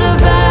world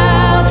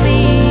about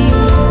me.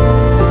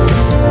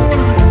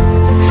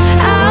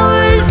 I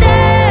was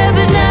there,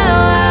 but now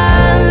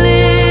I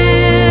live.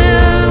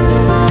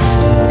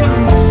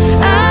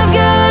 I've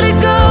gotta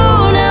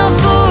go now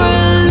for a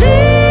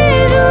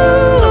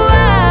little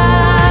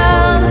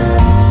while.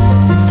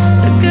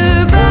 But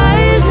goodbye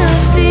is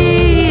not the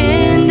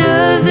end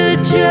of the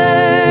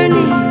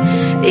journey,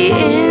 the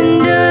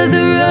end of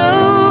the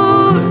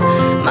road.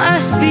 My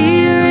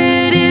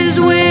spirit is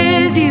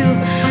with you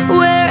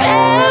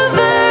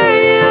wherever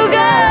you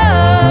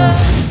go.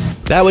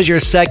 That was your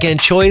second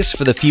choice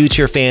for the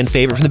future fan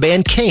favorite from the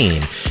band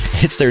Cain.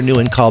 It's their new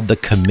one called The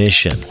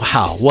Commission.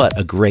 Wow, what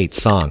a great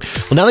song.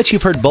 Well, now that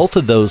you've heard both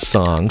of those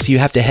songs, you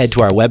have to head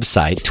to our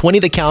website,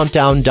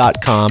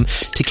 20thecountdown.com,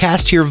 to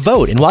cast your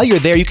vote. And while you're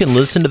there, you can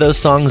listen to those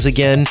songs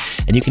again,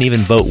 and you can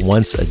even vote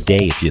once a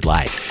day if you'd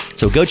like.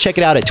 So go check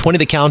it out at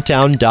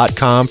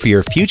 20thecountdown.com for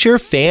your future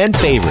fan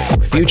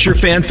favorite. Future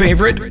fan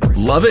favorite?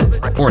 Love it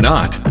or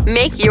not?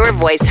 Make your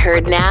voice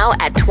heard now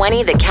at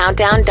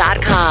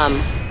 20thecountdown.com.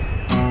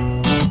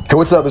 Hey,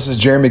 what's up? This is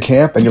Jeremy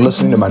Camp, and you're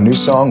listening to my new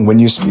song, When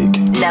You Speak.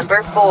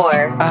 Number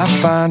 4. I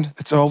find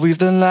it's always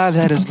the lie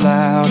that is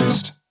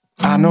loudest.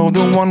 I know the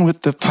one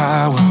with the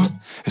power.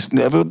 It's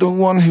never the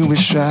one who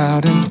is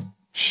shouting,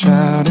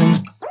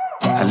 shouting.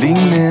 I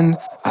lean in,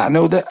 I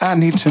know that I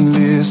need to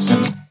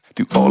listen.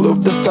 Through all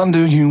of the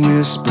thunder you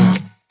whisper.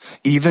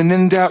 Even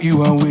in doubt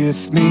you are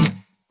with me,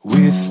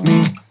 with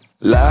me.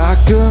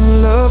 Like a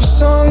love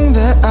song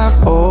that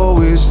I've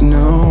always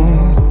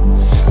known.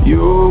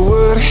 Your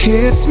word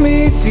hits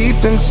me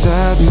deep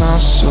inside my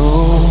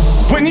soul.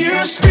 When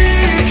you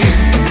speak,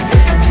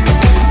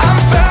 I'm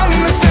found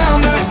in the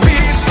sound of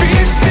peace. Be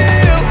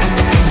still.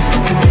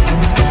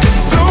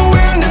 The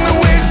wind and the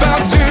waves bow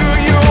to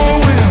your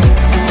will.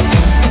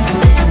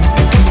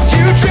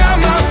 You drown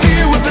my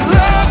fear with a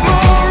love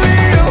more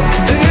real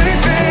than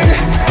anything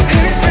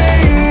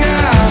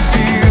I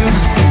feel.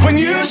 When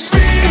you speak.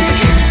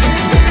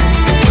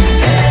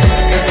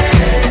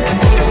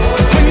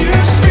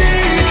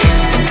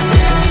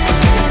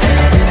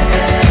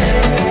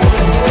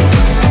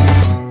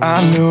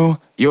 I know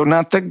you're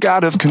not the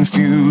god of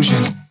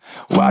confusion.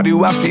 Why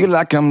do I feel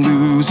like I'm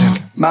losing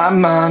my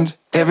mind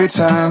every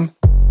time?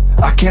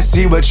 I can't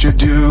see what you're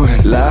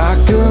doing.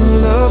 Like a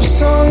love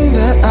song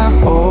that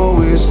I've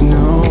always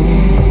known.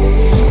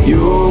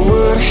 Your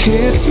word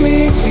hits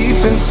me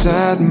deep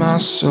inside my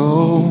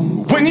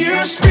soul. When you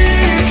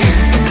speak,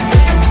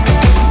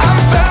 I'm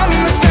found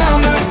in the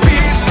sound of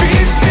peace. Be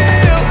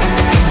still.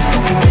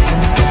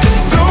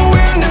 The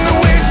wind and the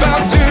waves bow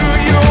to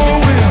your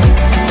will.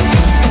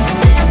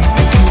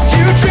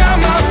 You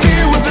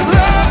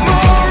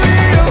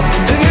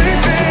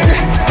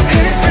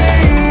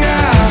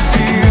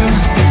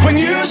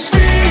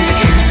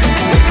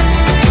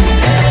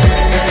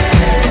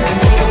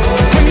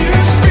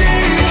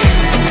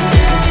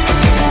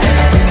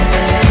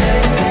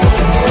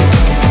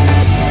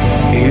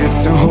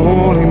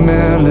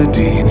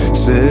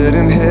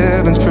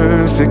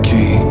the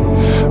key.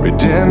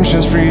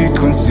 Redemption's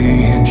frequency,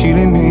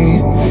 healing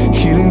me,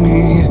 healing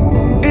me.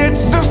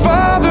 It's the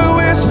Father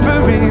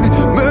whispering,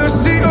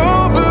 mercy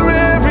over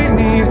every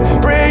need,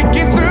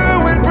 breaking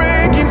through and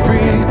breaking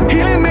free.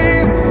 Healing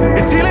me,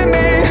 it's healing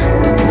me.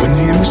 When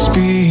you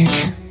speak,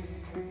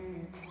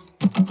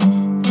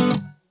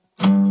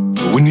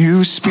 when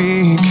you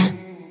speak,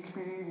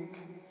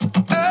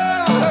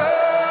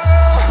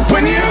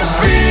 when you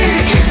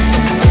speak,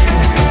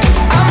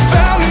 I'm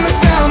found in the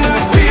sound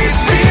of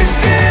peace. Be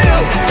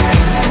still.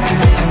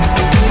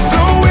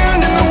 The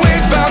wind and the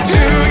waves bow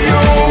to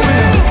your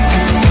will.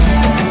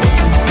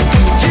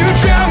 You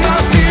drown my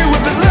fear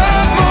with the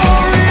love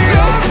more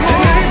real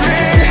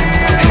than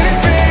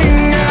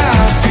anything I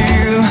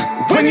feel.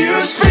 When you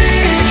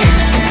speak,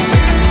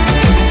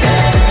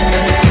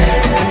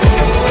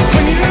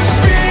 when you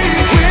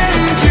speak, when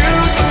you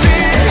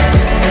speak,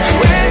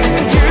 when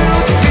you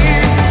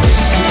speak.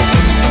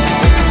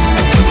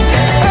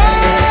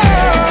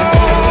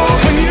 Oh,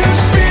 when you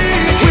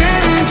speak,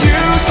 when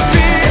you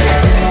speak,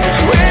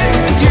 when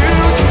you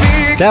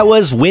speak. That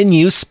was When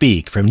You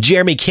Speak from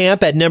Jeremy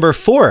Camp at number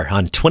 4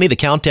 on 20 The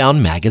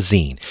Countdown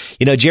magazine.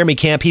 You know, Jeremy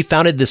Camp, he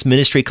founded this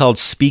ministry called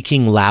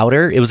Speaking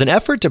Louder. It was an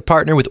effort to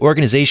partner with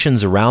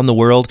organizations around the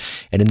world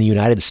and in the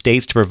United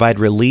States to provide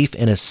relief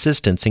and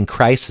assistance in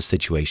crisis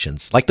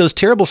situations, like those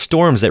terrible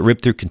storms that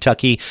ripped through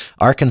Kentucky,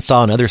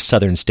 Arkansas, and other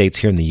southern states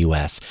here in the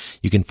U.S.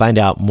 You can find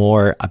out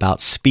more about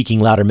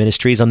Speaking Louder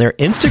Ministries on their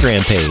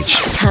Instagram page.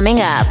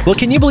 Coming up. Well,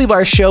 can you believe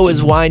our show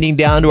is winding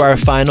down to our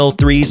final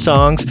 3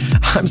 songs?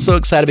 I'm so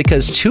excited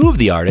because 2 of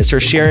the artists are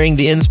sharing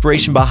the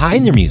inspiration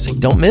behind their music.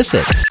 Don't miss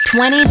it.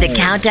 20 The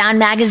Countdown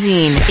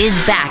magazine is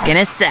back in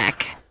a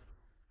sec.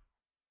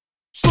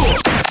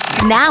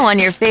 Now on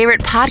your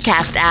favorite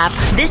podcast app,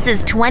 this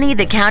is 20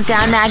 The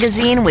Countdown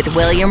magazine with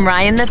William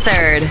Ryan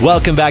III.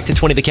 Welcome back to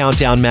 20 The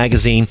Countdown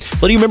magazine.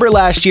 Well, do you remember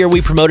last year we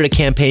promoted a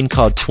campaign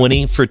called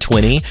 20 for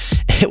 20?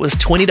 It was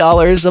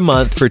 $20 a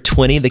month for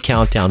 20 The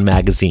Countdown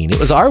magazine. It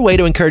was our way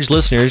to encourage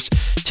listeners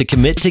to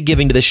commit to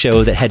giving to the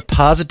show that had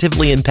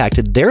positively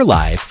impacted their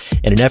life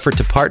in an effort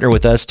to partner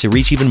with us to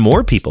reach even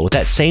more people with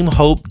that same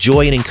hope,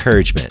 joy, and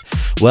encouragement.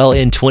 Well,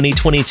 in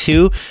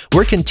 2022,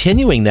 we're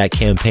continuing that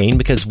campaign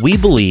because we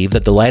believe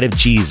that the light of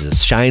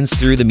Jesus shines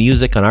through the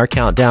music on our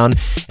countdown,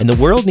 and the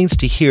world needs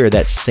to hear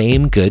that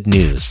same good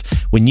news.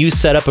 When you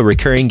set up a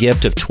recurring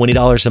gift of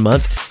 $20 a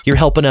month, you're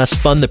helping us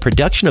fund the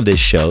production of this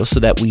show so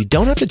that we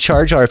don't have to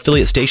charge our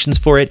affiliate stations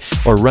for it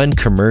or run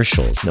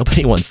commercials.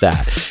 Nobody wants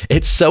that.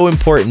 It's so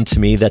important to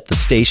me that the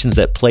stations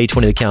that play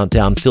 20 The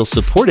Countdown feel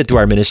supported through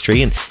our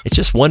ministry, and it's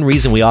just one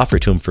reason we offer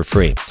to them for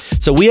free.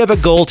 So we have a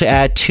goal to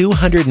add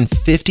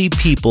 250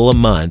 people a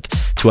month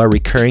to our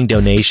recurring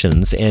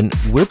donations, and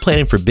we're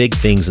planning for big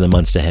things in the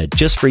months ahead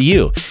just for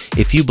you.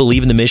 If you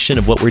believe in the mission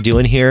of what we're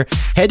doing here,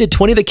 head to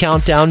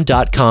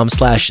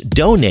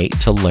 20thecountdown.com/donate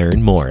to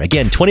learn more.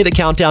 Again,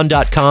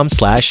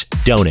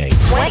 20thecountdown.com/donate.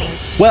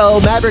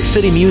 Well, Maverick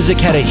City Music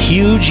had a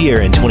huge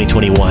year in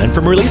 2021,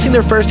 from releasing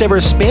their first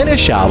ever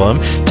Spanish album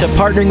to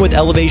partnering with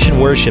Elevation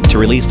Worship to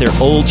release their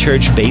Old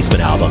Church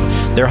Basement album.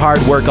 Their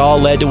hard work all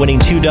led to winning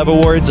 2 Dove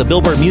Awards, a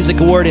Billboard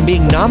Music Award, and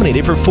being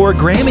nominated for 4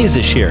 Grammys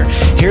this year.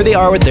 Here they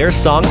are with their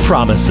song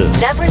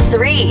Promises. Number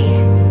 3.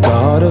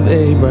 God of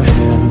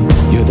Abraham,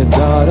 you're the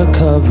God of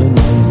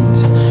covenant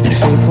and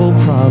faithful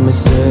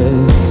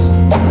promises.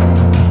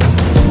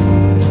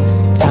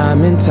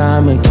 Time and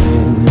time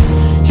again,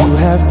 you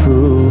have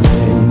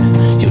proven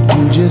you'll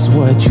do just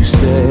what you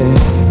said.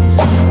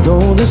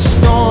 Though the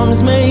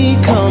storms may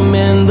come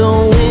and the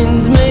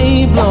winds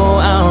may blow,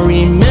 I'll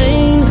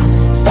remain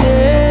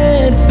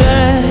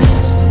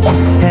steadfast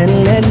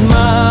and let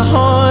my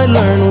heart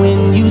learn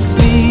when you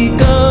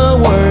speak a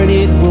word,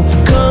 it will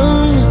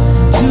come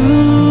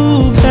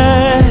to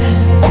pass.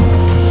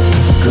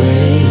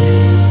 Great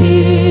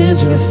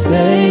is your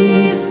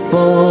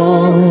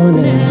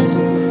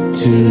faithfulness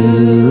to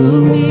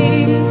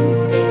me.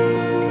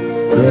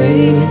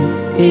 Great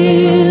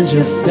is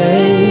your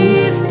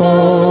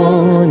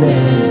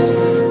faithfulness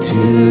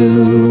to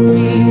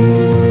me.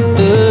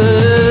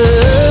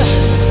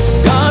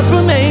 God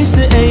from age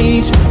to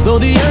age, though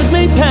the earth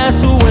may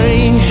pass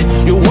away,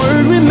 your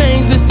word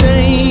remains the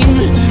same.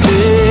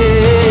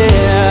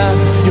 Yeah,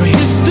 your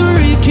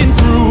history can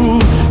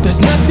prove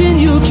there's nothing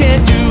you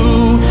can't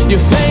do. You're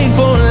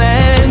faithful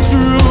and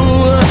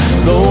true.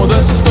 Though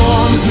the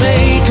storms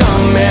may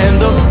come and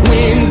the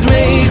winds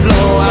may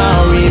blow,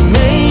 I'll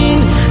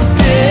remain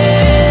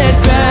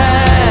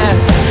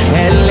steadfast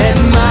and let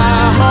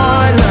my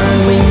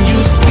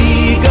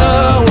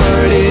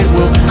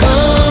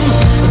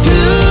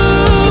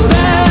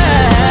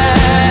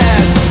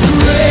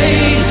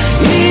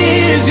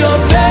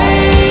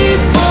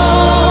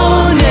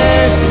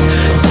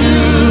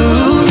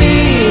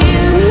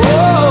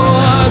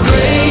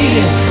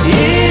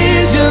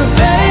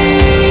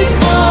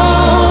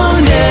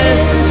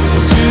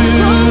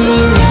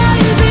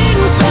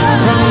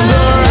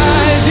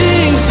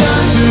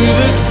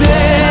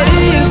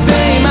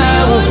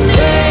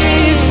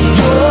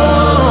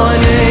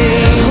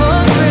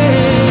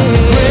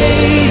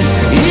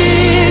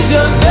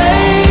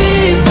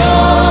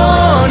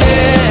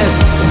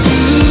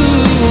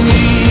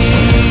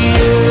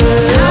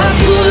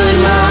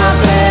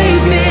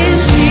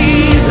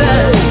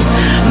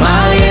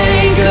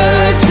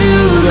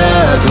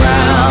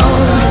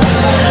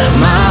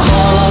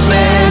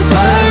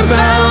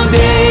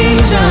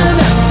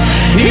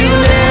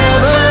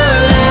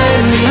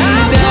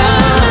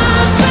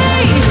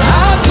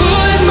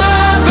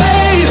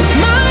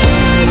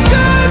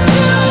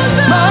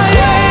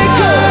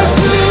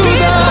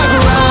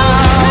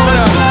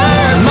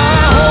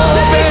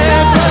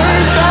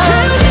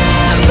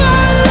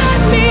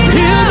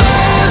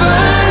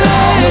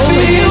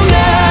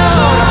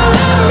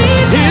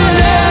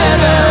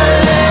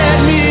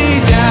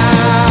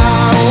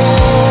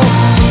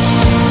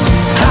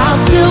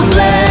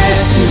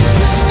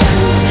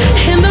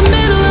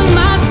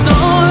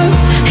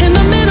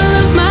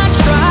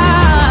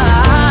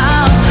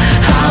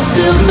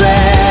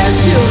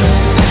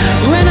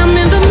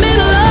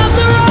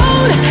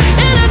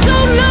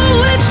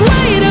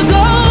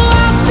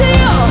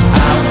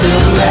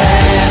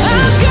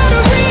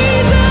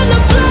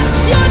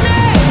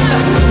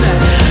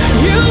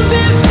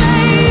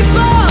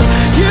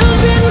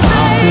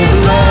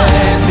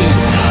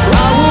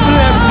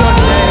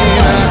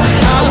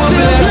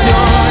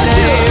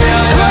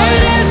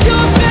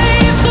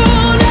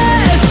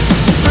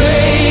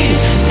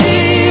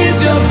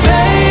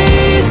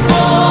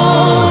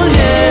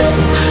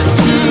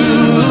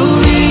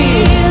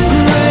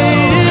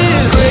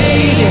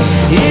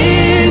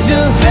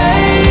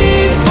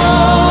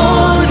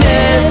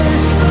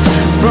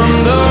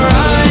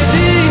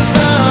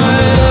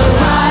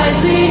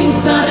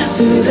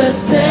the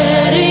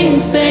setting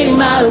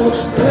sun, I will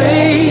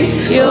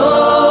praise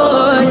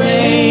your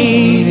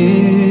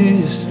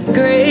name.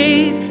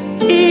 Great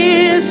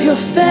is your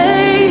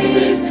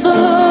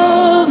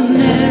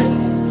faithfulness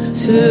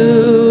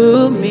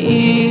to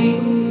me.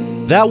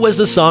 That was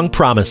the song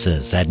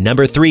Promises at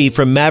number 3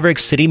 from Maverick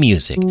City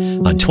Music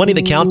on 20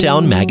 The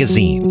Countdown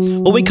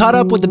magazine. Well, we caught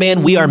up with the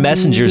band We Are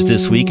Messengers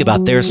this week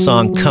about their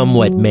song Come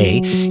What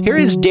May. Here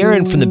is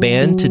Darren from the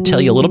band to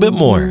tell you a little bit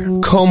more.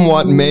 Come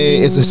What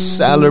May is a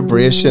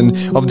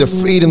celebration of the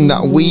freedom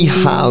that we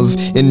have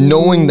in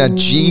knowing that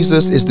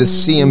Jesus is the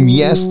same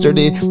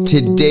yesterday,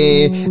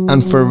 today,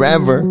 and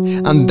forever.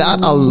 And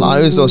that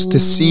allows us to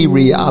see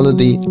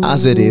reality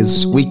as it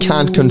is. We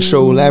can't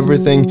control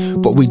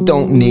everything, but we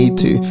don't need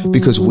to,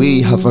 because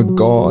we have a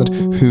God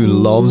who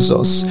loves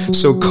us.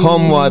 So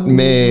come what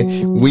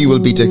may, we will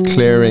be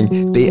declaring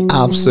the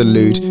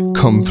absolute,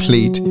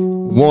 complete,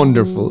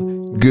 wonderful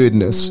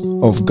goodness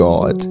of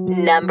God.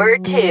 Number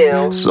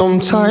 2.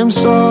 Sometimes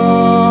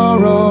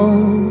sorrow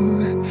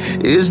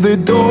is the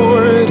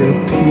door to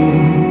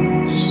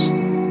peace.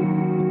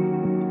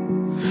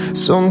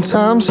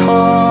 Sometimes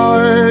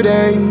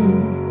heartache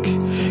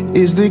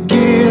is the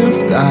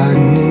gift I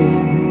need.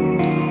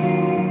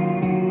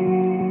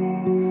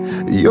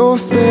 You're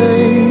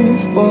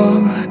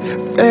faithful,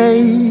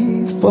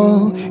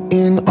 faithful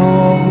in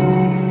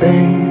all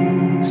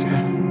things.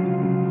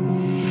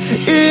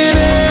 In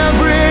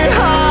every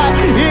high,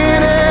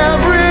 in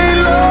every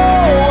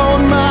low,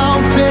 on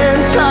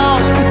mountain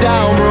tops,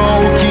 down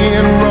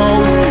broken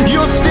roads,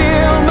 you're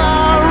still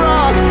my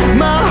rock,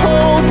 my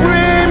hope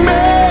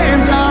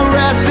remains. I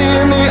rest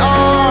in the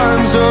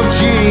arms of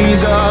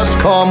Jesus,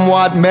 come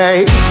what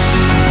may.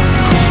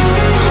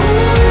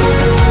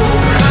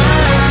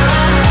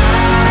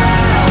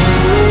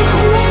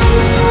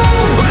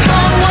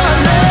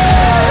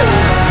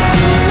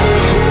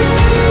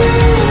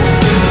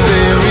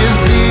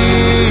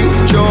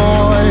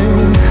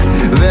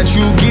 That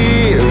you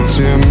give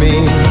to me,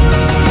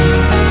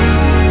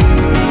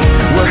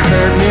 where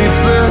hurt meets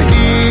the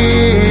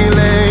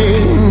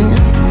healing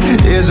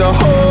is a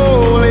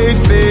holy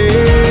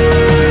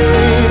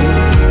thing.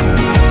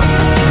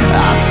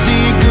 I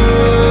see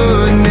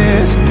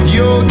goodness,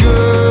 your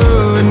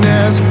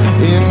goodness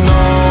in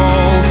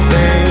all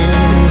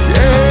things.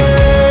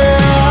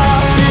 Yeah.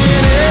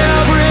 In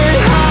every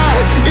high,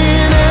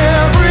 in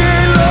every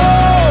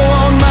low,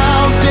 on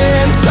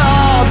mountain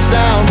tops,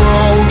 down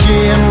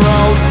broken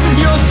roads,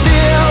 you're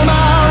still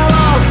my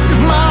rock,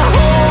 my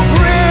hope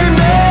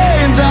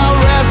remains. I'll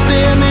rest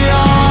in the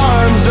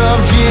arms of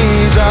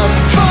Jesus.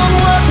 Come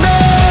what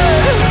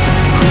may,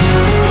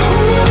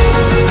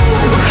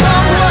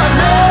 come what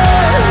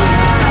may,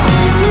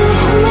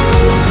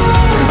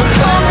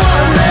 come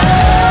what may.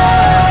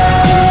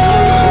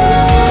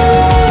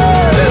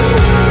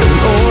 The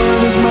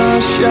Lord is my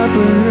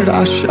shepherd,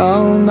 I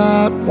shall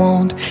not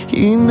want.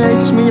 He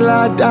makes me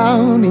lie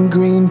down in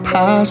green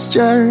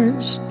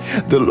pastures.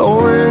 The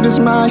Lord is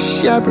my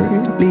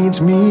shepherd,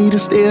 leads me to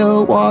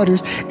still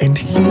waters, and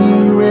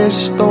He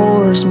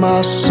restores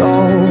my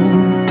soul.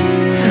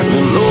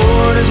 The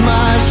Lord is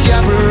my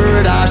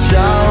shepherd, I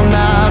shall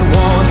not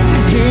want.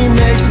 He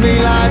makes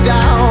me lie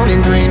down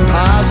in green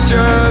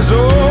pastures.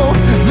 Oh,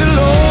 the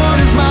Lord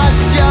is my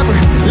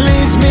shepherd,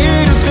 leads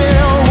me to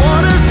still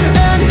waters,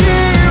 and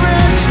He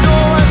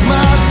restores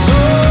my soul.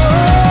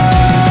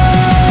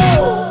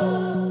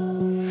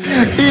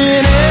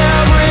 In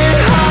every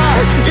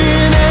high,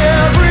 in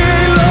every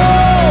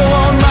low,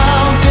 on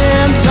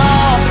mountain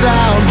tops,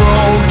 down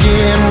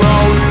broken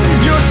roads,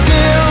 you're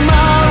still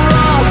my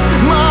rock,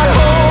 my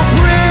hope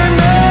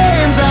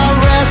remains. I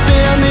rest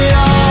in the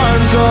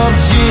arms of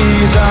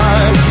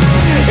Jesus.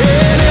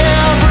 In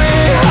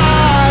every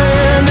high,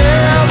 in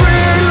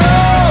every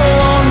low,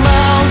 on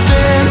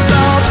mountain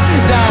tops,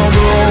 down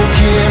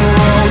broken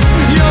roads,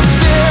 you're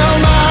still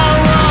my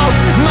rock,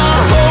 my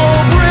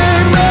hope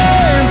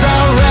remains. I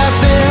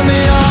rest in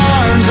the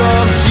arms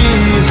of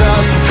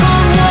Jesus.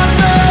 Come what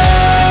may,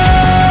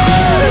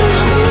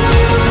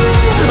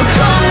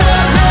 come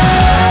what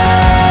may,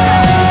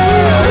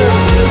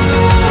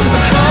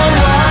 come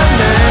what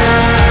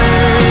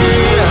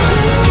may,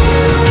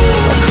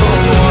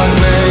 come what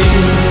may.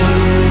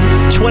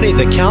 20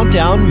 The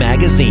Countdown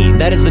magazine.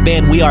 That is the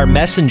band We Are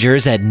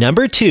Messengers at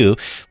number 2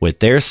 with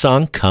their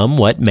song Come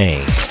What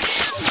May.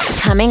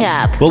 Coming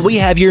up. Well, we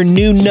have your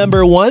new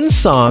number 1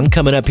 song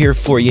coming up here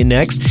for you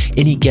next.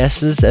 Any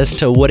guesses as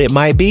to what it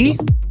might be?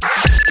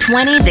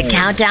 20 The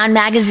Countdown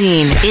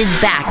magazine is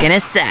back in a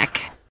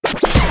sec.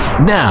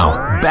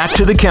 Now, back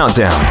to the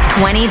countdown.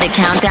 20 The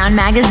Countdown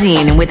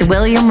magazine with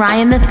William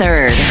Ryan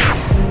III.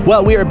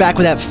 Well, we are back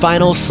with that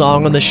final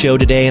song on the show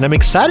today, and I'm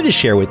excited to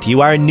share with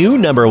you our new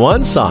number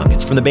one song.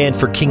 It's from the band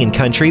For King and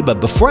Country, but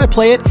before I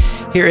play it,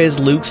 here is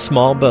Luke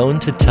Smallbone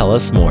to tell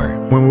us more.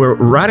 When we were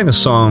writing the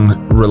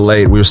song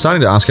Relate, we were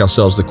starting to ask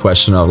ourselves the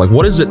question of, like,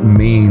 what does it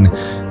mean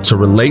to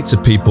relate to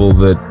people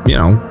that, you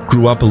know,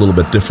 grew up a little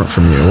bit different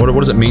from you? What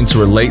does it mean to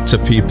relate to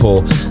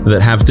people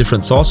that have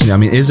different thoughts than you? I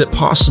mean, is it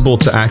possible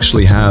to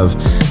actually have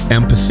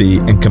empathy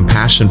and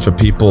compassion for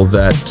people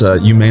that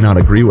you may not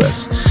agree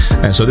with?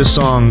 And so this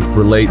song,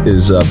 Relate,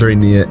 is very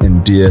near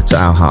and dear to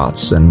our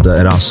hearts, and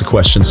it asks the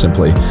question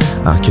simply,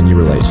 can you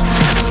relate?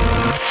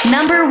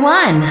 Number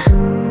 1.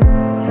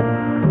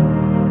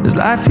 Does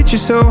life hit you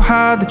so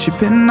hard that you've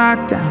been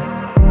knocked down?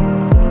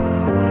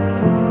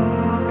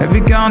 Have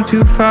you gone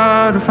too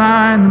far to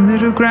find the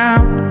middle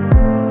ground?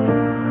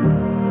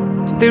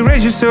 Did they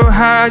raise you so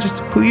high just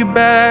to pull you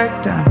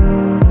back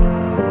down?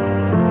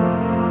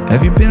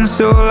 Have you been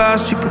so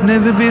lost you could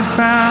never be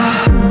found?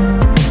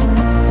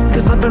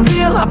 'Cause I've been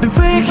real, I've been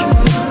fake.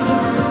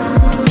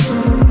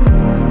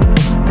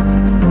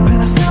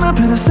 Been a sinner,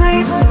 been a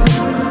saint.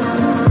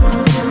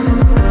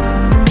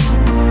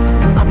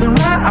 I've been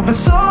right, I've been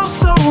so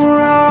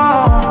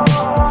wrong.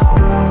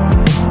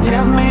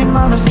 Yeah, I've made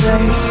my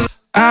mistakes.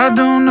 I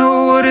don't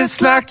know what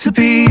it's like to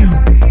be you.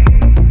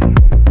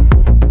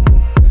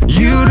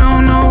 You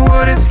don't know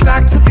what it's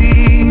like to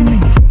be me.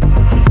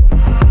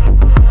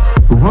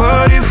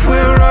 What if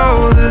we're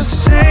all the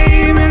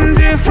same in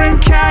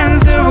different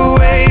kinds of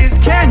ways?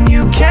 Can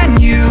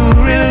you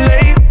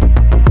relate?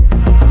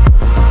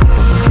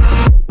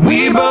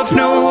 We both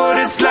know what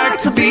it's like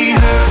to be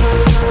hurt.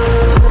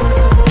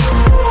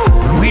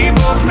 We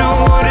both know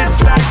what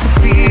it's like to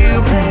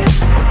feel pain.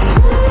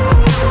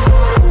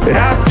 But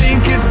I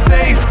think it's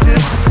safe to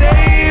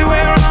say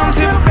we're on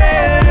to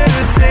better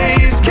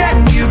days. Can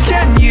you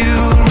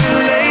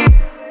relate?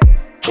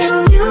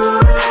 Can you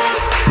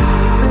relate?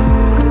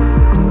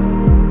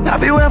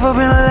 Have you ever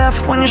been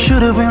left when you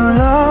should have been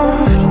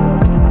loved?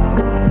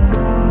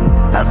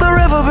 Has there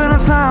ever been a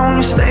time when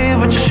you stayed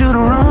but you should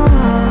have run?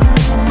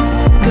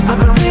 'Cause I've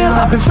been real,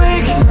 I've been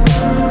fake.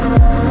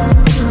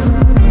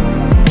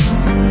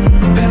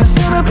 Been a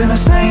sinner, been a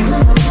saint.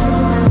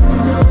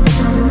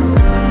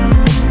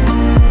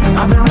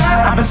 I've been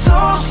right, I've been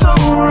so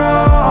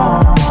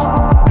wrong.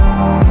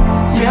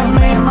 Yeah, I've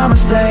made my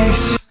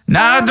mistakes.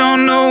 Now I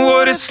don't know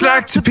what it's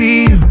like to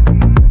be you.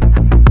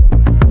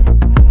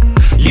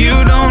 You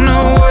don't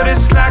know what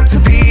it's like to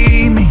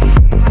be me.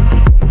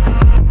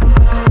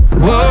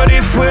 What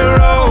if we're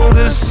all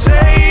the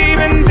same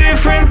in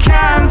different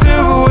kinds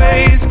of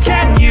ways?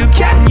 Can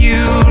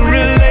you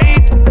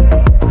relate?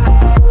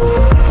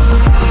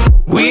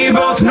 We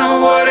both know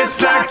what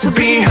it's like to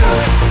be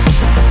hurt.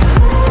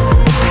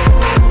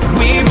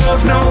 We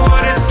both know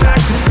what it's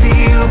like to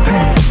feel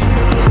pain.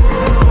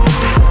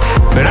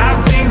 But I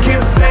think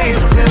it's safe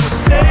to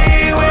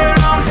say we're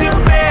on to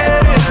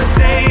better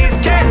days.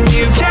 Can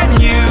you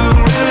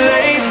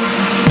relate?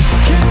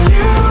 Can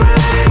you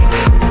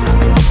relate?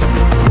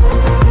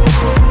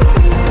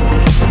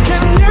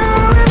 Can you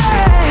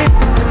relate?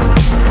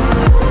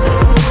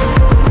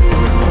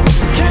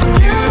 Can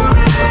you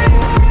relate?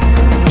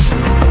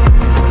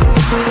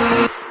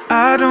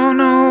 I don't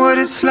know what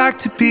it's like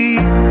to be.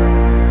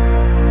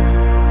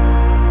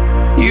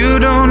 You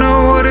don't know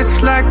what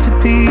it's like to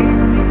be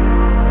me.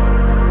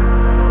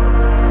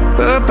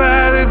 But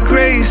by the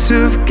grace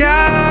of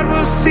God,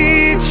 we'll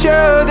see each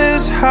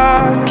other's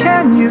heart.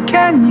 Can you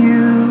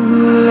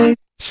relate?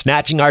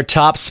 Snatching our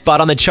top spot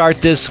on the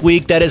chart this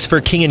week, that is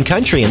For King and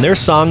Country and their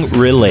song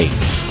Relate.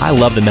 I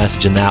love the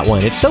message in that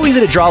one. It's so easy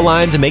to draw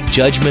lines and make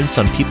judgments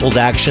on people's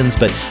actions,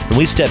 but when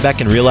we step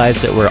back and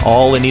realize that we're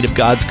all in need of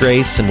God's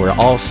grace and we're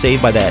all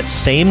saved by that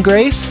same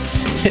grace,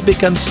 it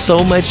becomes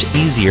so much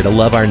easier to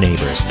love our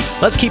neighbors.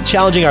 Let's keep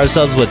challenging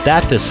ourselves with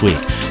that this week.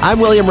 I'm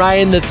William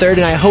Ryan III,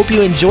 and I hope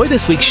you enjoy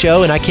this week's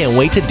show, and I can't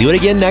wait to do it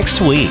again next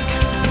week.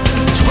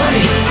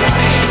 20,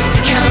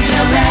 the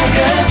Countdown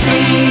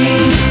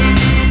Magazine.